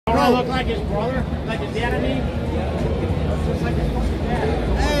look like his brother? Like his dad, I mean? Just like his fucking dad.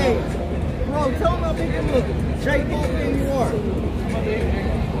 Hey, bro, tell him how big you look. Jake Paul fan you are.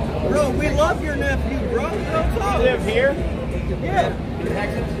 Bro, we love your nephew, bro. You live here? Yeah. In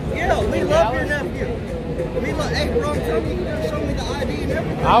Texas? Yeah, we love your nephew. Hey, bro, tell me you can show me the ID and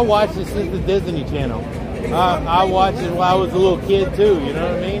everything. I watched it since the Disney Channel. I watched it while I was a little kid too, you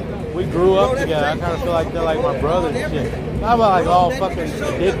know what I mean? We grew up together. I kind of feel like they're like my brothers and shit. I'm like all fucking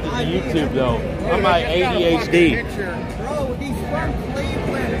addicted to YouTube though. I'm like ADHD. Bro, he's from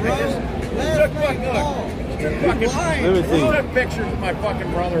Cleveland, bro. Let me see. I have pictures of my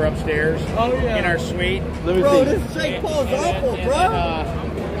fucking brother upstairs in our suite. Let me Bro, see. this is Jake Paul's uncle, bro.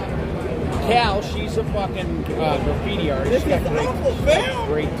 Cal, she's a fucking graffiti artist. This She's got is uncle, fam.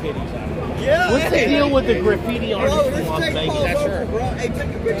 great titties out of it. Yeah. What's the deal with the graffiti artist Bro, from this Las Jake Vegas? Paul's That's uncle, her. bro. Hey, take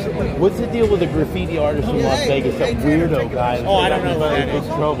a picture with him. What's the deal with the graffiti artist from Las Vegas? That weirdo guy. Oh, I don't know who that is.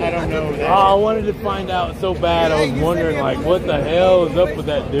 Trouble. I don't know who that is. Oh, I wanted to find out so bad. I was wondering, like, what the hell is up with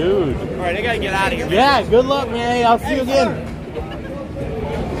that dude? All right, I gotta get out of here. Yeah, good luck, man. Hey, I'll see you again.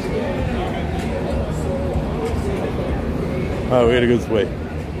 Oh, we gotta go this way.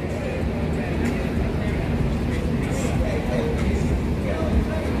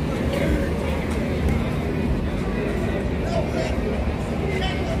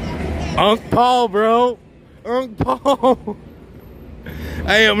 Unc Paul, bro. Unc Paul.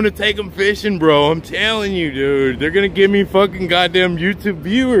 Hey, I'm gonna take them fishing, bro. I'm telling you, dude. They're gonna give me fucking goddamn YouTube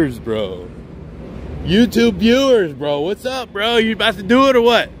viewers, bro. YouTube viewers, bro. What's up, bro? You about to do it or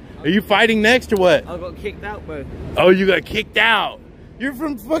what? Are you fighting next or what? I got kicked out, bro. Oh, you got kicked out. You're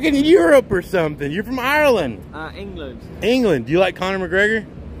from fucking Europe or something. You're from Ireland. England. England. Do you like Conor McGregor?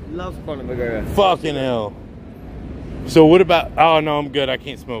 Love Conor McGregor. Fucking hell. So what about, oh no, I'm good. I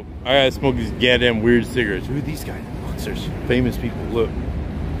can't smoke. I gotta smoke these goddamn weird cigarettes. Who are these guys? Boxers. Famous people. Look.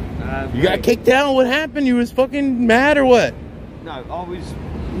 You got kicked out? What happened? You was fucking mad or what? No, I was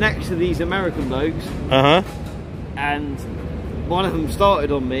next to these American blokes. Uh-huh. And one of them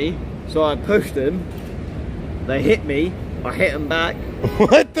started on me, so I pushed him. They hit me. I hit them back.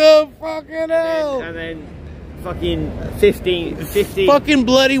 What the fucking hell? And then fucking 15 fucking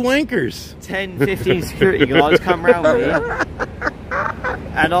bloody wankers. 10, 15 security guards come round me.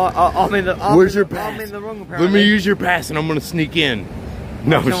 And I'm in the Where's your pass? I'm in the wrong apparently. Let me use your pass and I'm gonna sneak in.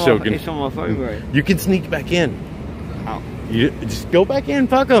 No, I'm joking. It's on my phone, bro. You can sneak back in. How? You just go back in,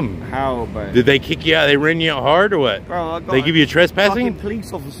 fuck them. How, bro? Did they kick you out? They ran you out hard or what? Bro, I got they give you a trespassing? fucking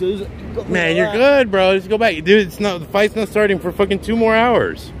police officers. Man, you're good, bro. Just go back. Dude, it's not, the fight's not starting for fucking 2 more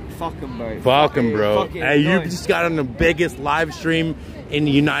hours. Fuck them, bro. Fuck them, bro. Hey, you nice. just got on the biggest live stream in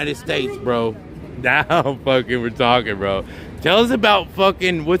the United States, bro. Now fucking we're talking, bro. Tell us about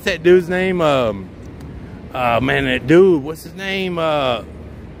fucking, what's that dude's name? Man, that dude, what's his name?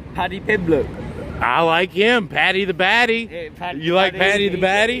 Paddy Pimblett. I like him, Patty the Baddie. Yeah, you like Patty the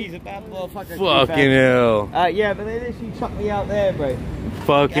Baddie? He's a bad motherfucker. Fucking hell. Yeah, but they literally chucked me out there, bro.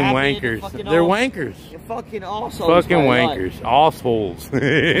 Fucking Yeah, wankers. fucking They're arse. wankers. You're fucking arseholes. Fucking bro, wankers. Assholes.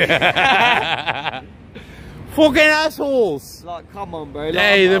 Fucking assholes. Like, come on, bro. Like,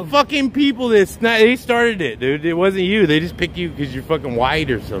 Hey, the fucking people that they started it, dude. It wasn't you. They just picked you because you're fucking white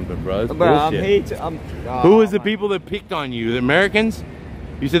or something, bro. That's bro, I'm bullshit. here to. Who was the people that picked on you? The Americans?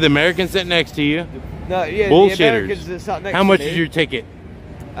 You said the Americans sat next to you? No, yeah, Bullshitters. the Americans that sat next How much to me, is your ticket?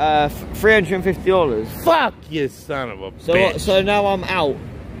 $350. Fuck you, son of a bitch. So now I'm out.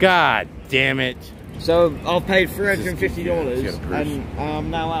 God damn it. So I've paid $350 Just got a and I'm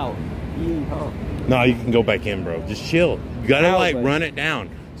now out. Yeehaw. No, you can go back in, bro. Just chill. You gotta How, like bro? run it down.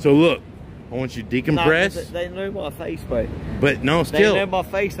 So look, I want you to decompress. Nah, they know my face, bro. But no, still. They know my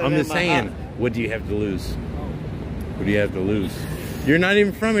face. They I'm know just my saying, hat. what do you have to lose? What do you have to lose? You're not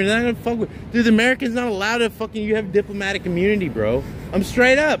even from here. They're not gonna fuck with. Dude, the Americans not allowed to fucking. You have diplomatic immunity, bro. I'm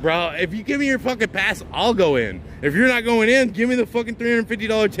straight up, bro. If you give me your fucking pass, I'll go in. If you're not going in, give me the fucking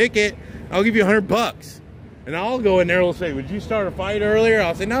 $350 ticket. I'll give you $100. And I'll go in there and say, would you start a fight earlier?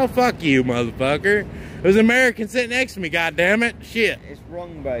 I'll say, no, fuck you, motherfucker. There's an American sitting next to me, goddammit. Shit. It's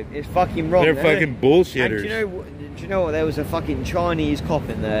wrong, bro. It's fucking wrong. They're fucking bullshitters. And do you know what? There was a fucking Chinese cop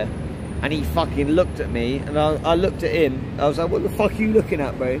in there, and he fucking looked at me, and I looked at him. I was like, what the fuck are you looking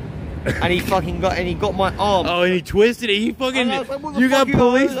at, bro? And he fucking got my arm. Oh, and he twisted it. He fucking. Like, you got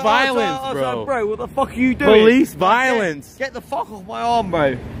police I violence, was bro. like, bro, what the fuck are you doing? Police violence. Get the fuck off my arm,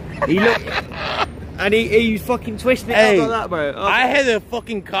 bro. He looked. And he was fucking twisting it Hey, up like that, bro. I had the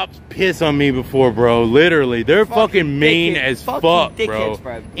fucking cops piss on me before, bro. Literally. They're fucking mean as fuck, bro.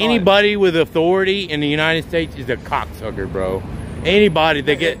 Anybody with authority in the United States is a cocksucker, bro. Anybody,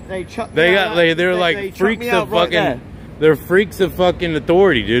 they're like freaks of fucking. They're freaks of fucking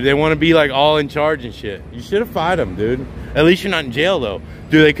authority, dude. They want to be like all in charge and shit. You should have fired them, dude. At least you're not in jail though.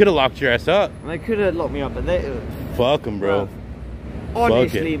 Dude, they could have locked your ass up. They could have locked me up, but they... Fuck them, bro.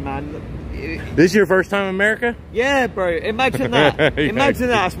 Honestly, man. This is your first time in America? Yeah, bro. Imagine that. Imagine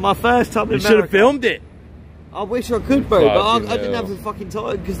that. It's my first time in America. You should have filmed it. I wish I could, bro, but I didn't have the fucking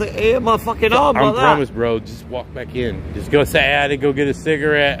time because they hit my fucking arm like that. I promise, bro. Just walk back in. Just go say, I had to go get a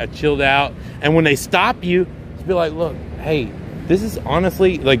cigarette. I chilled out. And when they stop you, just be like, look, hey, this is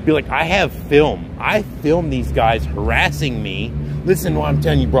honestly, like, be like, I have film. I filmed these guys harassing me. Listen to what I'm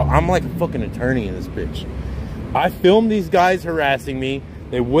telling you, bro. I'm like a fucking attorney in this bitch. I filmed these guys harassing me.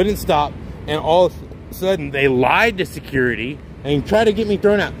 They wouldn't stop. And all of a sudden, they lied to security and tried to get me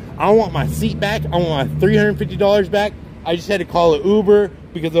thrown out. I want my seat back. I want my $350 back. I just had to call an Uber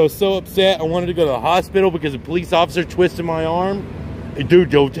because I was so upset. I wanted to go to the hospital because a police officer twisted my arm. Hey,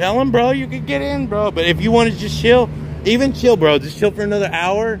 dude, Joe, tell him, bro, you can get in, bro. But if you want to just chill, even chill, bro. Just chill for another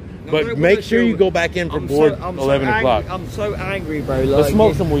hour. But make sure you go back in before 11 o'clock. I'm so angry, bro. Like, let's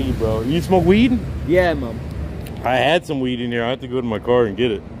smoke some weed, bro. You smoke weed? Yeah, mum. I had some weed in here. I have to go to my car and get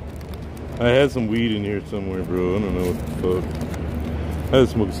it. I had some weed in here somewhere, bro. I don't know what the fuck. I had to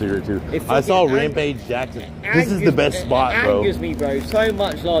smoke a cigarette too. I saw Rampage Jackson. This is the best spot, bro. It angers me, bro, so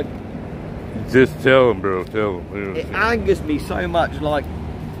much. Like, just tell him, bro. Tell him. It angers me so much. Like,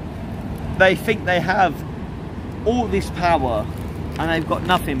 they think they have all this power and they've got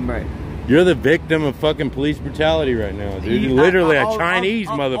nothing, bro. You're the victim of fucking police brutality right now, dude. You're literally a Chinese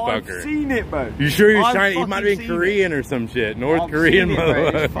motherfucker. I've seen it, bro. You sure you're Chinese? You might have been Korean or some shit. North Korean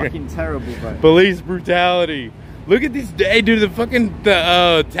motherfucker. It's fucking terrible, bro. Police brutality. Look at these. Hey, dude,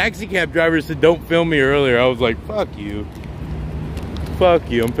 the taxi cab driver said, don't film me earlier. I was like, fuck you. Fuck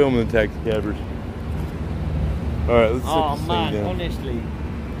you. I'm filming the taxi cabbers. All right, let's oh, man, honestly.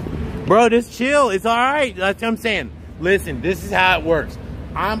 Bro, just chill. It's all right. That's what I'm saying. Listen, this is how it works.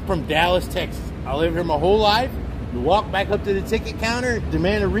 I'm from Dallas, Texas. I lived here my whole life. You walk back up to the ticket counter,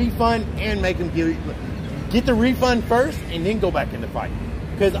 demand a refund, and make them get the refund first, and then go back in the fight.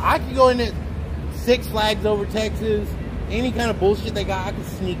 Because I could go in there, Six Flags over Texas, any kind of bullshit they got, I could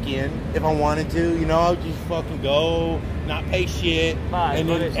sneak in if I wanted to. You know, I would just fucking go, not pay shit. And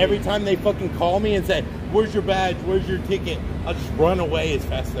then every time they fucking call me and say, where's your badge, where's your ticket, I'll just run away as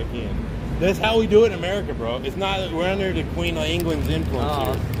fast as I can. That's how we do it in America, bro. It's not that we're under the Queen of England's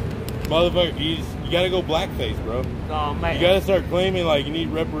influence here. Motherfucker, you gotta go blackface, bro. Oh, man. You gotta start claiming like you need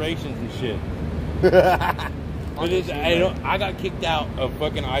reparations and shit. I got kicked out of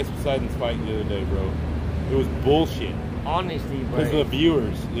fucking Ice Poseidon's fight the other day, bro. It was bullshit. Honestly, bro. Because the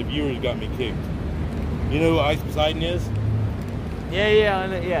viewers got me kicked. You know who Ice Poseidon is? Yeah, I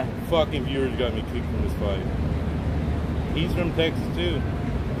know, yeah. Fucking viewers got me kicked from this fight. He's from Texas too.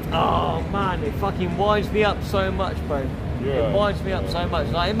 Oh man, it fucking winds me up so much, bro. It winds me up so much.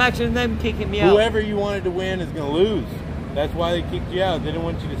 Like, imagine them kicking me out. Whoever you wanted to win is gonna lose. That's why they kicked you out. They didn't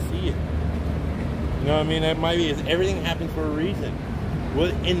want you to see it. You know what I mean? That might be. Everything happens for a reason.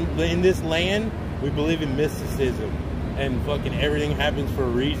 Well, in this land, we believe in mysticism, and fucking everything happens for a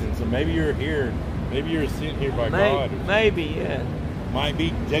reason. So maybe you're here. Maybe you're sitting here by God. Maybe, yeah. Might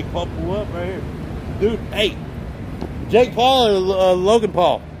be Jake Paul pull up right here, dude. Hey, Jake Paul or Logan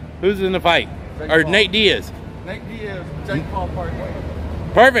Paul? Who's in the fight? Jake or Paul. Nate Diaz? Nate Diaz, Jake Paul part way.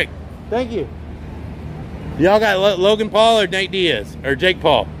 Perfect. Thank you. Y'all got Logan Paul or Nate Diaz? Or Jake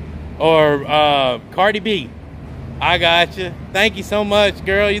Paul? Or Cardi B? I got you. Thank you so much,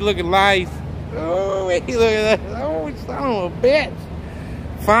 girl. You looking nice. Oh, you look at that. Oh, son of a bitch.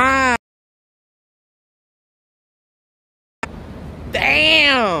 Fine.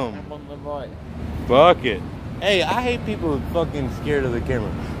 Damn. I'm on the right. Fuck it. Hey, I hate people who fucking scared of the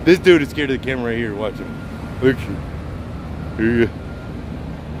camera. This dude is scared of the camera right here. Watch him. Look at you. Here you go.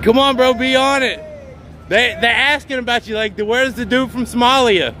 Come on, bro. Be on it. They're asking about you. Like, where's the dude from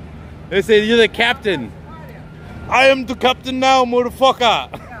Somalia? They say you're the captain. I am the captain now, motherfucker. Yeah,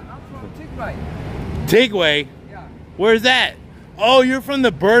 I'm from Tigray. Tigray? Yeah. Where's that? Oh, you're from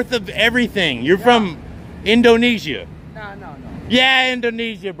the birth of everything. You're from Indonesia. No. Yeah,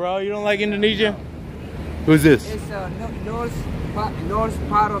 Indonesia, bro. You don't like Indonesia? Who's this? It's north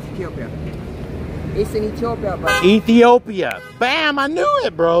part of Ethiopia. It's in Ethiopia, but Ethiopia. Bam! I knew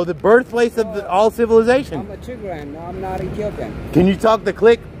it, bro. The birthplace of all civilization. I'm a Tigrayan. No, I'm not Ethiopian. Can you talk the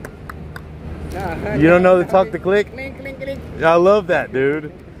click? No, You don't know the talk the click? Clink, clink, clink. I love that,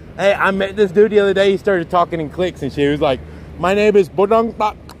 dude. Hey, I met this dude the other day. He started talking in clicks and shit. He was like, "My name is Bodong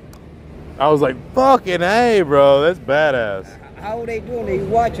Bak." I was like, "Fucking hey, bro. That's badass." How they doing? They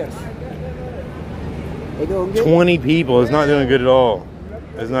watch us. They doing good? 20 people. It's not doing good at all.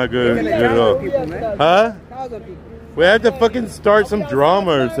 It's not good at all. People, man. Huh? 1,000 people. We have to fucking start some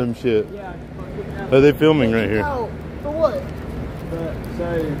drama or some shit. Are they filming right here? For what?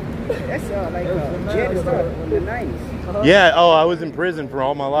 That's like jail stuff in the 90s. Yeah, oh, I was in prison for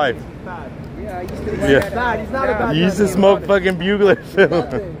all my life. Yeah, I used to Yeah. He's not a bad You used to smoke fucking bugler film.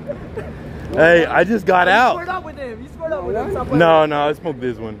 Hey, I just got out. You squared up with him. You squared up with him. No, I smoked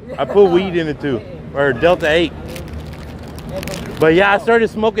this one. I put weed in it too. Or Delta 8. But yeah, I started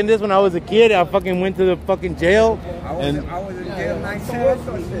smoking this when I was a kid. I fucking went to the fucking jail. I was in jail in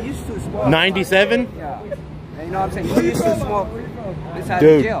 97. You used to smoke. 97? Yeah. And you know what I'm saying? You used to smoke inside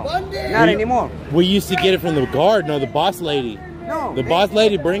Dude. the jail. Not anymore. We used to get it from the guard, no, the boss lady. No. The boss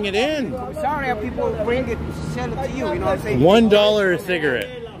lady bring it in. Sorry if people bring it, sell it to you. You know what I'm saying? $1 a cigarette.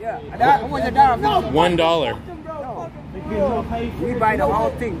 Yeah. That was a dollar. $1. We buy the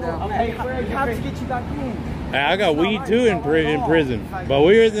whole thing. We have to get you back in. Hey, I got weed too in prison, but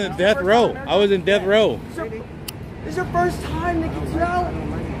we was in death row. I was in death row. This is your first time to get you out?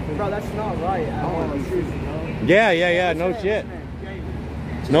 Bro, that's not right. Yeah, no shit.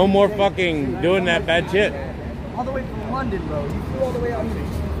 No more fucking doing that bad shit. All the way from London, bro. You flew all the way out here.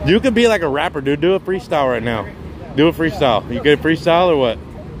 You could be like a rapper, dude. Do a freestyle right now. Do a freestyle. You get a freestyle or what?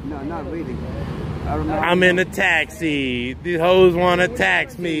 No, not really. I'm in a taxi. These hoes wanna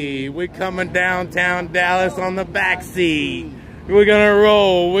tax me. We're coming downtown Dallas on the backseat. We're gonna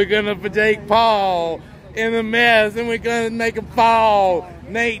roll. We're gonna put Jake Paul in the mess, and we're gonna make him fall.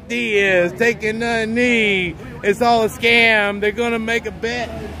 Nate Diaz taking a knee. It's all a scam. They're gonna make a bet.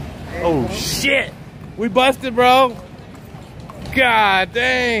 Oh shit! We busted, bro. God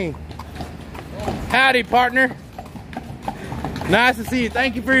dang. Howdy, partner. Nice to see you.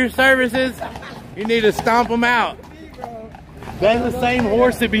 Thank you for your services. You need to stomp them out. That's the same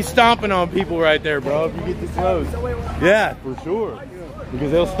horse that be stomping on people right there, bro, if you get this close. Yeah, for sure.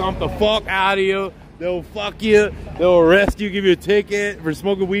 Because they'll stomp the fuck out of you. They'll fuck you. They'll arrest you, give you a ticket for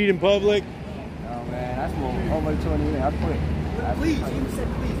smoking weed in public. Oh, man, that's more over 20 minutes. I quit. Please, you said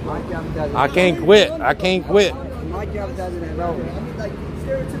please. My job doesn't. I can't quit. I can't quit. My job doesn't involve it. I mean, like,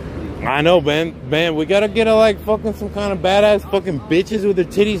 stereotypically. I know, man, we gotta get a, like, fucking some kind of badass fucking bitches with their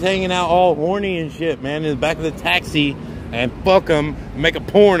titties hanging out all horny and shit, man, in the back of the taxi and fuck them and make a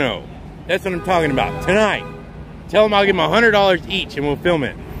porno. That's what I'm talking about. Tonight. Tell them I'll give them $100 each and we'll film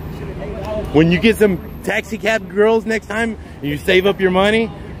it. When you get some taxi cab girls next time and you save up your money,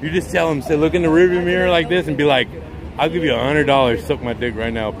 you just tell them, say, look in the rearview mirror like this and be like, I'll give you $100, suck my dick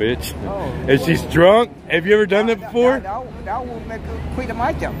right now, bitch. If she's drunk, have you ever done that before? That will make her quit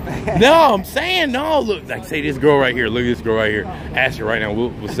my job. No, I'm saying no. Look, like say this girl right here. Look at this girl right here. Ask her right now.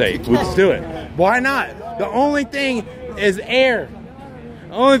 We'll say it. We'll just do it. Why not? The only thing is air.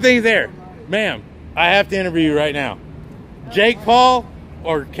 The only thing is air. Ma'am, I have to interview you right now. Jake Paul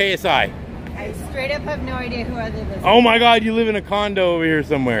or KSI? I straight up have no idea who other this is. Oh my God, you live in a condo over here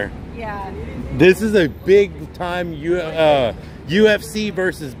somewhere. Yeah. This is a big time UFC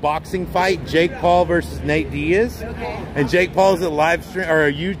versus boxing fight. Jake Paul versus Nate Diaz. Okay. And Jake Paul's a live stream or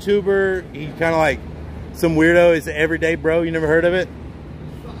a YouTuber. He kind of like some weirdo. It's an everyday bro. You never heard of it?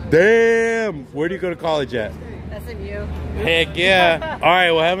 Damn. Where do you go to college at? SMU. Heck yeah. All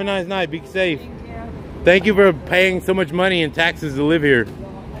right. Well, have a nice night. Be safe. Thank you. Thank you for paying so much money in taxes to live here.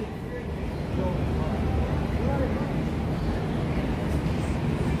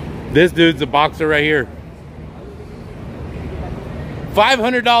 This dude's a boxer right here.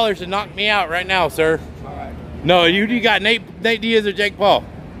 $500 to knock me out right now, sir. All right. No, you got Nate Diaz or Jake Paul?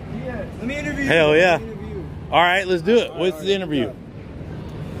 Yeah. Let me interview you. Hell yeah. All right, let's do it. What's the interview?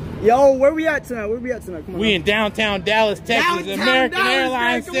 Yo, where we at tonight? Come on. We in downtown Dallas, Texas, Downtown American Dallas,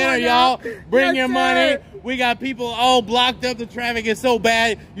 Airlines man, Center, come y'all. on now. Bring Yes, your sir. money. We got people all blocked up. The traffic is so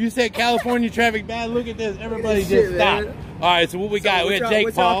bad. You said California traffic bad. Look at this. Everybody Look at this just shit, stop. man. All right, so what we got? We got Jake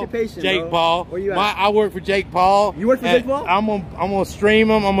what's your Paul. occupation, Jake bro? Paul. Where you at? I work for Jake Paul. You work for Jake Paul? I'm gonna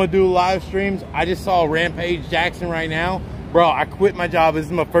stream him. I'm gonna do live streams. I just saw Rampage Jackson right now. Bro, I quit my job. This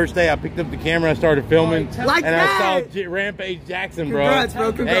is my first day. I picked up the camera. I started filming. Like and that. I saw Rampage Jackson, bro. Congrats,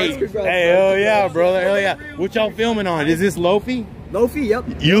 bro. Congrats, Hey, congrats, hey, bro. hell yeah, brother. Hell yeah. What y'all filming on? Is this Lofi? Lofi, yep.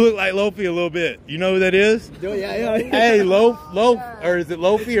 You look like Lofi a little bit. You know who that is? Yeah. Hey, Loaf, or is it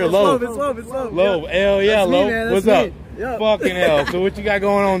Lofi or Loaf? It's Loaf. Loaf, hell yeah, That's me, Loaf. man, that's What's me. up? Yeah. Fucking hell. So what you got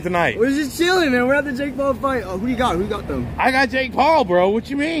going on tonight? We're just chilling, man. We're at the Jake Paul fight. Oh, who you got? Who you got them? I got Jake Paul, bro. What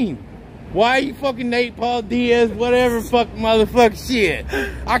you mean? Why are you fucking Nate Paul Diaz, whatever fuck motherfucking shit?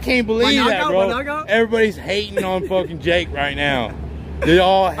 I can't believe that, bro. Everybody's hating on fucking Jake right now. They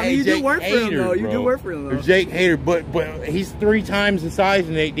all hate you Jake do work haters, for him, though. You bro. do work for him, though. They're Jake hater, but he's 3 times the size of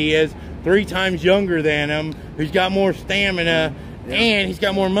Nate Diaz, 3 times younger than him. He's got more stamina, and he's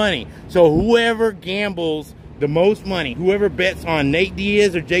got more money. So whoever gambles the most money, whoever bets on Nate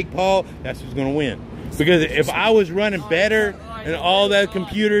Diaz or Jake Paul, that's who's gonna win. Because if I was running better and all the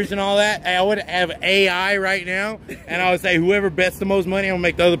computers and all that, I would have AI right now, and I would say whoever bets the most money, I'm gonna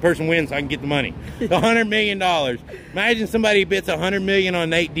make the other person win so I can get the money. The $100 million. Imagine somebody bets $100 million on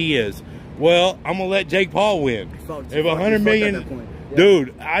Nate Diaz. Well, I'm gonna let Jake Paul win. If $100 million,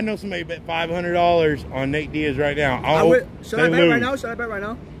 dude, I know somebody bet $500 on Nate Diaz right now. Should I bet right now? Should I bet right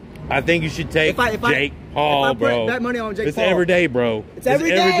now? I think you should take Jake Paul, bro. Bet money on Jake it's Paul. Every day, bro. It's every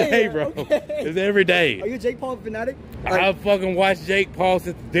day, bro. Okay. It's every day. Are you a Jake Paul fanatic? I fucking watched Jake Paul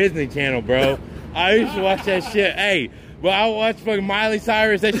since the Disney Channel, bro. I used to watch that shit. Hey, but I watched fucking Miley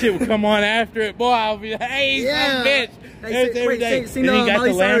Cyrus. That shit would come on after it. Boy, I'll be like, hey, yeah. Bitch. Hey, every day. Sing the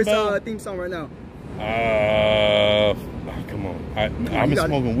Miley Cyrus theme song right now. Come on. I'm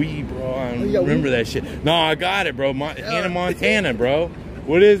smoking weed, bro. I don't remember that shit. No, I got it, bro. Hannah Montana, bro.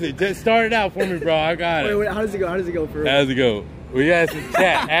 What is it? Just start it out for me, bro. I got it. Wait, how does it go? How does it go for real? How does it go? We asked the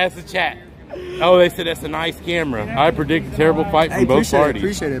chat. Ask the chat. Oh, they said that's a nice camera. I predict a terrible fight from both parties.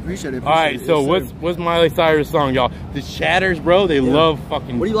 Appreciate it. All right, so what's Miley Cyrus' song, y'all? The Chatters, bro. They love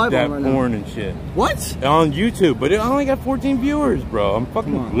fucking that porn and shit. What? On YouTube, but it only got 14 viewers, bro. I'm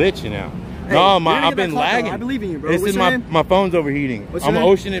fucking glitching out. Hey, no, I've been lagging. I believe in you, bro. This is my phone's overheating. I'm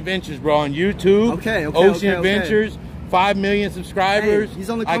Ocean Adventures, bro, on YouTube. Okay. Ocean Adventures. 5 million subscribers. Hey, he's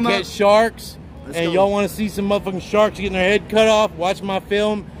on the I catch sharks. And y'all want to see some motherfucking sharks getting their head cut off? Watch my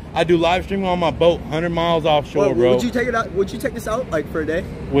film. I do live streaming on my boat, 100 miles offshore, bro. Would you take it out? Would you take this out like for a day?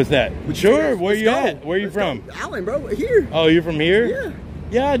 What's that? Sure. Where you at? Where you from? Allen, bro. Here. Oh, you're from here? Yeah.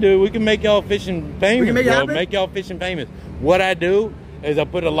 Yeah, dude. We can make y'all fishing famous, bro. Make y'all fishing famous. What I do is I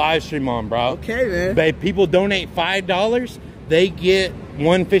put a live stream on, bro. Okay, man. Babe, people donate $5. They get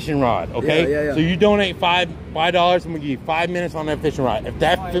one fishing rod, okay? Yeah. So you donate $5, I'm gonna give you 5 minutes on that fishing rod. If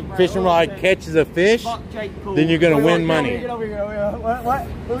that fishing rod catches a fish, then you're gonna win money. Get over here. What?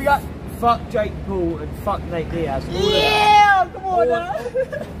 What we got? Fuck Jake Paul and fuck Nate Diaz. Yeah, come on now.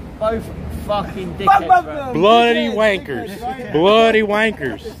 Both fucking dickheads, bro. Bloody wankers. Bloody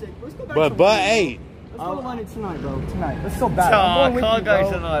wankers. But hey. Let's go to London tonight, bro. Tonight. Let's go back. I can't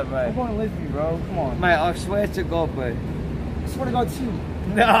go tonight, bro. I'm going with you, bro. Come on. Mate, I swear to God, bro. I swear to God, too.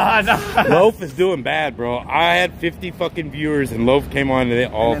 No. Loaf is doing bad, bro. I had 50 fucking viewers and Loaf came on and they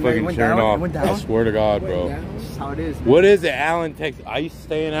all fucking turned off. I swear to God, bro. That's how it is. Man. What is it, Allen, Texas? I used to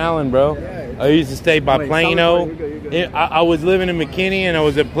stay in Allen, bro. I used to stay by Plano. I was living in McKinney and I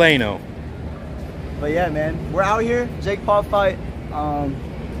was at Plano. But yeah, man, we're out here. Jake Paul fight.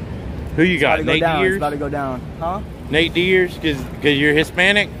 Who you got? Nate Diaz? It's about to go down. Huh? Nate Diaz? Because you're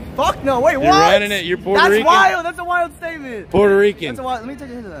Hispanic? Fuck no, wait, what? You're running it, you're Puerto Rican? That's wild, that's a wild statement. Puerto Rican. That's a wild, let me take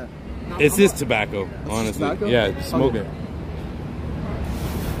a hint of that. It's this tobacco, honestly. Tobacco? Yeah, smoke it.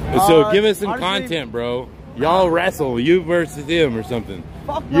 So give us some content, bro. Y'all wrestle, you versus him or something.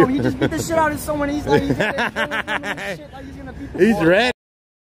 Fuck no, he just beat the shit out of someone. He's like, he's gonna beat the He's ready.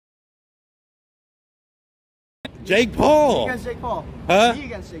 Jake Paul. Me against Jake Paul. Huh? Me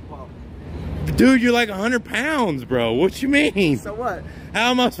against Jake Paul. Dude, you're like 100 pounds, bro. What you mean? So what? How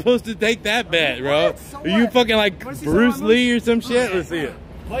am I supposed to take that bet, bro? So Are you fucking like Bruce Lee or some shit? Let's see it.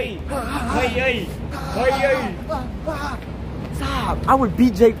 Stop. I would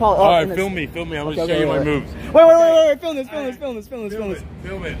beat Jake Paul. All right, film me. I'm gonna show you my moves. Wait. Film this.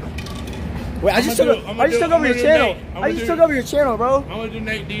 Film it. Wait, I just took over your channel. I just took over your channel, bro. I'm gonna do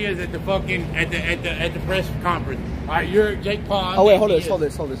Nate Diaz at the fucking at the press conference. All right, you're Jake Paul. Oh wait, hold this.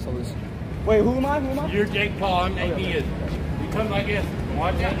 Wait, who am I? You're Jake Paul. I'm Nate Diaz. You come like this.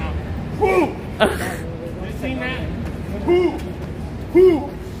 Watch that now. Woo! You seen that? Woo!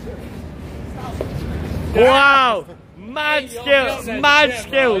 Wow! Mad skills!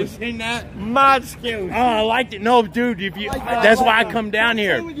 You seen that? Mad skills! Oh, I liked it. No, dude, if you, that's why I come down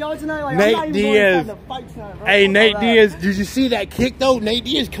here. Nate Diaz. Hey, Nate Diaz, did you see that kick though? Nate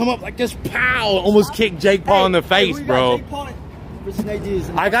Diaz come up like this, pow, almost kicked Jake Paul in the face, bro.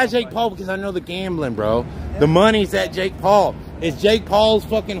 I got Jake Paul because I know the gambling, bro. The money's at Jake Paul. It's Jake Paul's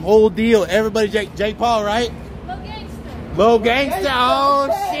fucking whole deal. Everybody, Jake Paul, right? Low gangster. Oh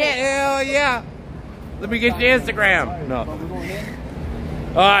shit, hell yeah. Let me get your Instagram. No.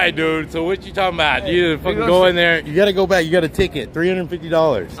 Alright, dude. So what you talking about? You fucking go in there. You gotta go back. You got a ticket.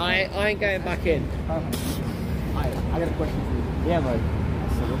 $350. I ain't going back in. I got a question for you. Yeah, bro.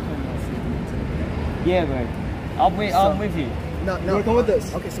 Yeah, bro. I'm with you. No. You wanna come with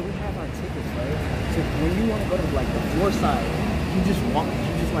us? Okay, so we have our tickets, right? So when you want to go to like the floor side, you just walk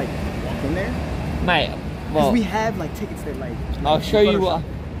in there? Mate, well, because we have like tickets that like. I'll show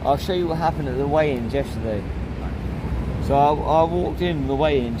you what happened at the weigh-ins yesterday. So I walked in the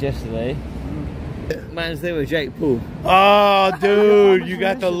weigh-ins yesterday, Man's there with Jake Paul. Oh, dude, you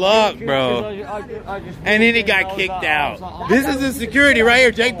got the luck, bro. I just And then he got kicked out. This is the security right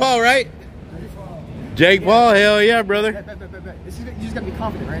here, Jake Paul, right? Jake Paul, hell yeah, brother. You just gotta be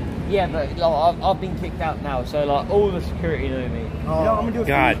confident, right? Yeah, but like, I've been kicked out now, so like all the security know me. I'm gonna do it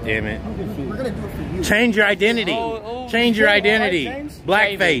God for you. damn it. We're gonna do it for you. Change your identity. Change your identity. James?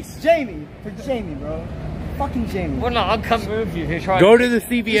 Blackface. Jamie, for Jamie, bro. Fucking Jamie. Well, no, I'm coming with you to try. Go to the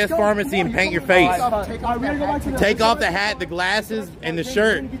CVS pharmacy and paint your face. Take off the hat, the glasses, and the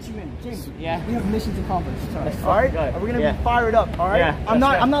shirt. Yeah. We have missions accomplished. Let's All right, go. we're gonna Yeah. be fired up. All right. Yeah, I'm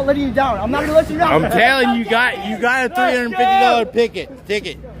not letting you down. I'm not gonna let you down. I'm telling you, you got a $350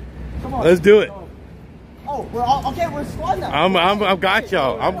 ticket. Come on. Let's do it. Oh, we're squad now. I've got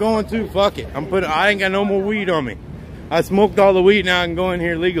y'all. I'm going to. Fuck it. I ain't got no more weed on me. I smoked all the weed. Now I can go in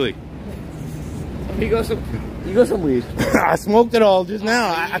here legally. You got some weed. I smoked it all just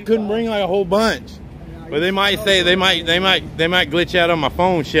now. I couldn't bring like a whole bunch. But they might say they might glitch out on my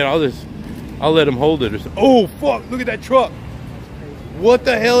phone. Shit, I'll let them hold it or something. Oh fuck! Look at that truck. What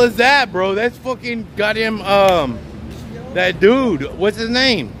the hell is that, bro? That's fucking goddamn that dude. What's his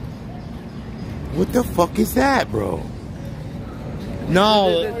name? What the fuck is that, bro?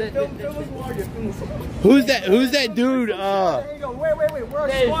 No. Who's that dude? Wait. We're on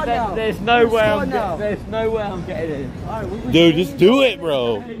squad now. There's no way I'm getting in. Dude, just do it,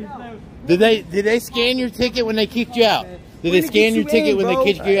 bro. Did they scan your ticket when they kicked you out? Did they scan your ticket when they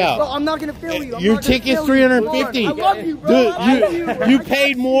kicked you out? Bro, I'm not gonna fail you. Your ticket's $350. I love you, bro. Dude, you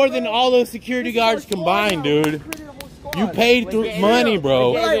paid more than all those security guards combined, dude. You paid money,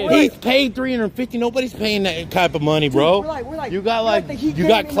 bro. He's paid $350. Nobody's paying that type of money, bro. You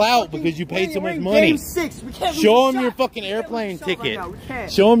got clout because you paid so much money. Show him your fucking airplane ticket.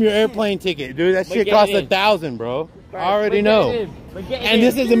 Show him your airplane ticket, dude. That shit costs $1,000, bro. I already know. And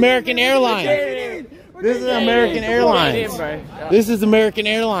this is American Airlines. This is American Airlines. This is American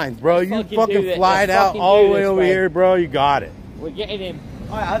Airlines, bro. You fucking fly it out all the way over here, bro. You got it. We're getting in.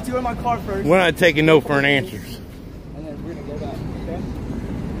 All right, I have to go in my car first. We're not taking no for an answers. And then we're gonna go back. Okay.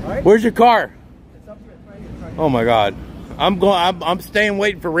 All right. Where's your car? It's up here. Right here. Oh my God. I'm staying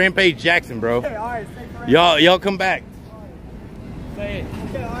waiting for Rampage Jackson, bro. Okay, all right. Stay right. Y'all come back. Say it.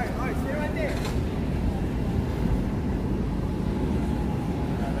 Okay, all right. Stay right there.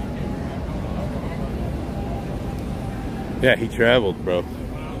 Yeah, he traveled, bro.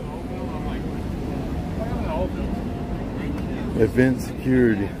 Event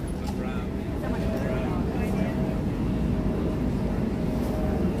security.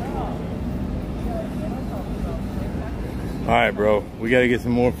 Alright, bro. We gotta get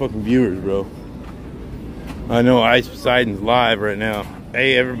some more fucking viewers, bro. I know Ice Poseidon's live right now.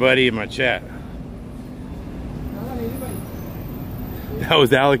 Hey, everybody in my chat. That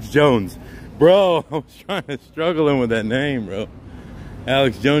was Alex Jones. Bro, I was struggling with that name, bro.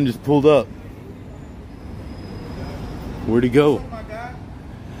 Alex Jones just pulled up. Where'd he go?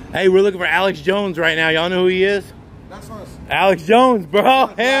 Hey, we're looking for Alex Jones right now. Y'all know who he is? That's us. Alex Jones, bro.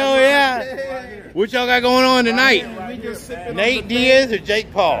 Hell yeah. What y'all got going on tonight? Nate Diaz or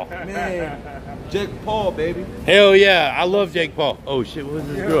Jake Paul? Man, Jake Paul, baby. Hell yeah. I love Jake Paul. Oh shit, what is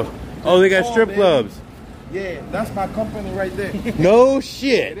this girl? Oh, they got strip clubs. Yeah, that's my company right there. No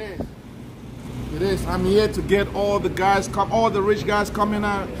shit. It is. I'm here to get all the guys, all the rich guys coming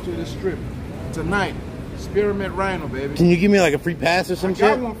out to the strip tonight. Spearmint Rhino, baby. Can you give me like a free pass or some I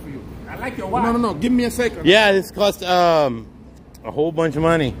got shit? one for you. I like your wife. No. Give me a second. Yeah, this costs a whole bunch of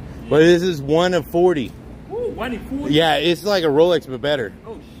money. But this is one of 40. Ooh, 1 in 40? Yeah, it's like a Rolex but better.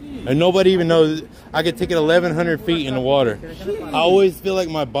 Oh shit. And nobody even knows. I could take it 1,100 feet in the water. I always feel like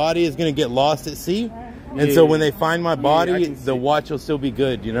my body is gonna get lost at sea. And so when they find my body, the watch will still be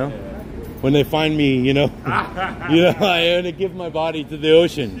good, you know? When they find me, you know, I'm gonna give my body to the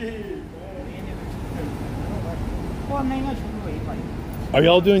ocean. Are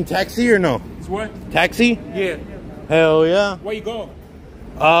y'all doing taxi or no? It's what? Taxi? Yeah. Hell yeah. Where you going?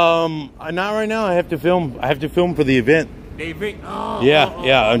 Not right now. I have to film. I have to film for the event. The event?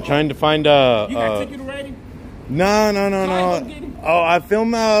 Yeah. I'm trying to find You got ticket already? No. Oh, I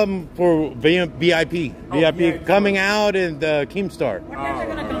film for VIP. VIP coming out in the Keemstar.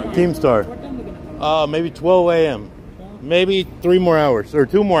 Keemstar. Maybe 12 a.m. Maybe 3 more hours or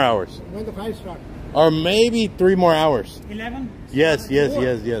 2 more hours. When the fight start? Or maybe 3 more hours. 11? Yes.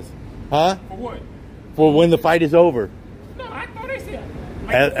 Huh? For what? For when the fight is over. No, I thought they said.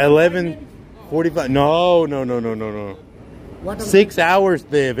 At 11:45. No. 6 hours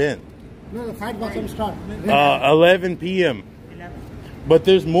the event. No, the fight was on start. 11 p.m. But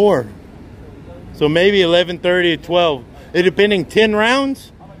there's more. So maybe 11:30 or 12. It depending 10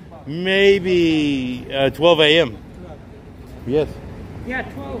 rounds. Maybe 12 a.m. Yes. Yeah,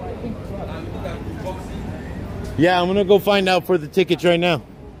 12. I think 12. Yeah, I'm gonna go find out for the tickets right now.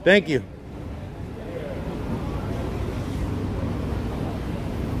 Thank you.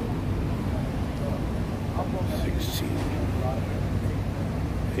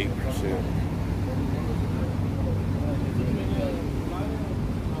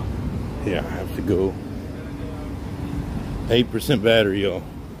 Yeah, I have to go. 8% battery, y'all.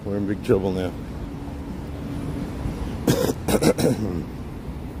 We're in big trouble now.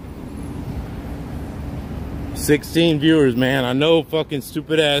 16 viewers, man. I know fucking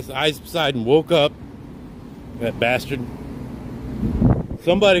stupid ass Ice Poseidon woke up. That bastard.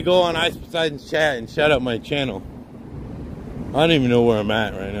 Somebody go on Ice Poseidon's chat and shout out my channel. I don't even know where I'm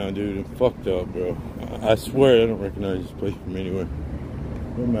at right now, dude. I'm fucked up, bro. I swear I don't recognize this place from anywhere.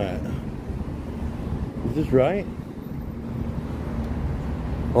 Where am I at? Is this right?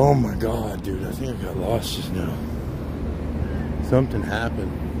 Oh my god, dude. I think I got lost just now. Something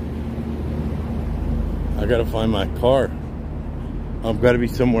happened. I gotta find my car. I've gotta be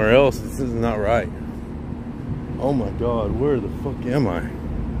somewhere else. This is not right. Oh my god, where the fuck am I?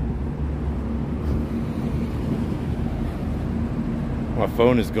 My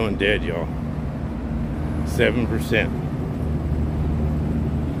phone is going dead, y'all. 7%.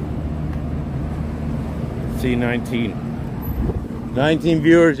 See, 19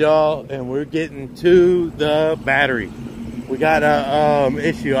 viewers, y'all, and we're getting to the battery. We got a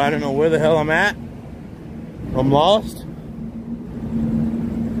issue. I don't know where the hell I'm at. I'm lost.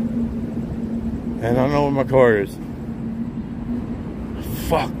 And I don't know where my car is.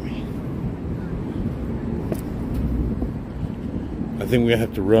 Fuck me. I think we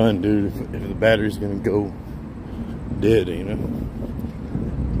have to run, dude, if the battery's gonna go dead, you know?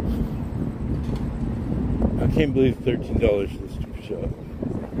 I can't believe $13 for this stupid shot.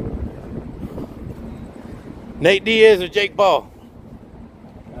 Nate Diaz or Jake Paul?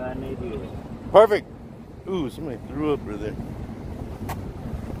 Nate Diaz. Perfect. Ooh, somebody threw up right there.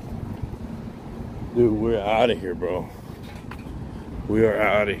 Dude, we're out of here, bro. We are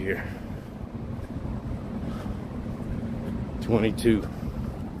out of here. 22.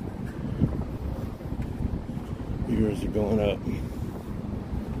 Viewers are going up.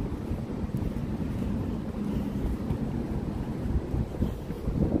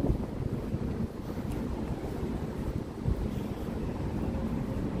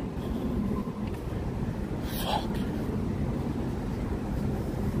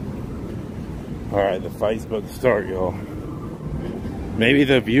 Alright, the fight's about to start, y'all. Maybe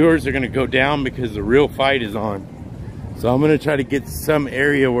the viewers are going to go down because the real fight is on. So I'm going to try to get some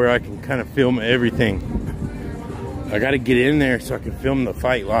area where I can kind of film everything. I got to get in there so I can film the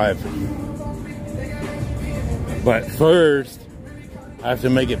fight live. But first, I have to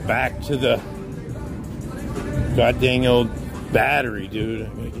make it back to the goddamn old battery, dude. I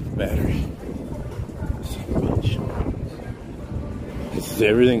gotta get the battery.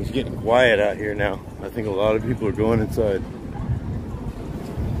 Everything's getting quiet out here now. I think a lot of people are going inside.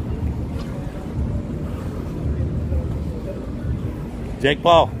 Jake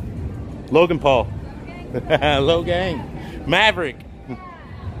Paul. Logan Paul. Low gang. Maverick.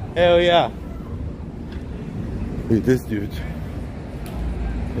 Hell yeah. Look at this dude.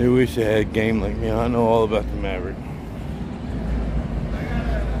 They wish they had a game like me. I know all about the Maverick.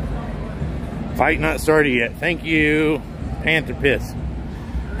 Fight not started yet. Thank you, Panther Piss.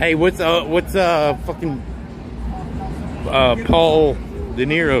 Hey, what's fucking Paul De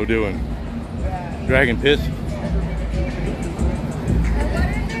Niro doing? Dragon Piss?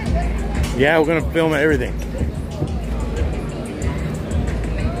 Yeah, we're gonna film everything.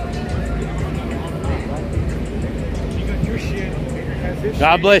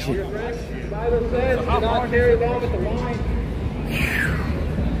 God bless you.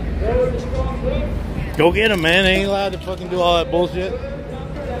 Go get him, man. They ain't allowed to fucking do all that bullshit.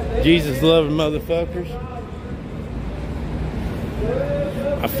 Jesus loving motherfuckers.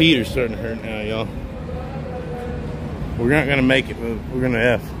 My feet are starting to hurt now, y'all. We're not gonna make it, but we're gonna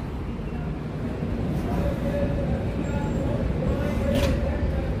F.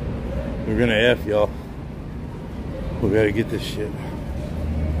 We're gonna F, y'all. We gotta get this shit.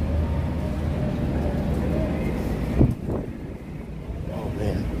 Oh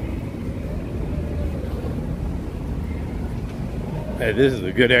man. Hey, this is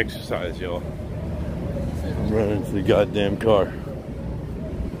a good exercise, y'all. I'm running to the goddamn car.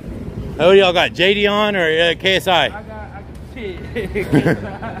 Who y'all got, JD on or KSI? I got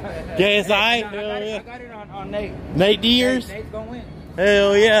KSI? I got it on Nate. Nate Diaz? Nate's gonna win.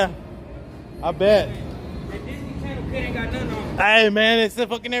 Hell yeah. I bet. The Disney Channel ain't got nothing on. Hey, man, it's a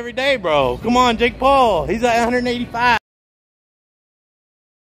fucking everyday, bro. Come on, Jake Paul. He's at 185.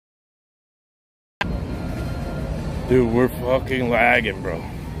 Dude, we're fucking lagging, bro.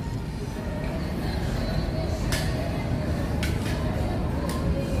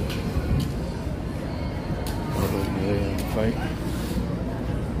 Fight.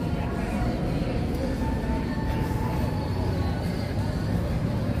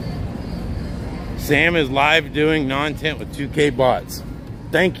 Sam is live doing non-tent with 2K bots.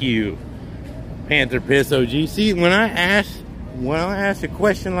 Thank you, Panther Piss OG. See, when I ask a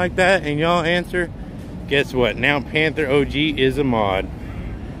question like that and y'all answer, guess what? Now Panther OG is a mod.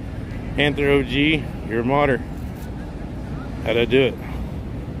 Panther OG, you're a modder. How'd I do it?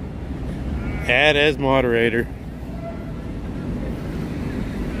 Add as moderator.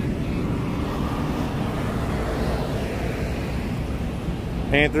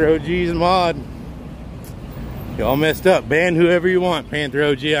 Panther OG's a mod. Y'all messed up. Ban whoever you want, Panther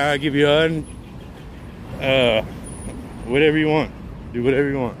OG. I'll give you whatever you want. Do whatever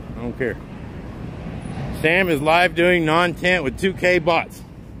you want. I don't care. Sam is live doing non-tent with 2K bots.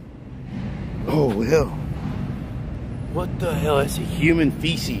 Oh, hell. What the hell? That's a human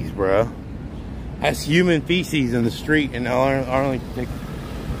feces, bro. That's human feces in the street in Arlington.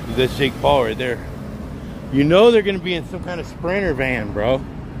 That's Jake Paul right there. You know they're going to be in some kind of Sprinter van, bro.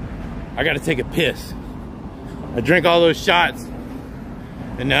 I got to take a piss. I drank all those shots,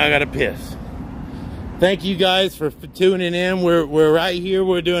 and now I got to piss. Thank you guys for tuning in. We're right here.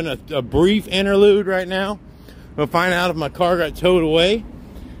 We're doing a brief interlude right now. We'll find out if my car got towed away.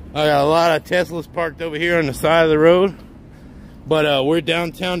 I got a lot of Teslas parked over here on the side of the road. But we're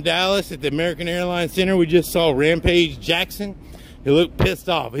downtown Dallas at the American Airlines Center. We just saw Rampage Jackson. He looked pissed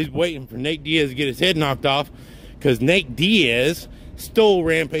off. He's waiting for Nate Diaz to get his head knocked off because Nate Diaz stole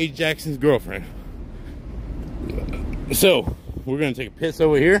Rampage Jackson's girlfriend. So, we're going to take a piss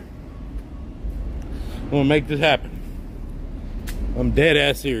over here. I'm going to make this happen. I'm dead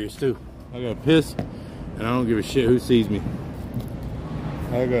ass serious too. I got to piss and I don't give a shit who sees me.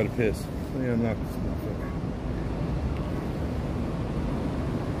 I got to piss. Yeah, I'm not this motherfucker.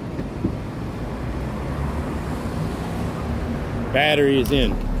 Battery is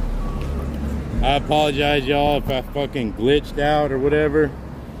in. I apologize, y'all, if I fucking glitched out or whatever,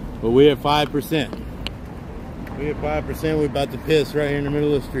 but we at 5%. We at 5%. We're about to piss right here in the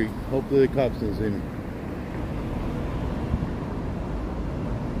middle of the street. Hopefully the cops don't see me.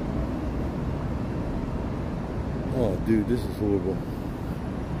 Oh, dude, this is horrible.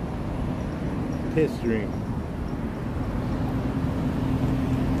 Piss stream.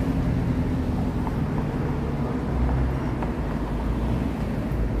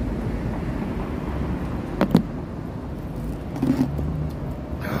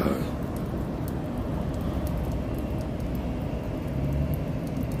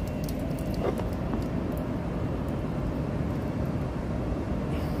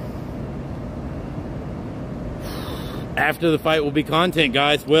 After the fight will be content,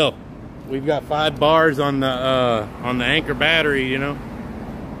 guys. Well, we've got 5 bars on the Anchor battery, you know.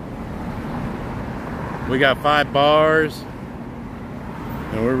 We got 5 bars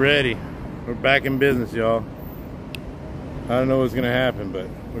and we're ready. We're back in business, y'all. I don't know what's gonna happen, but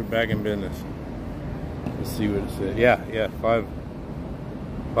we're back in business. Let's see what it said. Yeah,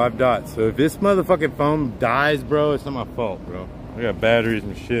 5 dots. So if this motherfucking phone dies, bro, it's not my fault, bro. I got batteries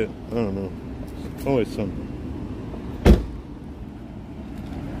and shit. I don't know. It's always something.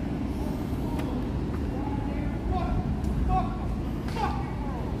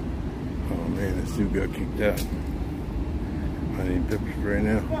 This dude got kicked out. I need pepper spray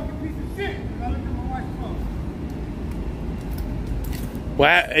now.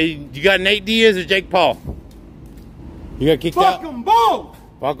 Well, you got Nate Diaz or Jake Paul? You got kicked out? Fuck them both!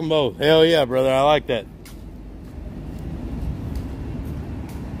 Fuck them both. Hell yeah, brother. I like that.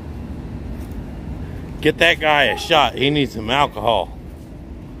 Get that guy a shot. He needs some alcohol.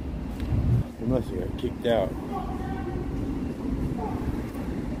 He must have got kicked out.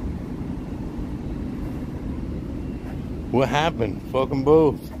 What happened? Fuck them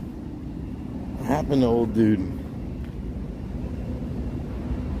both. What happened to old dude?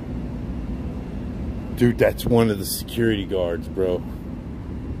 Dude, that's one of the security guards, bro.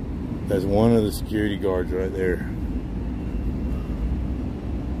 That's one of the security guards right there.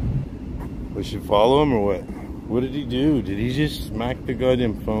 We should follow him or what? What did he do? Did he just smack the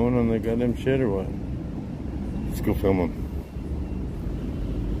goddamn phone on the goddamn shit or what? Let's go film him.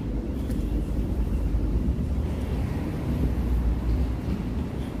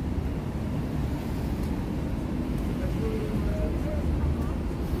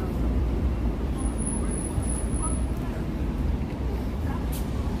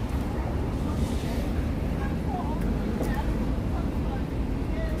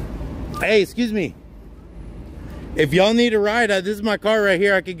 Hey, excuse me. If y'all need a ride, this is my car right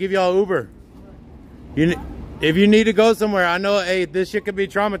here. I could give y'all Uber. If you need to go somewhere, I know, hey, this shit could be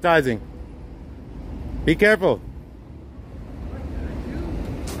traumatizing. Be careful.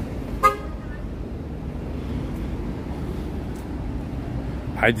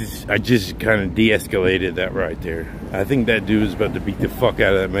 I just kind of de-escalated that right there. I think that dude was about to beat the fuck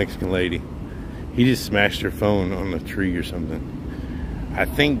out of that Mexican lady. He just smashed her phone on a tree or something. I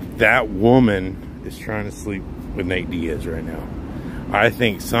think that woman is trying to sleep with Nate Diaz right now. I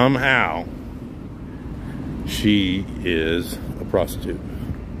think somehow she is a prostitute.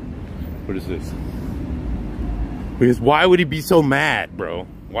 What is this? Because why would he be so mad, bro?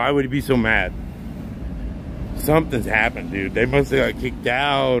 Why would he be so mad? Something's happened, dude. They must have got kicked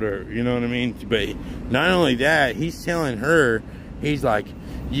out, or you know what I mean? But not only that, he's telling her, he's like,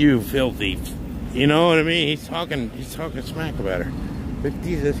 you filthy, you know what I mean? He's talking smack about her. But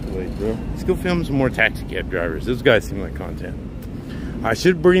these escalate, bro. Let's go film some more taxi cab drivers. Those guys seem like content. I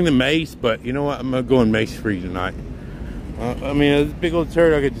should bring the mace, but you know what? I'm gonna go in mace free tonight. I mean, a big old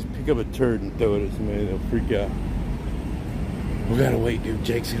turd, I could just pick up a turd and throw it at somebody. They'll freak out. We gotta wait, dude.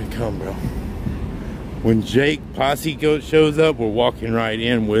 Jake's gonna come, bro. When Jake Posse shows up, we're walking right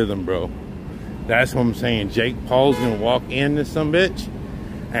in with him, bro. That's what I'm saying. Jake Paul's gonna walk in this some bitch,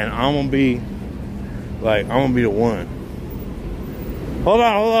 and I'm gonna be like, I'm gonna be the one. Hold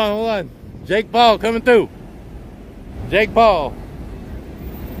on. Jake Paul coming through. Jake Paul.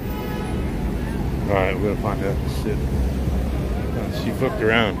 All right, we're gonna find out this shit. She fucked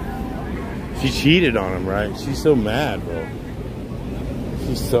around. She cheated on him, right? She's so mad, bro.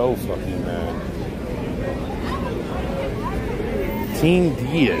 She's so fucking mad. Team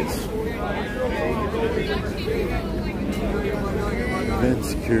Diaz. Event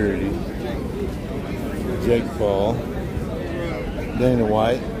security. Jake Paul. Dana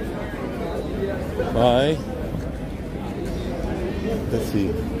White. Bye. Let's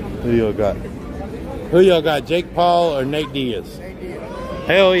see. Who y'all got? Who y'all got? Jake Paul or Nate Diaz? Nate Diaz.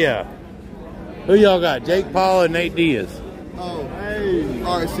 Hell yeah. Who y'all got? Jake Paul or Nate Diaz? Oh, hey.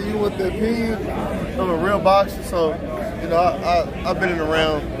 All right, so you want the opinion of a real boxer? So, you know, I've been in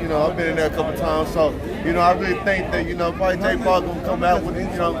around, you know, I've been in there a couple times. So, you know, I really think that, you know, probably Jake Paul going to come out with it,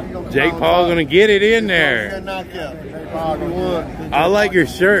 you know. Jake Paul going to get it in there. Knockout. I like your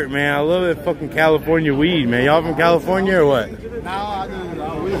shirt, man. I love that fucking California weed, man. Y'all from California or what? No, I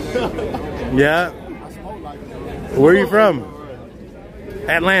wish. Yeah? Where are you from?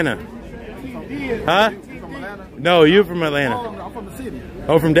 Atlanta. Huh? No, you're from Atlanta. I'm from the city.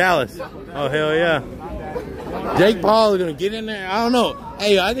 Oh, from Dallas. Oh, hell yeah. Jake Paul is going to get in there. I don't know.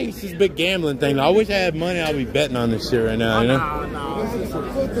 Hey, I think it's just a big gambling thing. I wish I had money. I'd be betting on this shit right now, you know?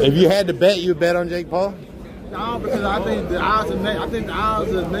 If you had to bet, you would bet on Jake Paul? No, because I think the odds of Nate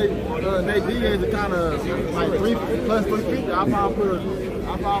Diaz are kind of like +350. I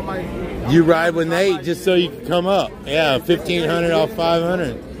probably might. You ride with Nate just so you can come up. Yeah, 1,500 off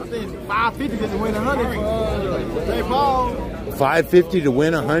 500. I think 550 to win 100 for Jake Paul. 550 to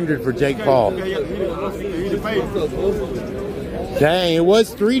win 100 for Jake Paul. Dang, it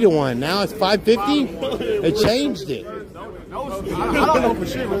was 3-1. Now it's 550. They changed it. I don't know for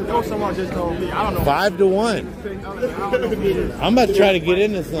sure. There was someone just told me. I don't know. 5-1. I'm about to try to get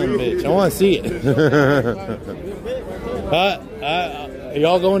in this son of a bitch. I want to see it.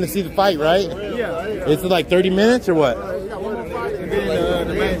 Y'all going to see the fight, right? Yeah. It's like 30 minutes or what? The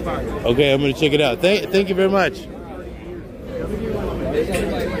main fight. Okay, I'm going to check it out. Thank you very much.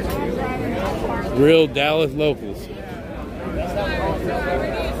 Real Dallas locals.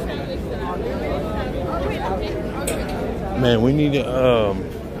 Man, we need to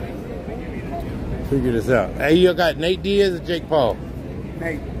figure this out. Hey, you got Nate Diaz or Jake Paul?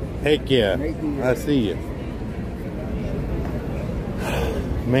 Nate. Heck yeah. Nate Diaz. I see you.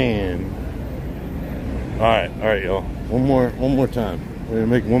 Man. Alright, y'all. One more time. We're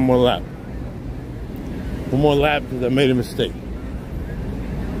gonna make one more lap. One more lap because I made a mistake.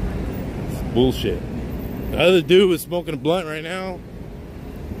 It's bullshit. The other dude was smoking a blunt right now.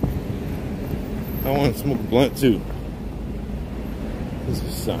 I want to smoke a blunt too. This is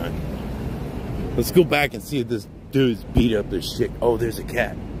a sign. Let's go back and see if this dude's beat up this shit. Oh, there's a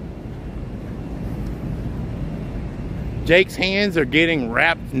cat. Jake's hands are getting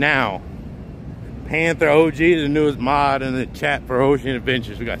wrapped now. Panther OG, the newest mod in the chat for Ocean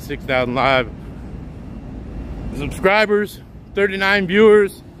Adventures. We got 6,000 live subscribers, 39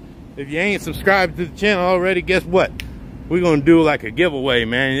 viewers. If you ain't subscribed to the channel already, guess what? We're gonna do like a giveaway,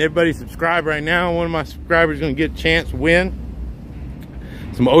 man. Everybody subscribe right now. One of my subscribers is gonna get a chance to win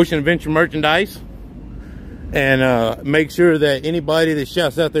some Ocean Adventure merchandise. And make sure that anybody that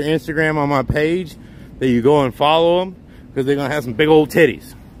shouts out their Instagram on my page, that you go and follow them, because they're gonna have some big old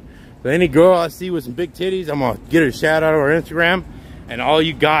titties. So any girl I see with some big titties, I'm gonna get her a shout out on her Instagram. And all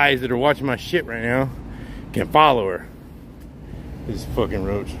you guys that are watching my shit right now can follow her. This fucking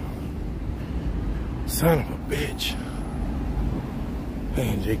roach. Son of a bitch.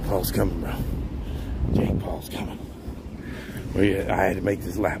 Man, Jake Paul's coming, bro. Jake Paul's coming. Well, yeah, I had to make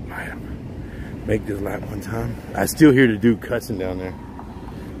this lap. Make this lap one time. I still hear the dude cussing down there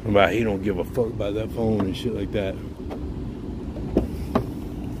about he don't give a fuck about that phone and shit like that.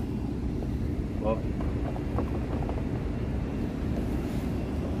 Well,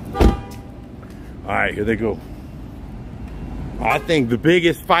 all right, here they go. I think the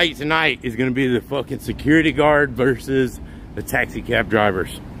biggest fight tonight is gonna be the fucking security guard versus the taxi cab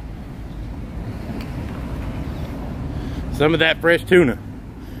drivers. Some of that fresh tuna.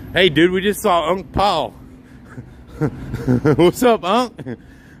 Hey, dude, we just saw Unc Paul. What's up, Unc?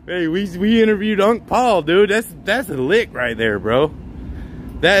 Hey, we interviewed Unc Paul, dude. That's a lick right there, bro.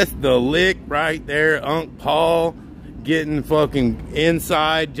 That's the lick right there. Unc Paul getting fucking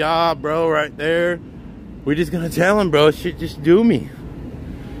inside job, bro, right there. We're just gonna tell him, bro, shit, just do me.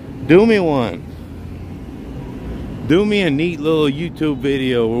 Do me one. Do me a neat little YouTube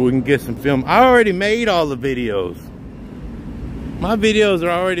video where we can get some film. I already made all the videos. My videos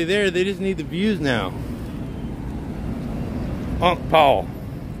are already there. They just need the views now. Unc Paul.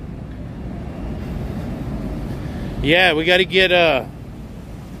 Yeah, we got to get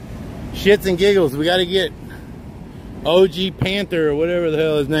shits and giggles. We got to get OG Panther or whatever the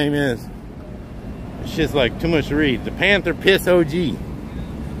hell his name is. It's just like too much to read. The Panther Piss OG.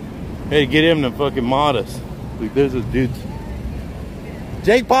 Hey, get him to fucking mod us. Like, there's a dude.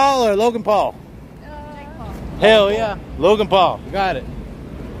 Jake Paul or Logan Paul? Jake Paul. Hell yeah. Logan Paul. Got it.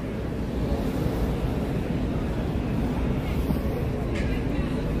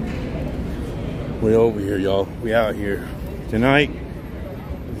 We over here, y'all. We out here. Tonight,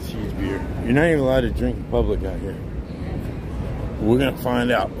 it's huge beer. You're not even allowed to drink in public out here. We're gonna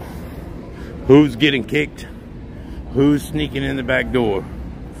find out who's getting kicked, who's sneaking in the back door.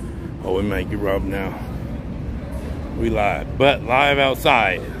 Oh, we might get robbed now. We live, but live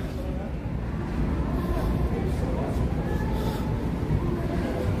outside.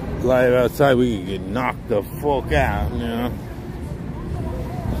 Live outside, we can get knocked the fuck out, you know.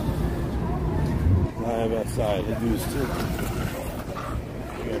 Live outside, that dude's still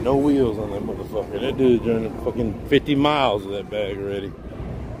got no wheels on that motherfucker. That dude's running fucking 50 miles with that bag already.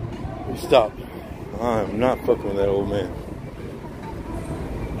 Stop. I'm not fucking with that old man.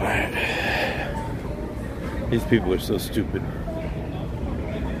 Alright. These people are so stupid.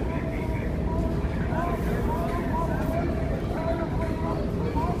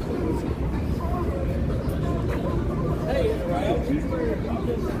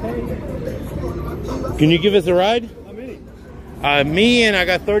 Can you give us a ride? How many? Me and I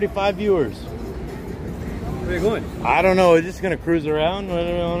got 35 viewers. Where are you going? I don't know. We're just gonna cruise around. I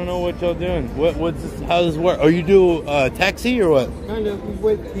don't know what y'all doing. What's this? How does this work? Oh, you do taxi or what? Kind of. We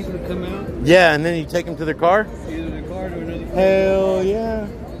wait for people to come out. Yeah, and then you take them to their car. Either their car or another. Hell yeah!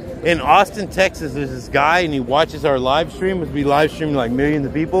 In Austin, Texas, there's this guy, and he watches our live stream. We live streaming like millions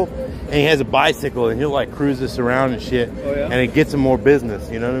of people, and he has a bicycle, and he'll like cruise us around and shit. Oh, yeah? And it gets him more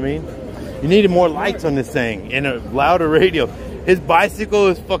business. You know what I mean? You needed more lights on this thing and a louder radio. His bicycle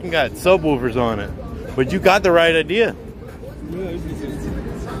has fucking got subwoofers on it. But you got the right idea. Yeah,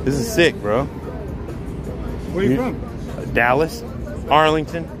 This is sick, bro. where are you from? Dallas,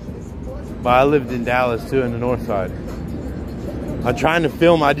 Arlington. But I lived in Dallas too, in the north side. I'm trying to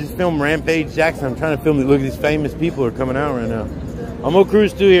film. I just filmed Rampage Jackson. I'm trying to film. Look at these famous people are coming out right now. I'm gonna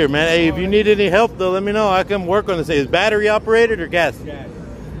cruise through here, man. Hey, if you need any help though, let me know. I can work on this. Is battery operated or gas? Gas.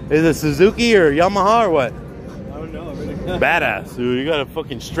 Is it Suzuki or Yamaha or what? I don't know. Really. Badass, dude. You got a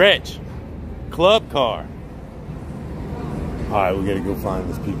fucking stretch. Club car. Alright, we gotta go find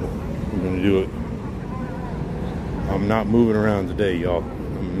these people. We're gonna do it. I'm not moving around today, y'all.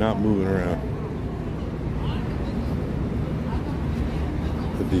 I'm not moving around.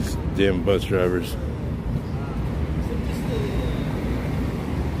 With these damn bus drivers.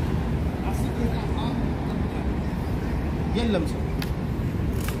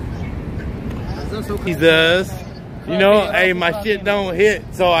 Jesus. You know, hey, my shit don't hit,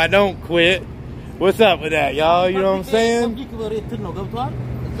 so I don't quit. What's up with that, y'all? You know what I'm saying?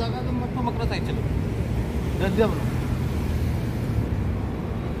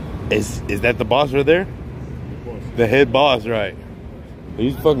 Is that the boss right there? The head boss, right?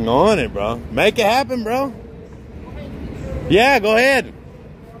 He's fucking on it, bro. Make it happen, bro. Yeah, go ahead.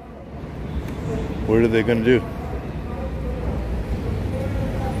 What are they gonna do?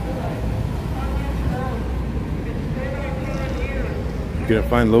 You're gonna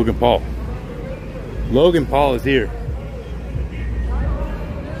find Logan Paul. Logan Paul is here.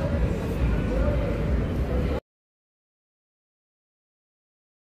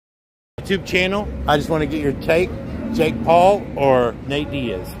 YouTube channel. I just want to get your take. Jake Paul or Nate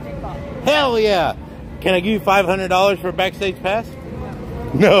Diaz? Hell yeah! Can I give you $500 for a backstage pass?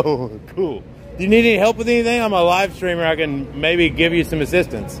 No. Cool. Do you need any help with anything? I'm a live streamer. I can maybe give you some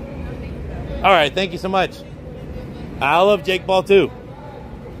assistance. All right. Thank you so much. I love Jake Paul too.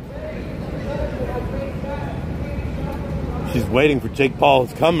 She's waiting for Jake Paul.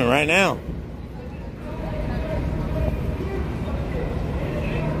 It's coming right now.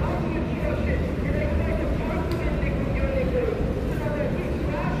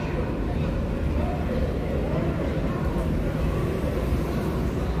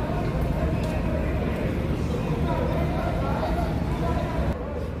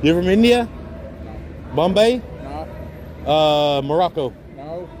 You from India? Bombay? No. Morocco?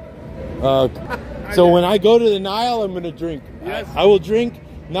 No. So when I go to the Nile, I'm gonna drink. Yes. I will drink.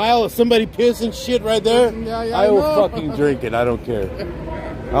 Nile, if somebody pissing shit right there, Yeah, I will know. fucking drink it. I don't care.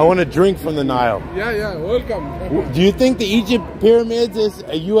 I want to drink from the Nile. Yeah, welcome. Do you think the Egypt pyramids is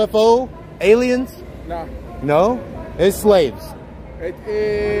a UFO? Aliens? No. No? It's slaves. It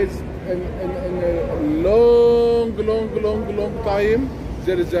is in a long time.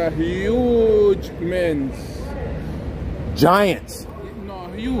 There is a huge men's. Giants. No,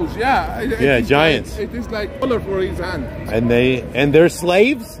 huge. Yeah. It is giants. Like, it is like color for his hand. And they're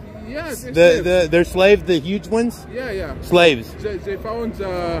slaves? Yes. They're slaves, the huge ones? Yeah. Slaves. They found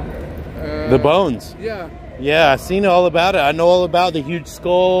The bones. Yeah. Yeah, I've seen all about it. I know all about the huge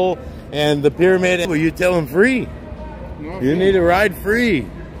skull and the pyramid. Well, you tell them free. No, You need to ride free.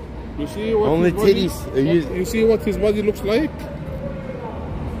 You see what Only his body, titties. you see what his body looks like?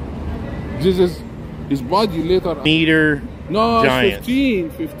 This is his body later. Meter. No, Giants.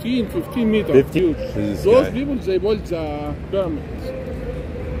 15 meters. 15? Huge. This Those guy. people, they build the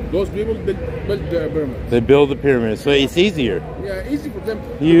pyramids. Those people build the pyramids. They build the pyramid, so it's easier. Yeah, easy for them.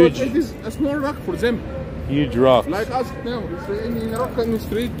 Huge. Because it is a small rock for them. Huge rocks. Like us now. It's in a rock in the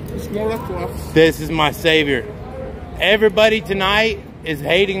street, it's small rock for us. This is my savior. Everybody tonight is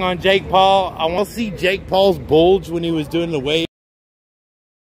hating on Jake Paul. I want to see Jake Paul's bulge when he was doing the weight.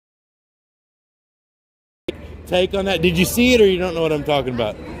 Take on that. Did you see it or you don't know what I'm talking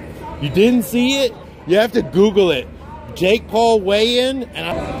about? You didn't see it? You have to Google it. Jake Paul weigh-in.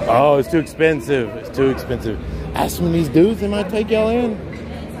 Oh, it's too expensive. It's too expensive. Ask some of these dudes, they might take y'all in.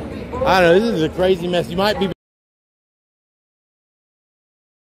 I don't know. This is a crazy mess. You might be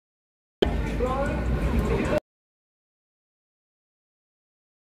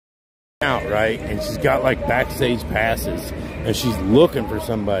out, right? And she's got like backstage passes and she's looking for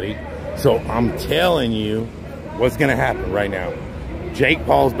somebody. So I'm telling you what's gonna happen right now. Jake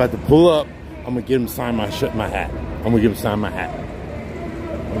Paul's about to pull up. I'm gonna get him sign my hat. I'm gonna give him sign my hat.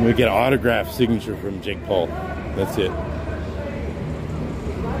 I'm gonna get an autograph signature from Jake Paul. That's it.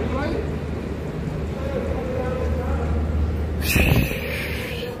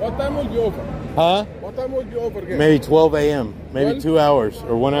 What time will you over? Huh? What time will you over again? Maybe 12 a.m. Maybe 12? 2 hours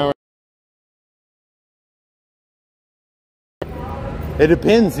or 1 hour. It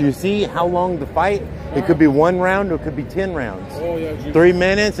depends. You see how long the fight? It could be 1 round or it could be 10 rounds. Oh, yeah. 3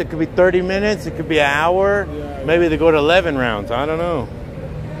 minutes, it could be 30 minutes, it could be an hour. Yeah. Maybe they go to 11 rounds. I don't know.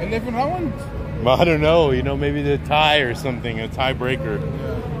 11 rounds? I don't know. You know, maybe the tie or something, a tiebreaker.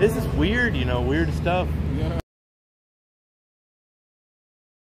 Yeah. This is weird, you know, weird stuff. Yeah.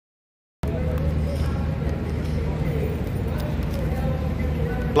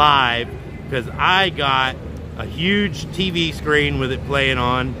 Live, because I got a huge TV screen with it playing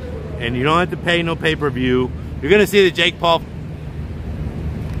on, and you don't have to pay no pay-per-view. You're gonna see the Jake Paul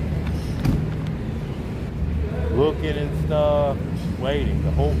looking and stuff, waiting.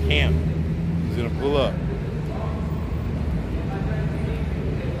 The whole camp is gonna pull up.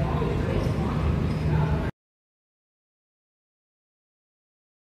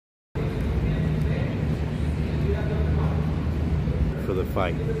 For the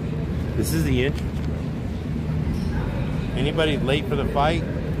fight. This is the entrance. Anybody late for the fight?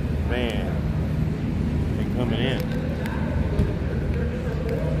 Man, they coming in.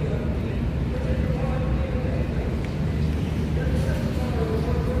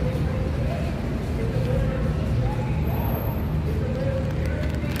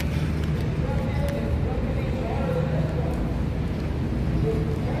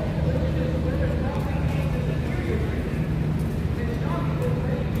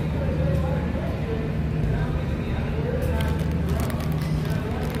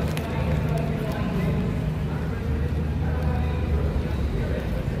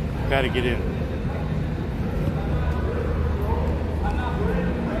 Gotta get in.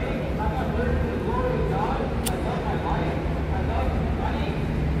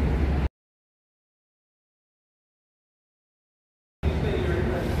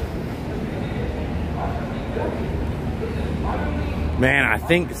 Man, I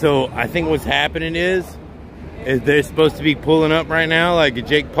think what's happening is they're supposed to be pulling up right now like a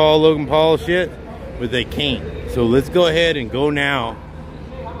Jake Paul, Logan Paul shit, but they can't. So let's go ahead and go now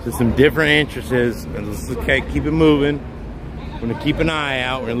to some different entrances and let's keep it moving. We're gonna keep an eye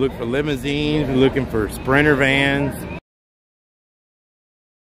out. We're gonna look for limousines. We're looking for Sprinter vans.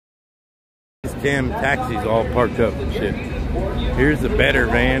 These damn taxis all parked up and shit. Here's the better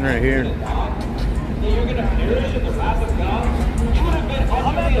van right here. You're going to perish in the wrath of God. You would have been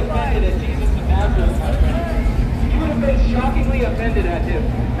utterly offended at Jesus of Nazareth. You would have been shockingly offended at him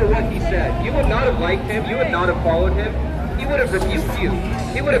for what he said. You would not have liked him. You would not have followed him. He would have rebuked you.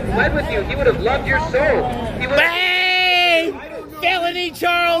 He would have pled with you. He would have loved your soul. He would have... Hey! Felony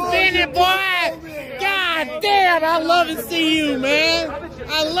Charles Bennett, boy! God damn, I love to see you, man.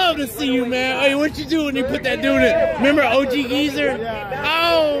 I love to see you, man. Hey, what you do when you put that dude in? Remember OG Geezer?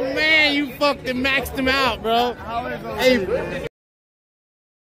 Oh, man, you fucking maxed him out, bro. Hey.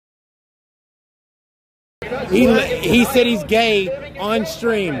 He said he's gay on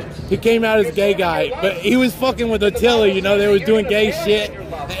stream. He came out as gay guy, but he was fucking with Attila, you know, they was doing gay shit.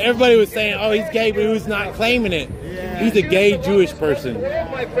 And everybody was saying, oh, he's gay, but he was not claiming it. He's a gay Jewish person.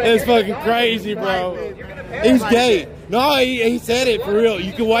 It's fucking crazy, bro. He's gay. No, he said it for real.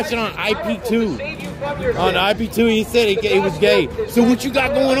 You can watch it on IP2. On IP2, he said he was gay. So what you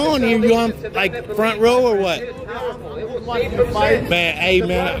got going on here? You on like front row or what? Man, hey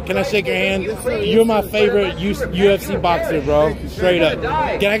man, can I shake your hand? You're my favorite UFC boxer, bro. Straight up.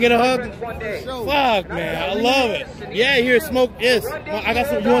 Can I get a hug? Fuck, man, I love it. Yeah, here, smoke this. I got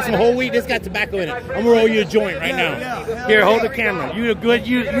some. You want some whole wheat? This got tobacco in it. I'm gonna roll you a joint right now. Here, hold the camera. You a good.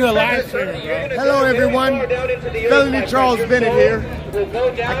 You a live streamer, bro. Hello, everyone. Felony Charles Bennett here.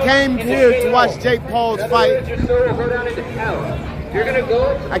 I came here to watch Jake Paul's fight.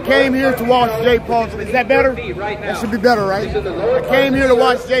 I came here to watch Jake Paul's. Is that better? That should be better, right? I came here to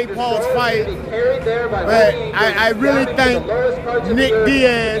watch Jake Paul's fight, but I really think Nate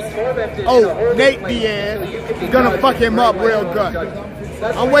Diaz is gonna fuck him up real good.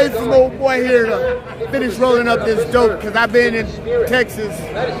 I'm waiting for my old boy here to finish rolling up this dope because I've been in Texas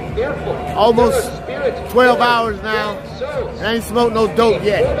almost 12 hours now and I ain't smoked no dope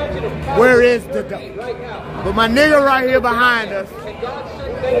yet. Where is the dope? But my nigga right here behind us,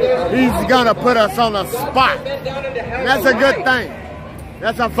 he's gonna put us on the spot. And that's a good thing.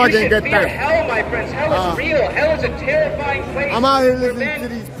 That's a fucking good thing. Hell, my friends. Hell is real. Hell is a terrifying place. I'm out here listening to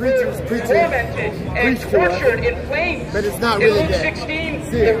these preachers and tortured in flames. But it's not really in Luke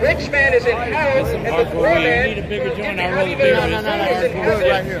 16, the rich man is in hell, and the poor man didn't have even a soul is in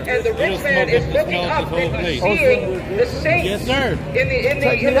heaven. And the rich man is looking up and he's seeing the saints in the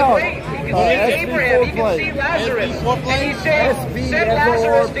flames. He can see Abraham. He can see Lazarus. And he's saying, send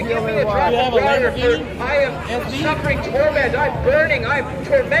Lazarus to give me a drop of water, for I am suffering torment. I'm burning. I'm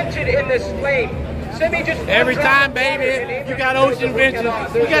tormented in this flame. Send me just every time, baby. You got Ocean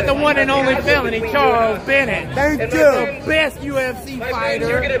Ventures. You got the one and only Felony Charles Bennett. Thank you. The best UFC fighter.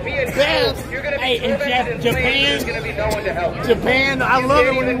 You're gonna be in hell. You're gonna be tormented in flames. There's gonna be no one to help. Japan, I love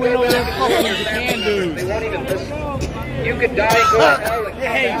it when he went over there fucking Japan dudes. They won't even listen. You could die and go to hell and come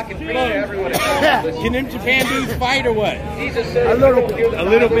back and preach to everyone else. Can them Japan dudes fight or what? Jesus said a little bit.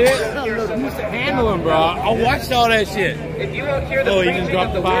 You used to handle them, bro. I watched all that shit. If you don't hear the he just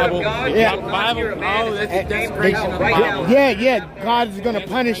dropped the Bible. Yeah. The Bible. Oh, that's a desperation of the right Bible. Yeah, God is gonna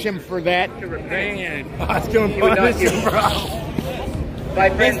punish him for that. Man, God's gonna punish him, bro.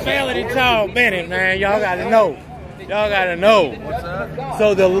 This Felony Charles Bennett, man, y'all gotta know. Y'all gotta know.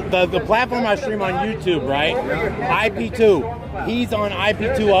 So the platform I stream on YouTube, right? IP2. He's on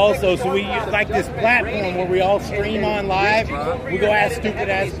IP2 also. So we use like this platform where we all stream on live. We go ask stupid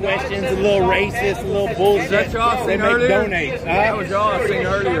ass questions, a little racist, a little bullshit. They make donates. That was y'all seen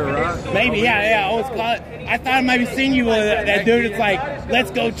earlier, right? Maybe, yeah. I thought I maybe seen you with that dude. It's like,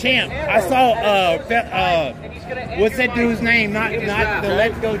 let's go champ. I saw what's that dude's name? Not the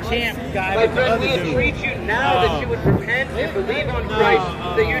Let's Go Champ guy, but the other dude. We entreat you now that you would repent and believe on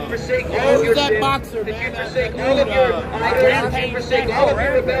Christ, that you'd forsake all of your that sins, boxer, that man? you'd forsake all of your idols, that you'd forsake all of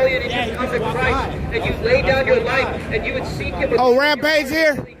your rebellion, and you'd come to Christ, and you'd lay down your life, and you would seek Him. Oh, Rampage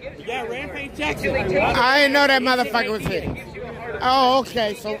here? Yeah, Rampage Jackson. I didn't know that motherfucker was here. Oh,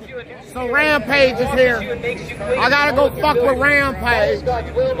 okay. So So Rampage is here. I gotta go fuck with Rampage.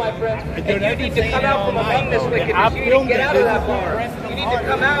 God's will, my friends. And you need to come out from among this wickedness. You need to get out of that bar. You need to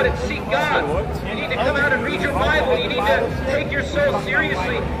come out and seek God. You need to come out and read your Bible. You need to take your soul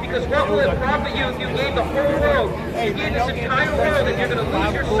seriously, because what will it profit you if you gain the whole world? You gain this entire world and you're going to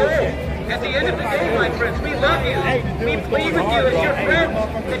lose your soul. At the end of the day, my friends, we love you. We plead with you as your friends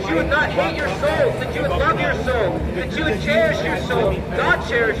that you would not hate your souls, that you would love your soul, that you would cherish your soul. God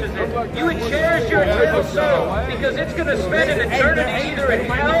cherishes it. You would cherish your eternal soul, because it's going to spend an eternity either in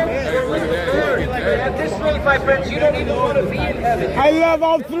hell or with the Lord. But at this rate, my friends, you don't even want to be in heaven. I love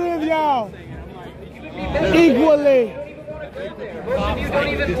all three of y'all equally. Most of you don't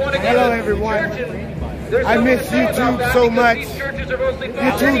even want to go Hello, to everyone. church. I miss YouTube so much.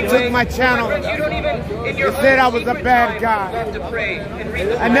 YouTube took my channel. They said I was a bad guy.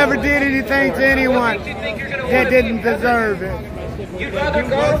 I never did anything to anyone that didn't deserve it.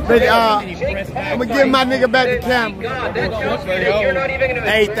 But I'm gonna give my nigga back the camera.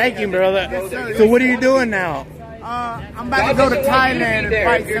 Hey, thank you, brother. So what are you doing now? I'm about to go to Thailand and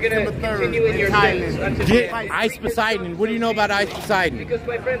fight September 3rd in Thailand. Get Ice Poseidon. What do you know about Ice Poseidon?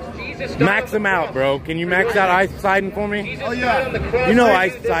 Max him out, bro. Can you max out Ice Poseidon for me? Oh, yeah. You know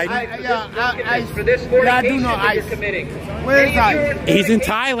Ice Poseidon. I do know Ice. Where is Ice? He's in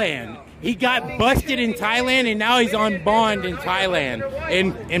Thailand. He got busted in Thailand, and now he's on bond in Thailand,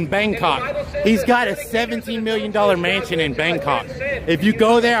 in Bangkok. He's got a $17 million mansion in Bangkok. If you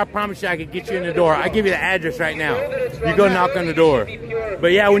go there, I promise you I could get you in the door. I'll give you the address right now. You go knock on the door.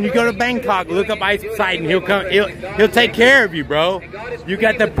 But yeah, when you go to Bangkok, look up Ice Poseidon. He'll come. He'll take care of you, bro. You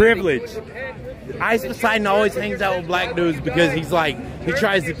got the privilege. Ice Poseidon always hangs out with black dudes because he's like, he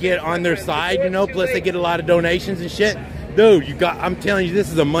tries to get on their side, you know, plus they get a lot of donations and shit. Dude, I'm telling you, this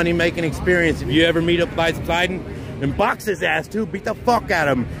is a money-making experience. If you ever meet up with Ice Poseidon, and box his ass too, beat the fuck out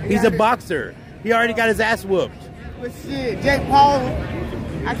of him. He's a boxer. He already got his ass whooped. But shit, Jake Paul,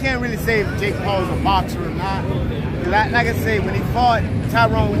 I can't really say if Jake Paul's a boxer or not. Like I said, when he fought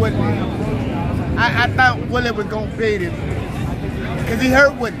Tyrone Woodley, I thought Woodley was gonna beat him because he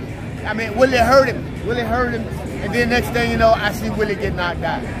hurt Woodley. I mean, Woodley hurt him. And then next thing you know, I see Willie get knocked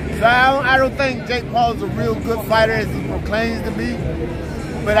out. So I don't think Jake Paul's a real good fighter as he proclaims to be.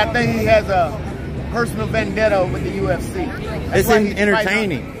 But I think he has a personal vendetta with the UFC. It's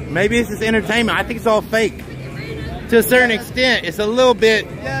entertaining. Maybe it's just entertainment. I think it's all fake. To a certain extent, it's a little bit,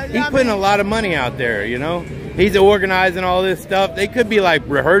 he's putting a lot of money out there, you know? He's organizing all this stuff. They could be like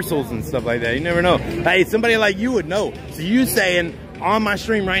rehearsals and stuff like that. You never know. Hey, somebody like you would know. So you saying on my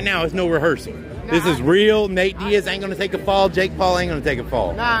stream right now, it's no rehearsal. This is real. Nate Diaz ain't going to take a fall. Jake Paul ain't going to take a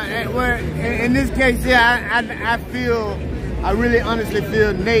fall. Nah, in this case, yeah, I really honestly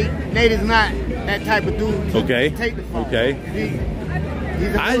feel Nate is not that type of dude to take the fall. Okay.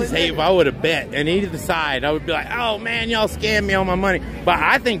 I just hate if I would have bet and either side, I would be like, oh man, y'all scammed me on my money. But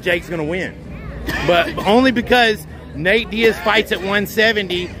I think Jake's going to win. But only because Nate Diaz fights at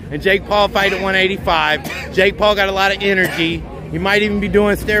 170 and Jake Paul fight at 185. Jake Paul got a lot of energy. He might even be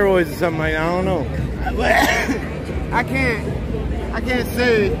doing steroids or something like that. I don't know. I can't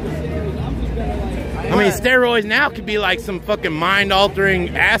say. I mean, steroids now could be like some fucking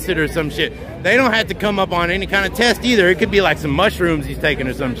mind-altering acid or some shit. They don't have to come up on any kind of test either. It could be like some mushrooms he's taking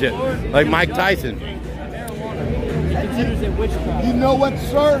or some shit. Like Mike Tyson. You know what,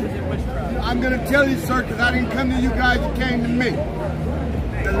 sir? I'm going to tell you, sir, because I didn't come to you guys, you came to me.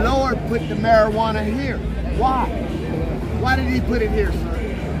 The Lord put the marijuana here. Why? Why did he put it here, sir?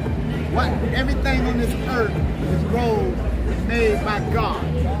 What? Everything on this earth is grown, made by God.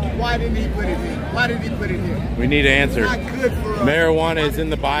 Why didn't he put it here? Why did he put it here? We need an answer. It's not good for us. Marijuana is in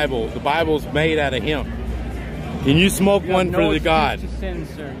the Bible. The Bible's made out of hemp. Can you smoke one for the God?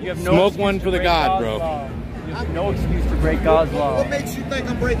 Smoke one for the God, bro. You have no excuse to break God's law. What makes you think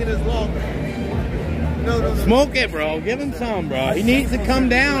I'm breaking his law? No. Smoke it, bro. Give him some, bro. He needs to come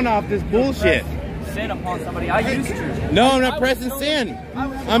down off this bullshit. Sin upon somebody. I used to. No, I'm not pressing sin.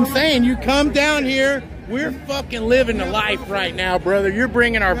 I'm saying you come down here. We're fucking living the life right now, brother. You're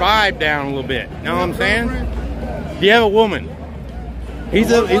bringing our vibe down a little bit. You know what I'm saying? Do you have a woman? He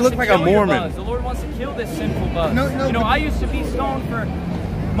looks like a Mormon. The Lord wants to kill this sinful buzz. No, you know, I used to be stoned for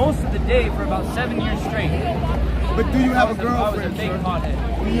most of the day for about 7 years straight. But do you have a girlfriend? I was a big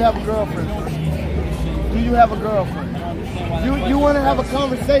pothead. Do you have a girlfriend? Do you have a girlfriend? You want to have a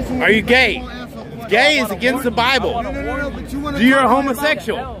conversation? Are you gay? Gay is against the Bible. No, but you want to. You're a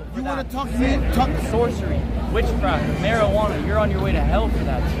homosexual. You want to talk to me? Talk sorcery, witchcraft, marijuana. You're on your way to hell for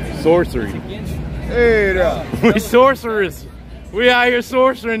that. Sorcery. Hey there. We sorcerers. We out here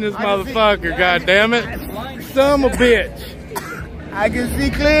sorcering this motherfucker. God damn it. Son of a bitch. I can see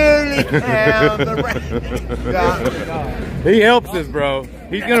clearly. He helps us, bro.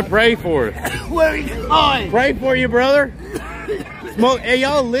 He's gonna pray for us. Where are you going? Pray for you, brother. Smoke. Hey,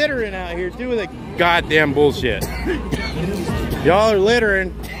 y'all littering out here too with that goddamn bullshit. Y'all are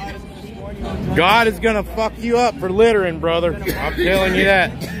littering. God is gonna fuck you up for littering, brother. I'm telling you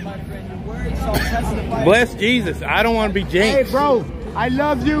that. Bless Jesus. I don't want to be jinxed. Hey, bro, I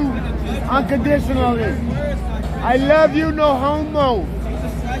love you unconditionally. I love you, no homo.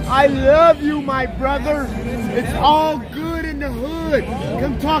 I love you, my brother. It's all good in the hood.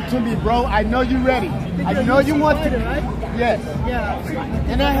 Come talk to me, bro. I know you're ready. I know you want to. Yes. Yeah.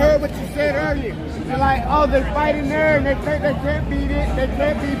 And I heard what you said earlier. You're like, oh, they're fighting there and they think they can't beat it. They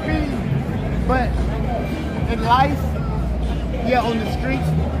can't be beaten. But in life, yeah, on the streets,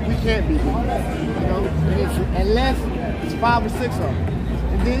 we can't be beaten. You know, unless it's 5 or 6 of them.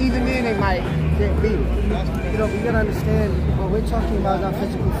 And then even then, they might can't beat it. You know, you gotta understand, what we're talking about is not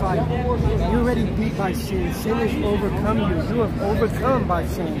physical fight. You're already beat by sin. Sin has overcome you. You have overcome by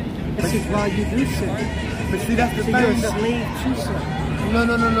sin. This is why you do sin. But see, that's the thing. You're a slave to sin.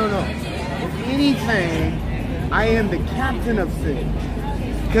 No. If anything, I am the captain of sin.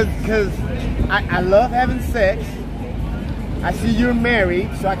 Because I love having sex. I see you're married,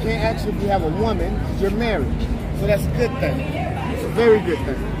 so I can't ask you if you have a woman, because you're married. So that's a good thing. It's a very good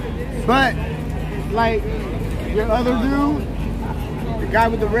thing. But, like, your other dude, the guy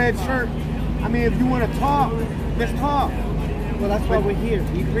with the red shirt, I mean, if you want to talk, let's talk. Well, that's why we're here.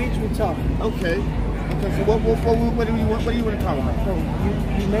 We preach, we talk. Okay. So what do you want to talk about? So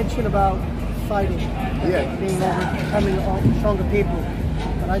you mentioned about fighting, being overcoming stronger people.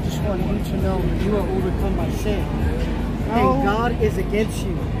 But I just want you to know that you are overcome by sin. And God is against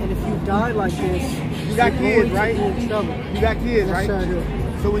you. And if you die like this, you got kids, right? In trouble. You got kids, right? Yes, sir, I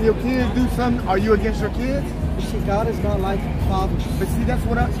do. So when your kids do something, are you against your kids? You see, God is not like fathers. But see, that's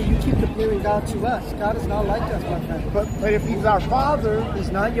what So you keep comparing God to us. God is not like us, my friend. But if He's our Father,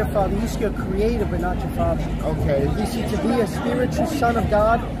 He's not your Father. He's your Creator, but not your Father. Okay. You see, to be a spiritual son of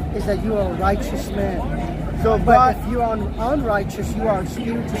God is that you are a righteous man. So, but if you are unrighteous, you are a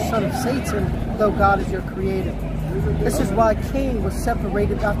spiritual son of Satan, though God is your Creator. This is why Cain was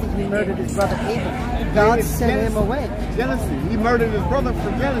separated after he murdered his brother Abel. God sent him away. Jealousy. He murdered his brother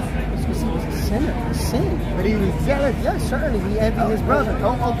for jealousy. Because he was a sinner. He sinned. But he was jealous. Yes, certainly. He envied his brother.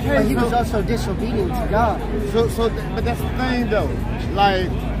 Oh, okay. But he was also disobedient to God. But that's the thing, though. Like,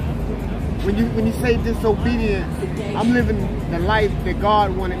 when you say disobedient, I'm living the life that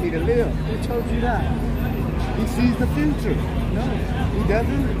God wanted me to live. Who told you that? He sees the future. No. He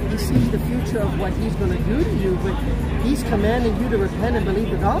doesn't? He sees the future of what He's going to do to you, but He's commanding you to repent and believe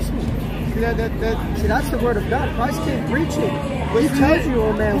the gospel. See, that's the word of God. Christ can't preach it. He tells you,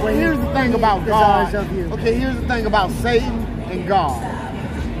 oh man, when here's the thing about God. Of you. Okay, here's the thing about Satan and God.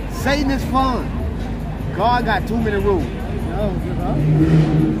 Satan is fun. God got too many rules. No, you're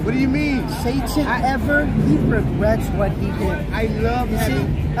wrong. What do you mean? Satan he regrets what he did. I love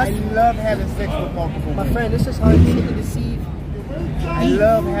having sex with multiple My friend, this is how he can deceive. I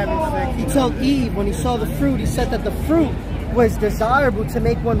love having sex. He told Eve when he saw the fruit, he said that the fruit was desirable to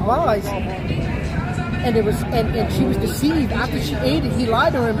make one wise. And it was, and she was deceived. After she ate it, he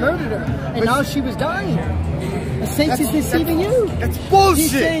lied to her and murdered her. And now she was dying. And Satan's deceiving you. That's bullshit.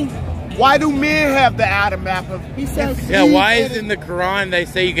 He's saying, why do men have the Adam apple? He says, yeah, why is in the Quran they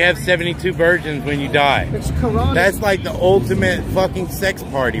say you can have 72 virgins when you die? It's Quran. That's like the ultimate fucking sex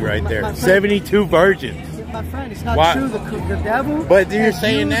party right there. My 72 virgins. My friend, it's not true. The devil. But you're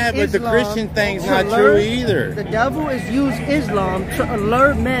saying that, but the Christian thing's not true either. The devil has used Islam to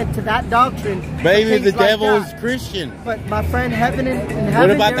allure men to that doctrine. Maybe the devil is Christian. But my friend, heaven and heaven.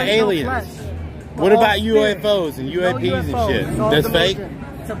 What about the aliens? What about UFOs and UAPs and shit? That's fake?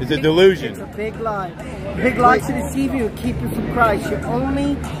 It's a delusion. It's a big lie. Big lie to deceive you and keep you from Christ. Your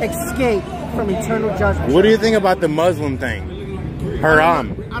only escape from eternal judgment. What do you think about the Muslim thing?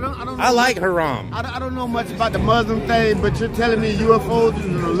 Haram. I like haram. I don't know much about the Muslim thing, but you're telling me UFOs is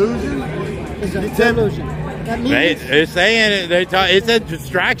an illusion? It's an illusion. They're saying it's a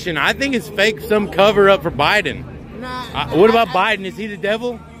distraction. I think it's fake, some cover up for Biden. What about Biden? Is he the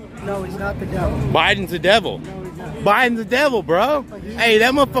devil? No, he's not the devil. Biden's the devil. No, he's not. Biden's the devil, bro. Hey,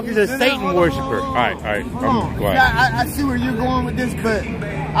 that motherfucker's a Satan worshiper. All right. I see where you're going with this, but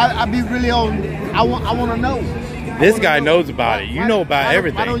I be really on. I want to know. This guy knows about it. You know about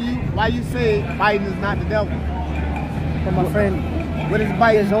everything. Why you say Biden is not the devil? But my friend, what is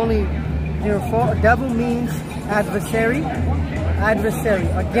Biden? Is only devil means adversary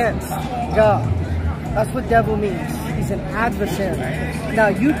against God. That's what devil means. He's an adversary. Now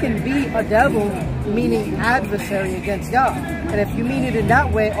you can be a devil meaning adversary against God. And if you mean it in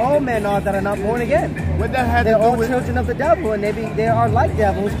that way, all men are that are not born again. What that had They're to do all with... children of the devil, and they are like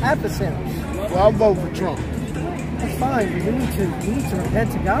devils, adversaries. Well, I'll vote for Trump. That's fine, but you need to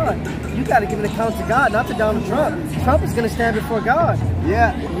repent to God. You got to give an account to God, not to Donald Trump. Trump is going to stand before God.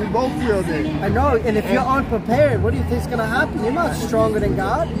 Yeah, we both will then. I know, and if you're unprepared, what do you think is going to happen? You're not stronger than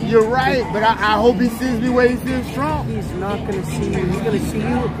God. You're right, but I hope he sees me where he sees Trump. He's not going to see you. He's going to see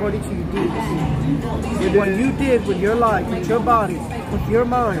you according to your deeds. What you did with your life, with your body, with your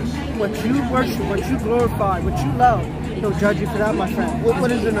mind, what you worship, what you glorify, what you love, he'll judge you for that, my friend.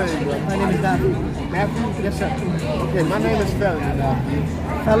 What is your name, bro? My name is Matthew. Matthew? Yes, sir. Okay, my name is Felony, Matthew.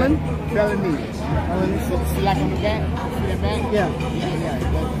 Felon? Felony. See like on the back? See that back?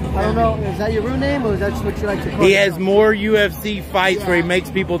 Yeah. I don't know, is that your real name or is that just what you like to call He has more UFC fights where he makes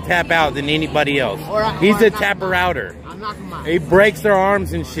people tap out than anybody else. He's a tapper outer. I knock him out. He breaks their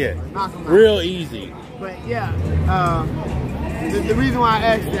arms and shit. Real easy. But yeah, the reason why I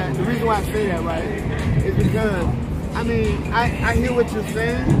asked that, the reason why I say that, right, is because, I mean, I hear what you're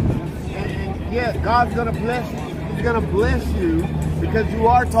saying, and yeah, God's gonna bless you. He's gonna bless you because you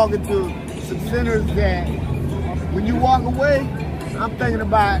are talking to some sinners that, when you walk away, I'm thinking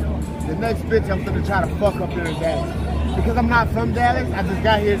about the next bitch I'm gonna try to fuck up here in Dallas. Because I'm not from Dallas, I just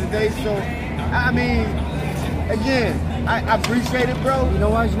got here today, so, I mean, again, I appreciate it, bro. You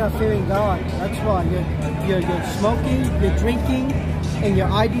know why you're not fearing God? That's why. You're smoking, you're drinking, and your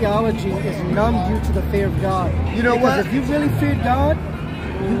ideology is numb due to the fear of God. You know what? Because if you really feared God,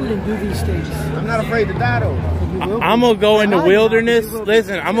 you wouldn't do these things. I'm not afraid to die, though. I'm going to go in the wilderness.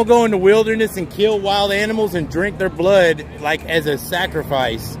 Listen, I'm going to go in the wilderness and kill wild animals and drink their blood like as a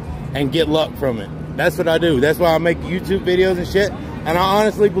sacrifice and get luck from it. That's what I do. That's why I make YouTube videos and shit. And I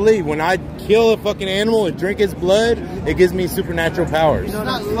honestly believe when I kill a fucking animal and drink its blood, it gives me supernatural powers.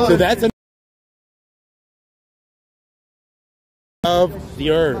 So that's of the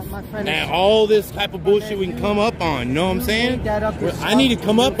earth. And all this type of bullshit we can come up on. You know what I'm saying? I need to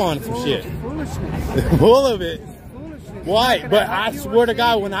come up on some shit. Full of it. Why? But I swear to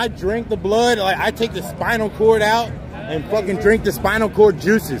God, when I drink the blood, like I take the spinal cord out and fucking drink the spinal cord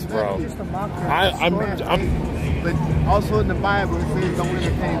juices, bro. But also in the Bible, it says don't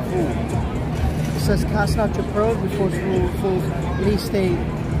entertain fools. It says cast out your pearls before fools, lest they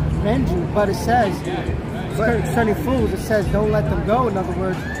rend you. But it says, concerning fools, it says don't let them go. In other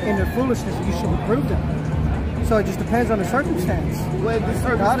words, in their foolishness, you should reprove them. So it just depends on the circumstance. Well,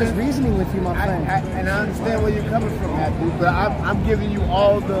 God is reasoning with you, my friend. And I understand where you're coming from, Matthew, but I'm giving you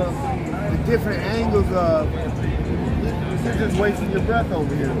all the different angles of you're just wasting your breath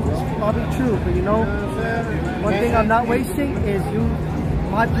over here, bro. Probably true, but you know one thing I'm not wasting is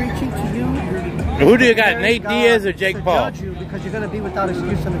my preaching to you. Who do you got, Nate Diaz or Jake Paul? Judge you because you're going to be without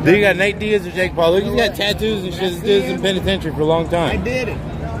excuse on the Do you got Nate Diaz or Jake Paul? Look, he's got tattoos and shit. This dude's in penitentiary for a long time. I did it.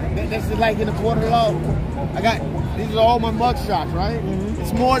 This is like in the court of law. These are all my mug shots, right?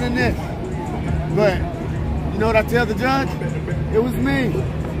 It's more than this. But, you know what I tell the judge? It was me.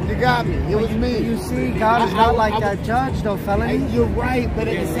 You got me. It was me. You see, God is not like that judge, though, Felony. You're right, but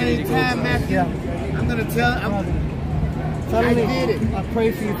at the same time, Matthew, I'm going to tell Felony, I did it. I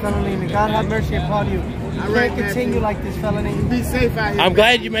pray for you, Felony. May God have mercy upon you. You can't continue like this, Felony. Be safe out here. I'm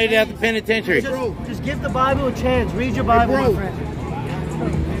glad you made it out the penitentiary. Just give the Bible a chance. Read your Bible, my friend.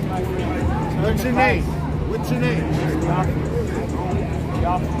 What's your name? What's your name?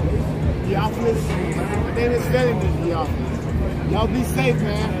 Theophilus. My name is Felony, Theophilus. Y'all be safe,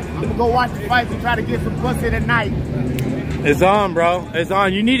 man. I'm gonna go watch the fight and try to get some pussy tonight. It's on, bro. It's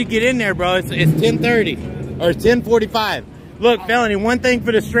on. You need to get in there, bro. It's 10:30 or 10:45. Look, Felony, one thing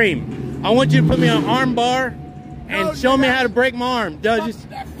for the stream. I want you to put me on arm bar and show me how to break my arm.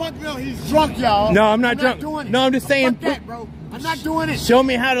 Fuck no, he's drunk, y'all. No, I'm not drunk. No, I'm just saying. Fuck that, bro. I'm not doing it. Show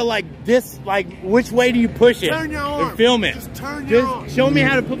me how to which way do you push it? Turn your arm. And film it. Just turn your arm. Show me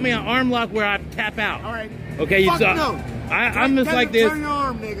how to put me on arm lock where I tap out. All right. Okay, you saw. No. I'm just like this. Turn your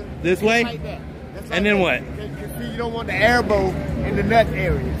arm, nigga. This way? Like that. And then what? You don't want the elbow in the nut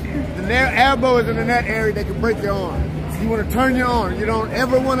area. The elbow is in the nut area that can break your arm. So you want to turn your arm. You don't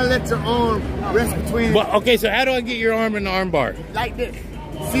ever want to let your arm rest between. But, okay, so how do I get your arm in the arm bar? Like this.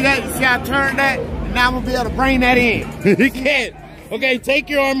 See that? See how I turned that? Now I'm going to be able to bring that in. You can't. Okay, take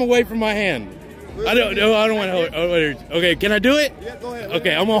your arm away from my hand. I don't want to hold it. Okay, can I do it? Yeah, go ahead.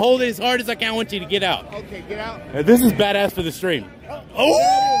 Okay, I'm going to hold it as hard as I can. I want you to get out. Okay, get out. This is badass for the stream. Oh!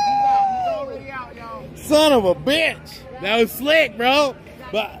 He's already out, y'all. Son of a bitch. That was slick, bro.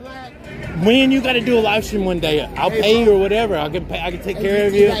 But me and you got to do a live stream one day. I'll pay you or whatever. I can take care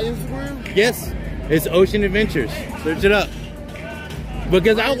of you. You got Instagram? Yes. It's Ocean Adventures. Search it up.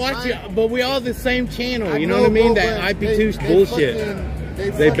 Because I watch it, but we all the same channel. You know what I mean? That IP2 bullshit.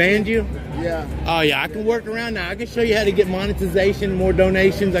 They banned you? Yeah. Oh yeah, I can work around now. I can show you how to get monetization, more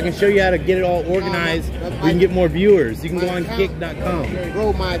donations. I can show you how to get it all organized. We can get more viewers. You can go on kick.com.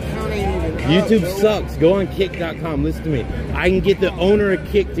 Bro, my account ain't even YouTube sucks. Go on kick.com. Listen to me. I can get the owner of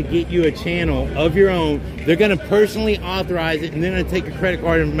Kick to get you a channel of your own. They're going to personally authorize it, and they're going to take your credit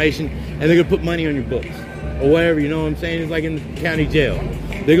card information, and they're going to put money on your books. Or whatever, you know what I'm saying? It's like in the county jail.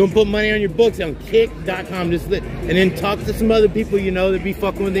 They're going to put money on your books on kick.com. And then talk to some other people you know that be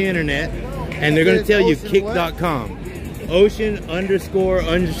fucking with the internet. And they're going to tell you kick.com.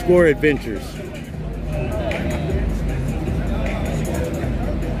 Ocean__adventures.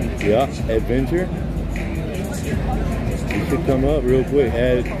 Yeah, adventure. You should come up real quick.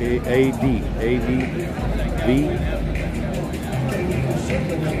 Add ADV.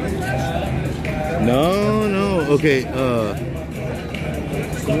 No. Okay,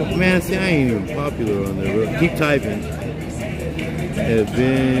 man, see, I ain't even popular on there, bro. Keep typing.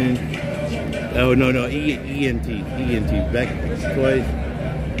 Oh, no, ENT. Back twice.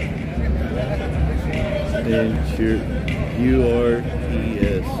 Venture.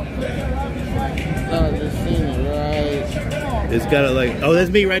 URES. just seen it, right? It's got it like, oh, that's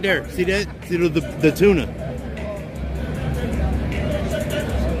me right there. See that? See the tuna.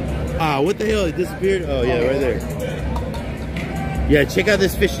 Ah, what the hell? It disappeared? Oh, yeah, right there. Yeah, check out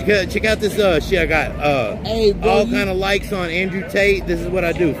this fish. Check out this shit I got. Hey, bro, all kind of likes on Andrew Tate. This is what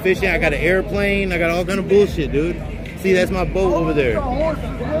I do. Fishing. I got an airplane. I got all kind of bullshit, dude. See, that's my boat over there.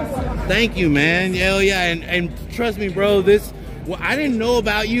 Thank you, man. Hell yeah. And trust me, bro, well, I didn't know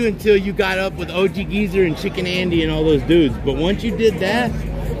about you until you got up with OG Geezer and Chicken Andy and all those dudes. But once you did that,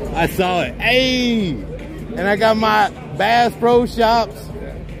 I saw it. Hey! And I got my Bass Pro Shops.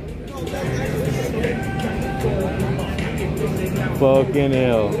 Fucking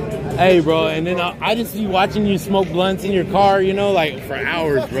hell. Hey, bro, and then I just see watching you smoke blunts in your car, you know, like for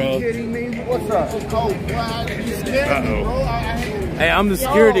hours, bro. What's up? You scared me, bro. Hey, I'm the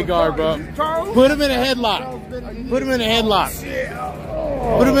security guard, bro. Put him in a headlock. Put him in a headlock.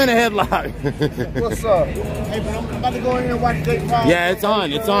 Put him in a headlock. What's up? Hey, but I'm about to go in here and watch Jake Paul. Yeah, it's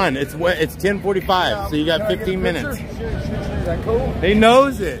on. It's on. It's 10:45, so you got 15 minutes. Is that cool? He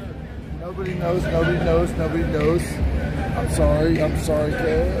knows it. Nobody knows. I'm sorry, cuz. I'm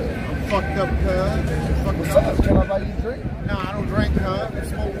fucked up, cuz. What's up? Can I buy you a drink? No, I don't drink, cuz. I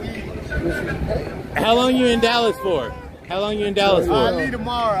smoke weed. How long you in Dallas for? I leave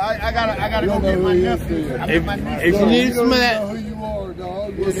tomorrow. I gotta go get my nephew. If you need some of that, who you are,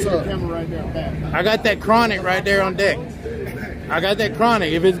 dog. What's up? Right there, back. I got that chronic right there on deck. I got that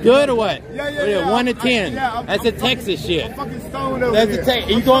chronic. If it's good or what? Yeah. 1 to 10. That's a Texas shit. I'm fucking stoned over That's here. a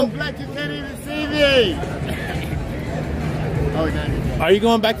Texas. I'm so black you can't even see me. Oh, no. Are you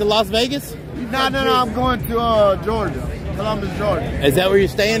going back to Las Vegas? No, I'm going to Georgia. Columbus, Georgia. Is that where you're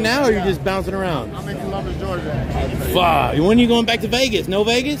staying now, or are you just bouncing around? I'm in Columbus, Georgia. Fuck. When are you going back to Vegas? No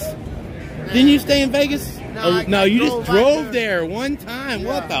Vegas? Didn't you stay in Vegas? No, you just drove there one time.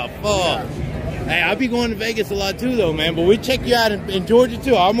 What the fuck? Hey, I'll be going to Vegas a lot too, though, man. But we check you out in Georgia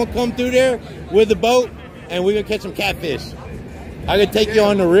too. I'm gonna come through there with the boat, and we're gonna catch some catfish. I could take you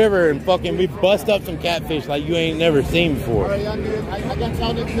on the river and fucking we bust up some catfish like you ain't never seen before. I got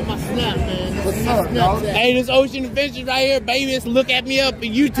y'all niggas in my snap, man. What's up, dog? Hey, this Ocean Adventures right here, baby. Let's look at me up on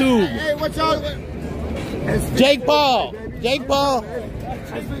YouTube. Hey, what y'all? Jake Paul, Jake Paul,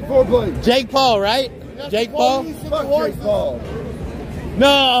 right? Jake Paul. Jake Paul.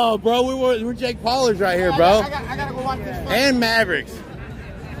 No, bro, we're Jake Paulers right here, bro. I gotta go watch this. And Mavericks,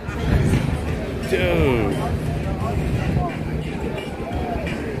 dude.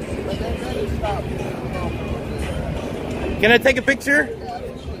 Can I take a picture?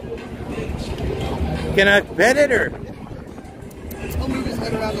 Can I pet it or? I'll move his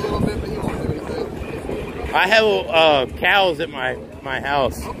head around a little bit, but he won't do anything. I have cows at my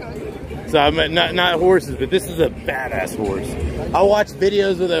house. Okay. So I'm not horses, but this is a badass horse. I watch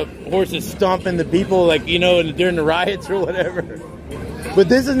videos of the horses stomping the people, like, you know, during the riots or whatever. But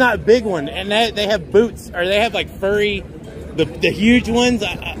this is not a big one, and they have boots, or they have like furry, the huge ones.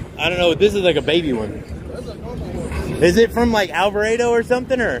 I don't know. This is like a baby one. Is it from like Alvarado or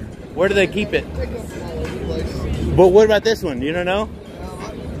something, or where do they keep it? But what about this one? You don't know?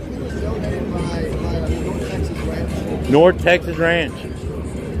 North Texas Ranch.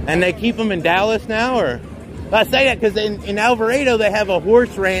 And they keep them in Dallas now, or? I say that because in Alvarado they have a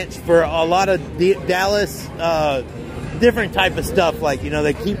horse ranch for a lot of Dallas different type of stuff. Like, you know,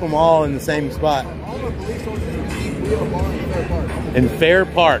 they keep them all in the same spot. In Fair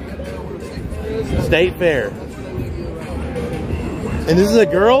Park. State Fair. And this is a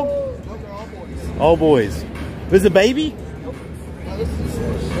girl? All boys. This is a baby? Nope. Now this is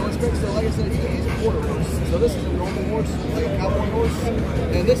no expect, so like I said, it's a quarter horse. So this is a normal horse, like a cowboy horse,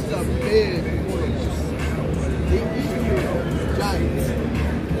 and this is a big quarter horse. These are giants.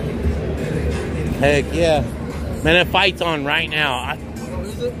 Heck yeah. Man, that fight's on right now.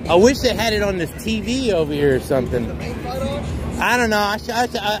 I wish they had it on this TV over here or something. The main fight on? I don't know.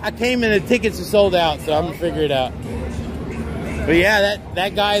 I came in, the tickets are sold out, so I'm gonna figure it out. But yeah,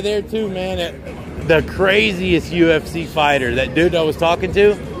 that guy there too, man. The craziest UFC fighter. That dude I was talking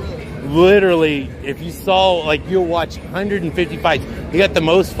to, literally, if you saw, like, you'll watch 150 fights. He got the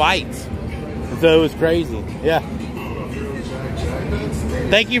most fights. So it was crazy. Yeah.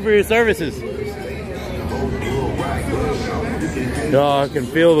 Thank you for your services. Oh, I can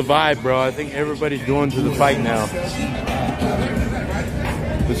feel the vibe, bro. I think everybody's going to the fight now.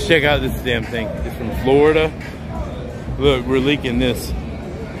 Let's check out this damn thing. It's from Florida. Look, we're leaking this.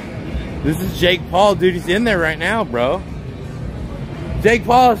 This is Jake Paul, dude. He's in there right now, bro. Jake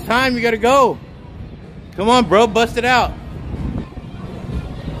Paul, it's time. You gotta go. Come on, bro. Bust it out.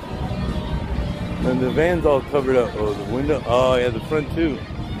 And the van's all covered up. Oh, the window. Oh, yeah, the front too.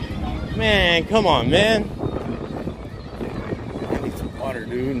 Man, come on, man. I need some water,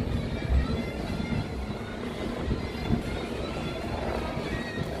 dude.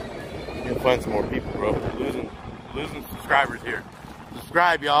 Gotta find some more people, bro. Losing subscribers here.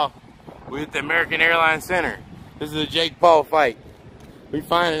 Subscribe, y'all. We're at the American Airlines Center. This is a Jake Paul fight. We're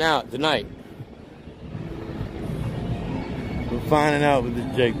finding out tonight. We're finding out with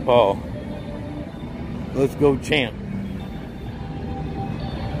this Jake Paul. Let's go, champ.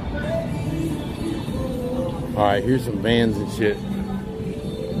 All right, here's some vans and shit.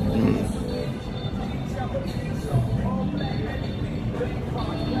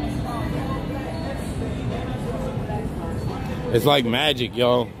 It's like magic,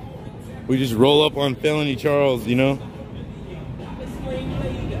 y'all. We just roll up on Felony Charles, you know?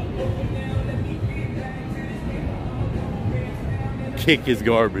 Kick his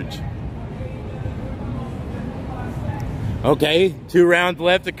garbage. Okay, 2 rounds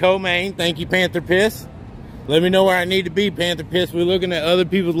left to co-main. Thank you, Panther Piss. Let me know where I need to be, Panther Piss. We're looking at other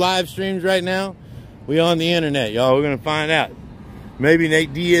people's live streams right now. We on the internet, y'all. We're gonna find out. Maybe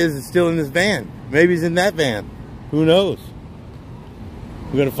Nate Diaz is still in this van. Maybe he's in that van. Who knows?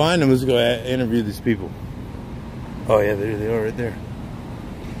 We're gonna find them. Let's go interview these people. Oh yeah, there they are right there.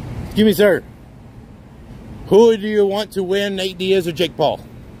 Excuse me, sir. Who do you want to win, Nate Diaz or Jake Paul?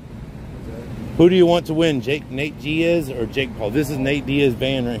 Who do you want to win, Nate Diaz or Jake Paul? This is Nate Diaz's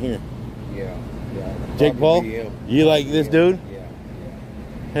van right here. Yeah. Jake Paul? You like this dude? Yeah.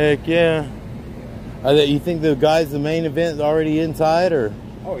 Heck yeah. You think the guys, the main event is already inside, or?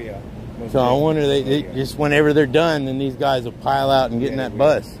 Oh yeah. So I wonder, they just whenever they're done, then these guys will pile out and get in that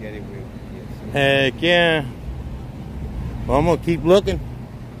bus. Yeah, they will. Yes. Heck yeah. Well, I'm gonna keep looking.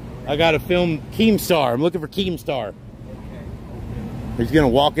 I gotta film Keemstar. I'm looking for Keemstar. He's gonna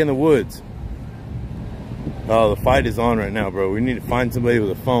walk in the woods. Oh, the fight is on right now, bro. We need to find somebody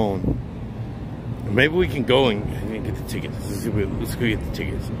with a phone. Maybe we can go and get the tickets. Let's go get the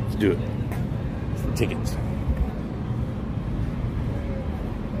tickets. Let's do it. It's the tickets.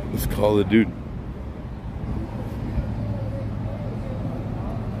 Let's call the dude.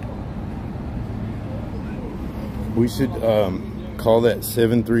 We should call that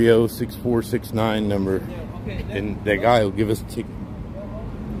 730-6469 number, and that guy will give us a ticket.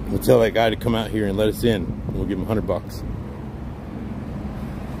 We'll tell that guy to come out here and let us in. We'll give him $100.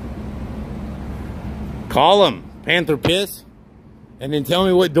 Call him, Panther Piss, and then tell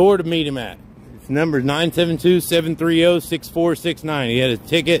me what door to meet him at. His number is 972-730-6469. He had a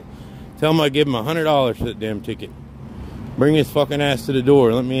ticket. Tell him I give him $100 for that damn ticket. Bring his fucking ass to the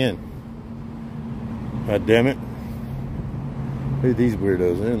door. Let me in. God damn it. Look at these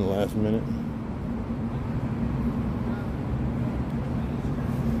weirdos. They're in the last minute.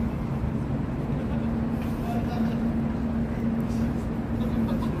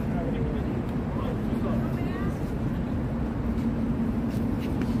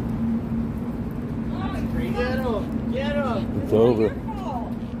 It's over.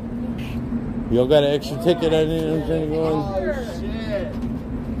 Y'all got an extra ticket? I didn't understand going. Oh, shit.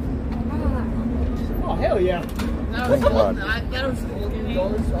 Oh, hell yeah. Thank God.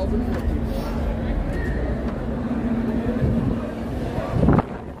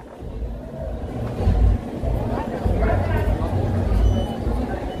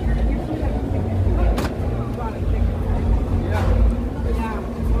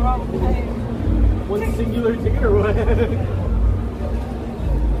 One singular ticket or what?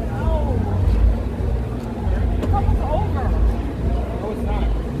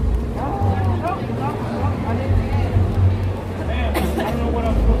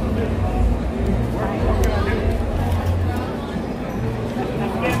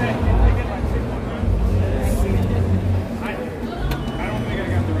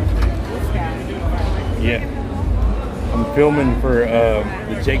 filming for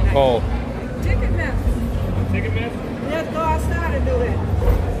the Jake Paul. Let's go outside and do that.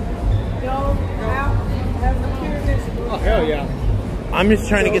 Go out, have the pyramids. Oh, hell yeah. I'm just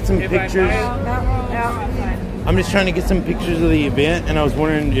trying to get some pictures. I'm just trying to get some pictures of the event, and I was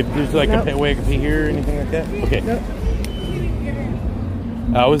wondering if there's like a way I could pay here or anything like that. Okay.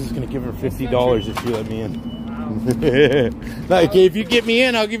 I was just gonna give her $50 if she let me in. Like, if you get me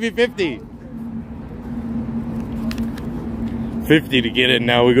in, I'll give you 50. 50 to get in.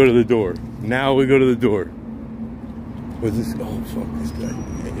 Now we go to the door. Now we go to the door. What's this? Oh fuck this guy!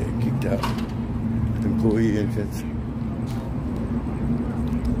 I got kicked out. Employee entrance.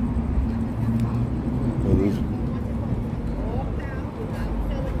 Oh, those.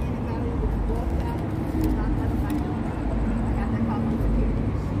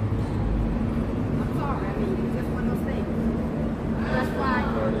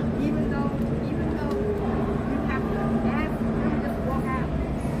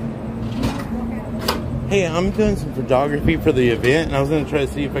 Hey, I'm doing some photography for the event, and I was going to try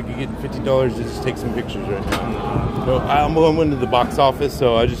to see if I could get $50 to just take some pictures right now. So I'm going to the box office,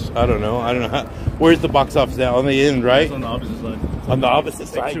 so I don't know how. Where's the box office at? On the end, right? It's on the opposite side. On the opposite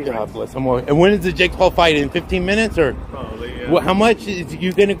side? God bless. And when is the Jake Paul fight? In 15 minutes? Or? Probably, yeah. Well, how much? Is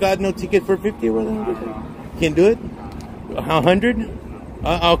you going to got no ticket for 50 or whatever? Can't do it? 100? Okay,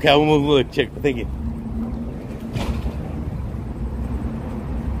 I'm going to look. Check. Thank you.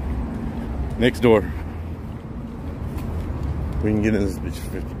 Next door. We can get in this bitch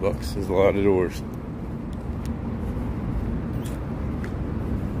for $50. There's a lot of doors.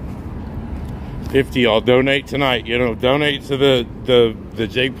 $50, y'all. Donate tonight. You know, donate to the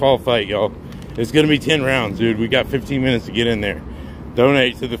Jake Paul fight, y'all. It's gonna be 10 rounds, dude. We got 15 minutes to get in there.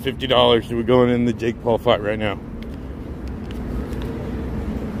 Donate to the $50. We're going in the Jake Paul fight right now.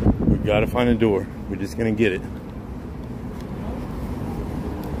 We gotta find a door. We're just gonna get it.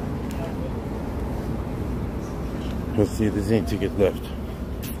 Let's see if there's any tickets left.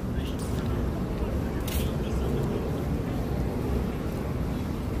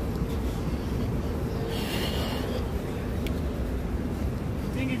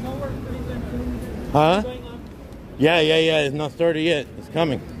 Huh? Yeah. It's not started yet. It's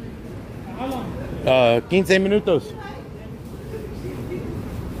coming. How long? 15 minutos.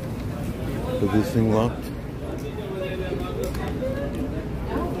 Is this thing locked?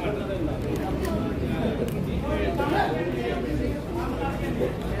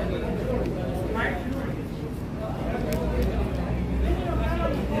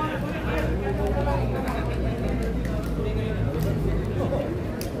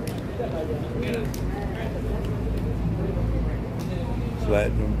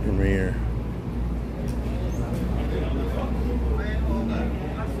 Platinum Premiere.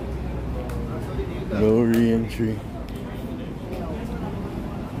 No re-entry.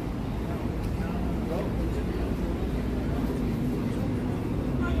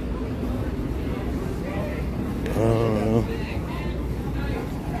 I don't know.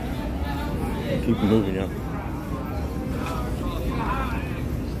 Keep moving, y'all.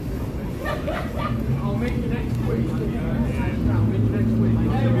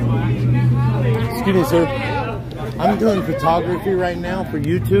 Excuse me, sir. I'm doing photography right now for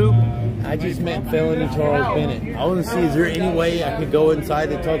YouTube. I just met Felony Charles Bennett. I want to see, is there any way I could go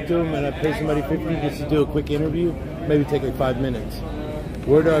inside and talk to him and I pay somebody $50 just to do a quick interview? Maybe take like 5 minutes.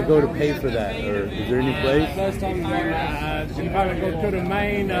 Where do I go to pay for that? Or is there any place? You probably go to the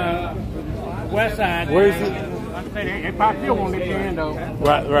main west side. Where is it? They probably still won't let you in, though.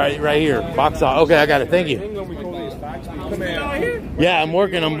 Right here. Box office. Okay, I got it. Thank you. Yeah, I'm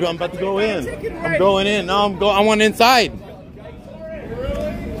working. I'm about to go in. I'm going in. No, I want inside.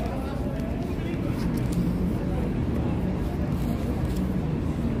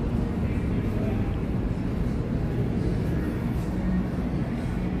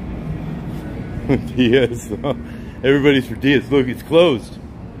 Diaz. Everybody's for Diaz. Look, it's closed.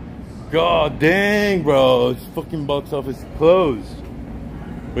 God dang, bro. This fucking box office is closed.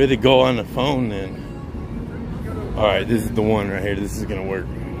 We had to go on the phone then. Alright, this is the one right here. This is gonna work.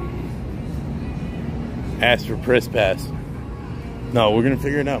 Ask for press pass. No, we're gonna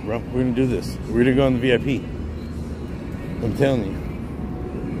figure it out, bro. We're gonna do this. We're gonna go on the VIP. I'm telling you.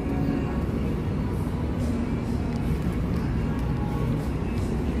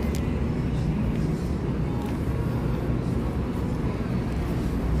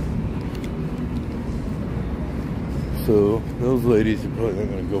 So those ladies are probably not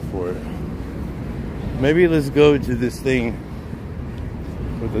gonna go for it. Maybe let's go to this thing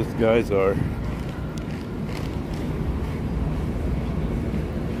where those guys are.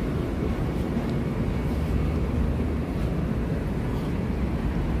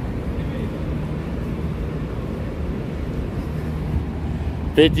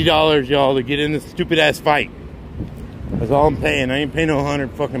 $50, y'all, to get in this stupid ass fight. That's all I'm paying. I ain't paying no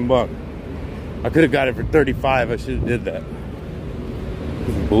 100 fucking bucks. I could have got it for 35. I should have did that.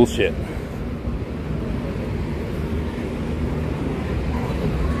 This is bullshit.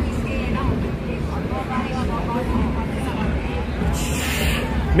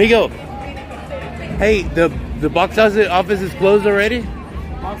 Migo, hey, the box office is closed already?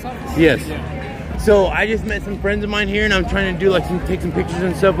 Box office? Yes. Yeah. So I just met some friends of mine here, and I'm trying to do like take some pictures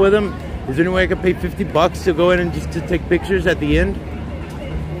and stuff with them. Is there any way I could pay 50 bucks to go in and just to take pictures at the end?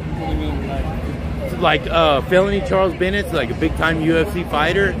 What do you mean, like Felony Charles Bennett's like a big time UFC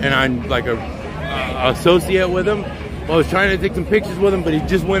fighter, and I'm like a associate with him. Well, I was trying to take some pictures with him, but he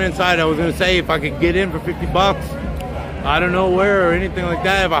just went inside. I was gonna say if I could get in for 50 bucks. I don't know where or anything like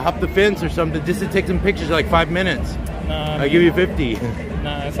that. If I hop the fence or something, just to take some pictures, like 5 minutes. Nah, I'll give you 50.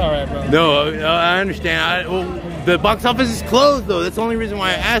 Nah, it's all right, bro. No, I understand. Well, the box office is closed, though. That's the only reason why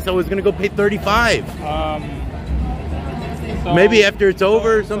I asked. I was gonna go pay 35. So, maybe after it's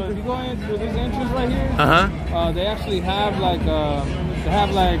over or something. So if you go in through this entrance right here, they actually have like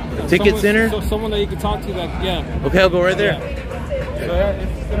a ticket center. So someone that you can talk to, like Okay, I'll go right there. Yeah. So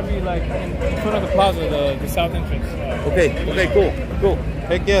it's gonna be like in front of the plaza, the south entrance. Okay, cool.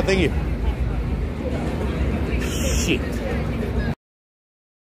 Heck yeah, thank you. Shit.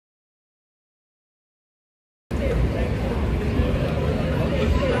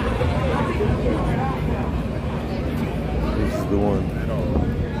 This is the one.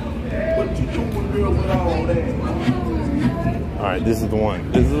 Alright, this is the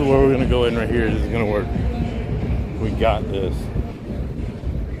one. This is where we're gonna go in right here. This is gonna work. We got this.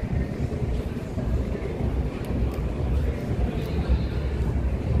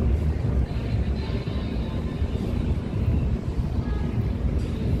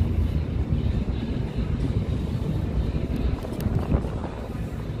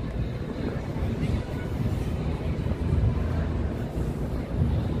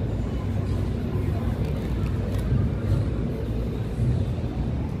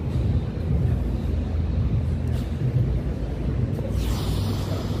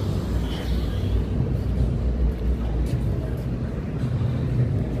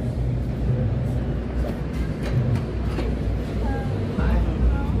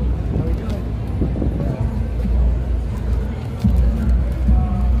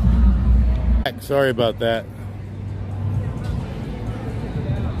 Sorry about that.